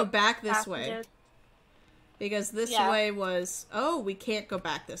 We'll we're gonna go go back this After way. it. Because this Yeah. way was... Oh, we can't go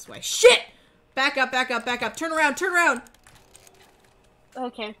back this way. Shit! Back up, back up, back up. Turn around, turn around!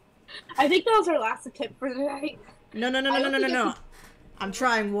 Okay. I think that was our last attempt for the night. No, no, no, I no, no, don't no, think no, I no. I'm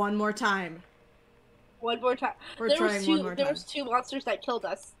trying one more time. One more time. We're trying one more There time. was 2 monsters that killed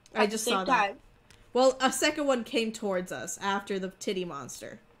us. I at just the same saw that. time. Well, a second one came towards us after the titty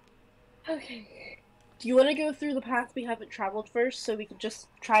monster. Okay. Do you want to go through the path we haven't traveled first, so we can just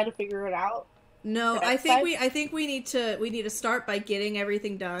try to figure it out? No, The I next think time? I think we need to start by getting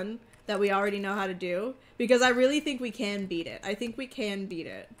everything done that we already know how to do, because I really think we can beat it. I think we can beat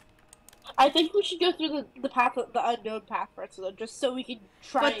it. I think we should go through the path, the unknown path first, though, just so we can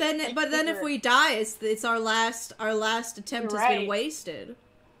try. But then if figure we die, it's our last attempt You're has been right. wasted.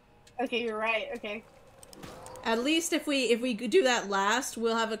 Okay, you're right. Okay. At least if we do that last,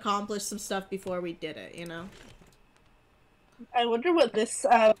 we'll have accomplished some stuff before we did it, you know? I wonder what this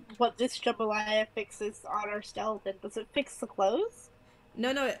jambalaya fixes on our skeleton. Does it fix the clothes?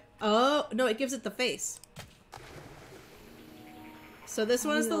 No, it gives it the face. So this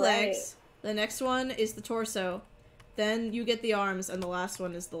one is the Right. legs, the next one is the torso, then you get the arms, and the last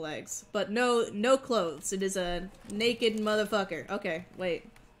one is the legs. But no clothes. It is a naked motherfucker. Okay, wait.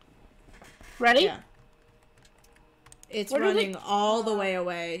 Ready? Yeah. It's Where did running it- all the way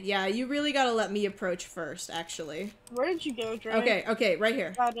away. Yeah, you really gotta let me approach first, actually. Where did you go, Dre? Okay, right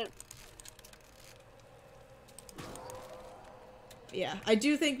here. Found it. Yeah, I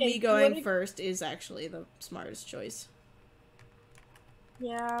do think Okay, me do you going wanna- first is actually the smartest choice.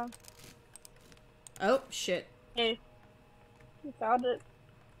 Yeah. Oh, shit. Okay. We found it.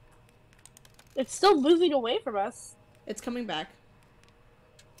 It's still moving away from us. It's coming back.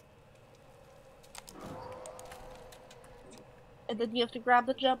 And then you have to grab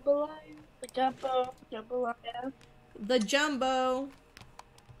the jambalaya. The jambalaya. The jumbo.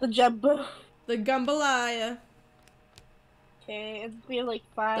 The jumbo. The gumbalaya. Okay, and we have like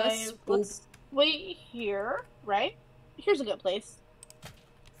 5. spook. Let's wait here, right? Here's a good place.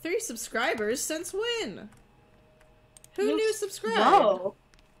 3 subscribers? Since when? Who knew subscribe? No.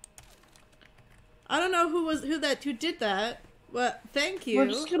 I don't know who did that. Well, thank you. We're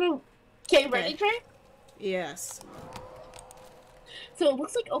just gonna... Okay, ready, Trey? Yes. So it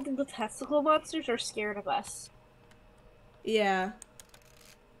looks like only the testicle monsters are scared of us. Yeah.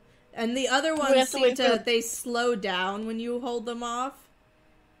 And the other ones seem to... they slow down when you hold them off.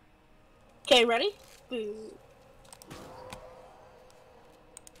 Okay, ready? Boo.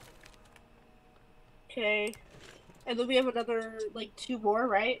 Okay. And then we have another, like, 2 more,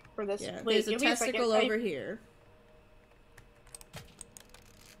 right? For this. Yeah, Wait, there's a testicle over here.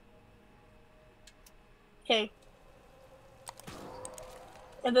 Okay.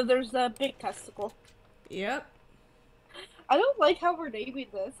 And then there's the big testicle. Yep. I don't like how we're naming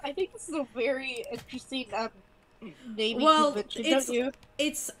this. I think this is a very interesting naming convention, don't you?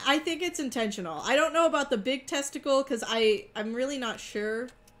 I think it's intentional. I don't know about the big testicle because I'm really not sure.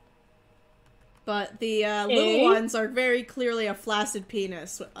 But the little ones are very clearly a flaccid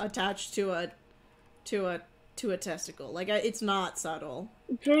penis attached to a testicle. Like it's not subtle.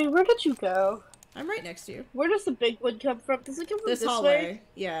 Dre, where did you go? I'm right next to you. Where does the big one come from? Does it come from this hallway? Way?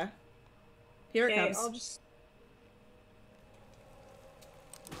 Yeah. Here it comes. I'll just...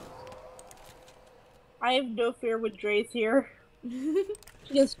 I have no fear when Dre's here.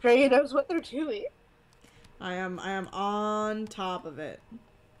 Because Dre knows what they're doing. I am on top of it.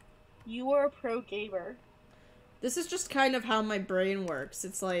 You are a pro gamer. This is just kind of how my brain works.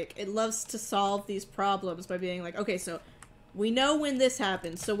 It's like, it loves to solve these problems by being like, okay, so we know when this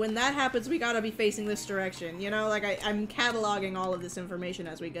happens, so when that happens, we gotta be facing this direction. You know, like, I'm cataloging all of this information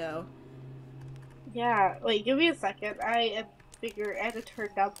as we go. Yeah, wait, give me a second. I had to turn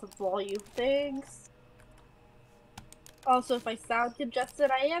down some volume things. Also, if I sound congested,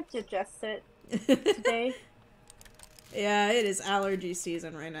 I am congested today. Yeah, it is allergy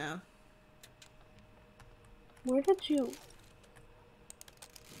season right now. Where did you...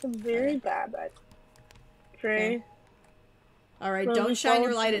 I'm very bad at Trey. Okay. Alright, don't shine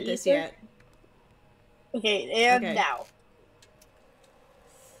your light at this yet. Okay, and now.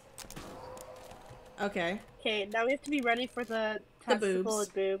 Okay. Okay, now we have to be ready for the testicle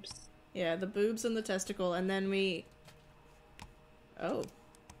and boobs. Yeah, the boobs and the testicle, and then we... Oh.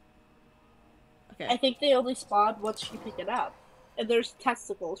 Okay. I think they only spawn once you pick it up. And there's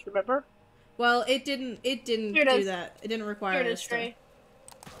testicles, remember? Well, it didn't do that. It didn't require this stuff. Okay.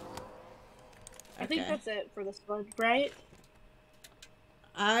 I think that's it for this one, right?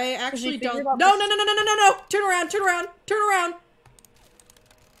 I actually don't... No! Turn around!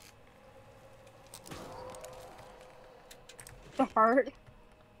 The heart.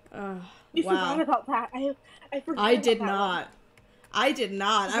 You forgot about that. I forgot. I did not. I did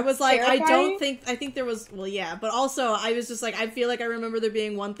not. I was like, terrifying? I think there was, well, yeah, but also I was just like, I feel like I remember there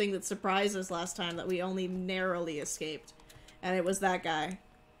being one thing that surprised us last time that we only narrowly escaped, and it was that guy.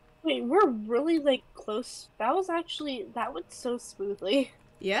 Wait, we're really, like, close. That went so smoothly.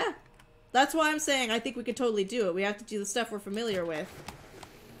 Yeah. That's why I'm saying I think we could totally do it. We have to do the stuff we're familiar with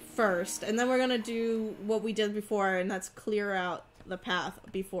first, and then we're gonna do what we did before, and that's clear out the path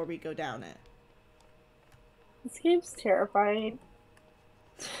before we go down it. This game's terrifying.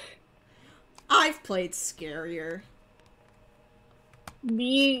 I've played scarier.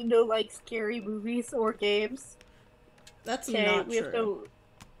 Me no like scary movies or games. That's not true.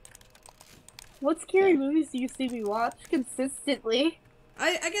 What scary movies do you see me watch consistently?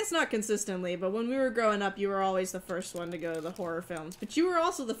 I guess not consistently, but when we were growing up, you were always the first one to go to the horror films. But you were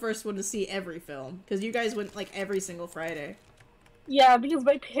also the first one to see every film, because you guys went, like, every single Friday. Yeah, because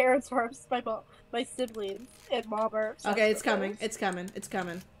my parents were, my siblings and mom are obsessed. Okay, it's coming. It's coming.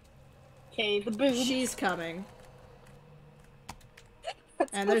 Okay, the boobs. She's coming.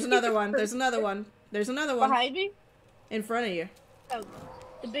 And there's another one. There's another one. Behind me? In front of you. Oh,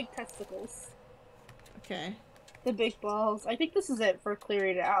 the big testicles. Okay. The big balls. I think this is it for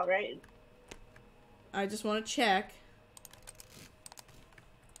clearing it out, right? I just want to check.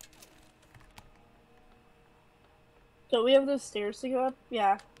 So we have those stairs to go up?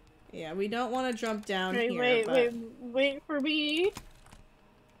 Yeah. Yeah, we don't want to jump down here, Wait for me.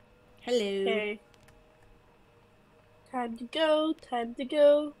 Hello. Okay. Time to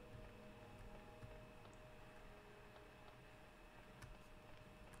go.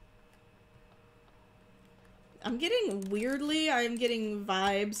 I'm getting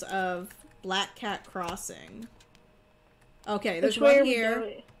vibes of Black Cat Crossing. Okay, there's one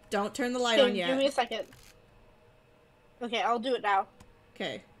here. Don't turn the light on yet. Give me a second. Okay, I'll do it now.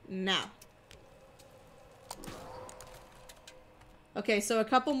 Okay, now. Okay, so a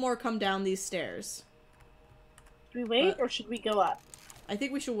couple more come down these stairs. Should we wait or should we go up? I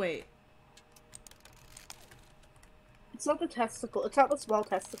think we should wait. It's not the testicle. It's not the small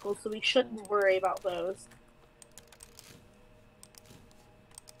testicle, so we shouldn't worry about those.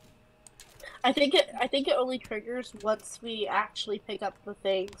 I think it only triggers once we actually pick up the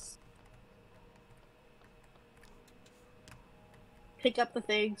things. Pick up the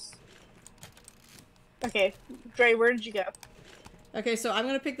things. Okay, Dre, where did you go? Okay, so I'm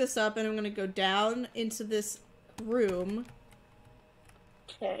gonna pick this up and I'm gonna go down into this room.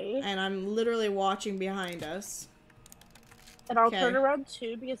 Okay. And I'm literally watching behind us. And I'll turn around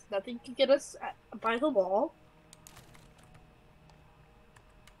too because nothing can get us by the wall.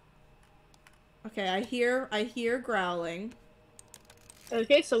 Okay, I hear growling.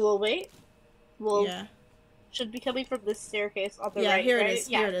 Okay, so we'll wait. Yeah. Should be coming from this staircase on the right. Yeah, here it right? is.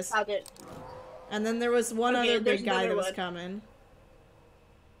 Here it is. Found it. And then there was one other big guy that was coming.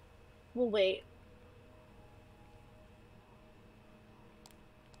 We'll wait.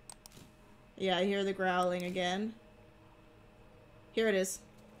 Yeah, I hear the growling again. Here it is.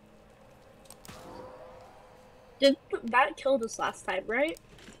 That killed us last time, right?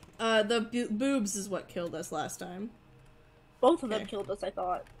 The boobs is what killed us last time. Both of them killed us, I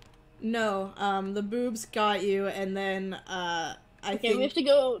thought. No, the boobs got you, and then, I think... we have to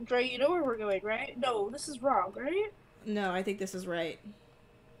go... Dre, you know where we're going, right? No, this is wrong, right? No, I think this is right.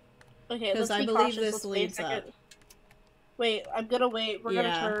 Okay, let's be I believe cautious. this leads up. Wait, I'm gonna wait. We're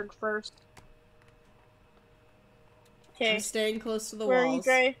gonna turn first. Okay. I'm staying close to the Where walls.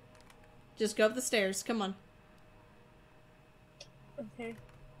 are you, Dre? Just go up the stairs. Come on. Okay.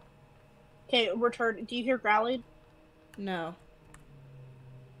 Okay, we're turning. Do you hear growling? No.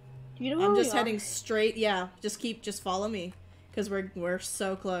 Do you know where I'm we just are? heading straight. Yeah, just follow me, because we're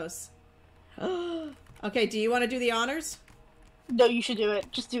so close. Okay, do you want to do the honors? No, you should do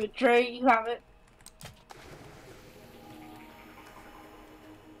it. Just do it, Dre. You have it.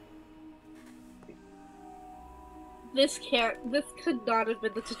 This could not have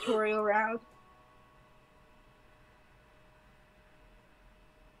been the tutorial round.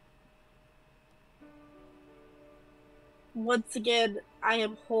 Once again, I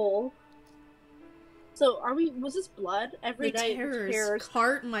am whole. So, was this blood? Every night terrors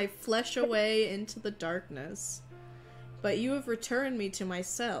cart my flesh away into the darkness. But you have returned me to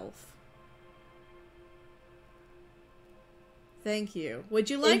myself. Thank you. Would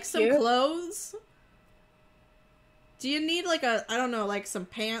you like some clothes? Do you need like I don't know, like some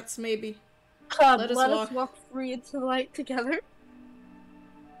pants maybe? Come, let us walk free into the light together.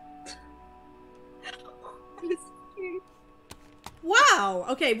 Wow!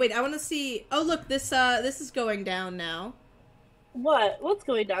 Okay, wait, I want to see... Oh, look, this is going down now. What? What's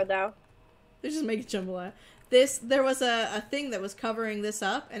going down now? They're just making jambalaya. There was a thing that was covering this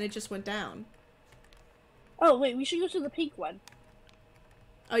up, and it just went down. Oh, wait, we should go to the pink one.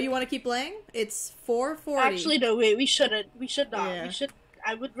 Oh, you want to keep playing? It's 4:40. Actually, no, wait, we shouldn't. We should not. Yeah.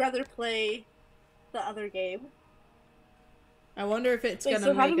 I would rather play the other game. I wonder if it's gonna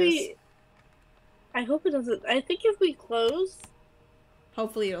so make us... I hope it doesn't. I think if we close...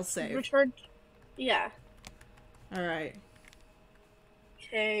 Hopefully it'll save. Return... Yeah. Alright.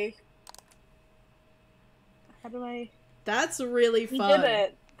 Okay. How do I... That's really fun. We did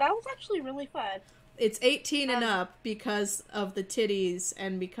it. That was actually really fun. It's 18 and up because of the titties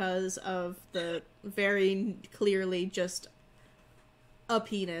and because of the very clearly just a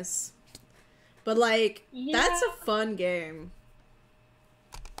penis. But, like, that's a fun game.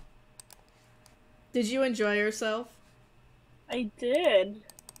 Did you enjoy yourself? I did.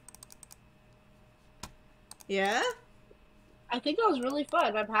 Yeah? I think that was really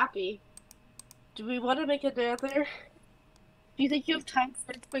fun. I'm happy. Do we want to make another... Do you think you have time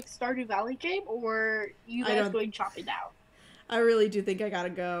for a quick Stardew Valley game, or you guys going shopping now? I really do think I gotta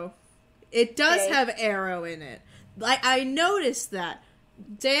go. It does have arrow in it. Like, I noticed that.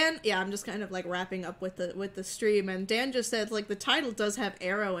 Dan, I'm just kind of like wrapping up with the stream, and Dan just said like the title does have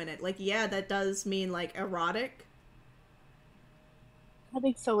arrow in it. Like, yeah, that does mean like erotic. That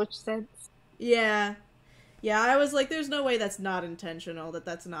makes so much sense. Yeah. Yeah, I was like, there's no way that's not intentional,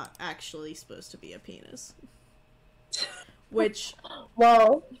 that's not actually supposed to be a penis. Which...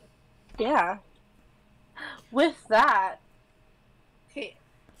 Well, yeah. With that... Okay.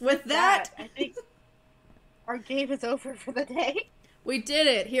 With that... I think our game is over for the day. We did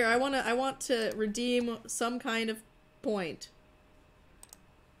it! Here, I want to redeem some kind of point.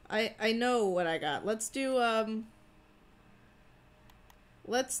 I know what I got. Let's do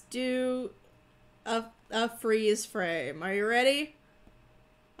a freeze frame. Are you ready?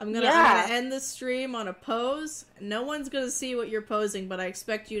 I'm gonna end the stream on a pose. No one's gonna see what you're posing, but I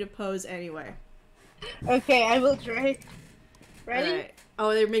expect you to pose anyway. Okay, I will try. Ready? All right.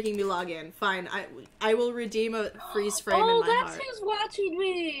 Oh, they're making me log in. Fine. I will redeem a freeze frame in my that's heart. who's watching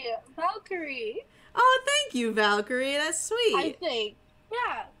me, Valkyrie. Oh, thank you, Valkyrie. That's sweet. I think.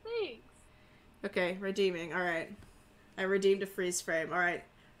 Yeah, thanks. Okay, redeeming. All right. I redeemed a freeze frame. All right.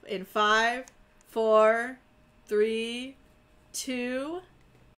 In 5, 4, 3, 2,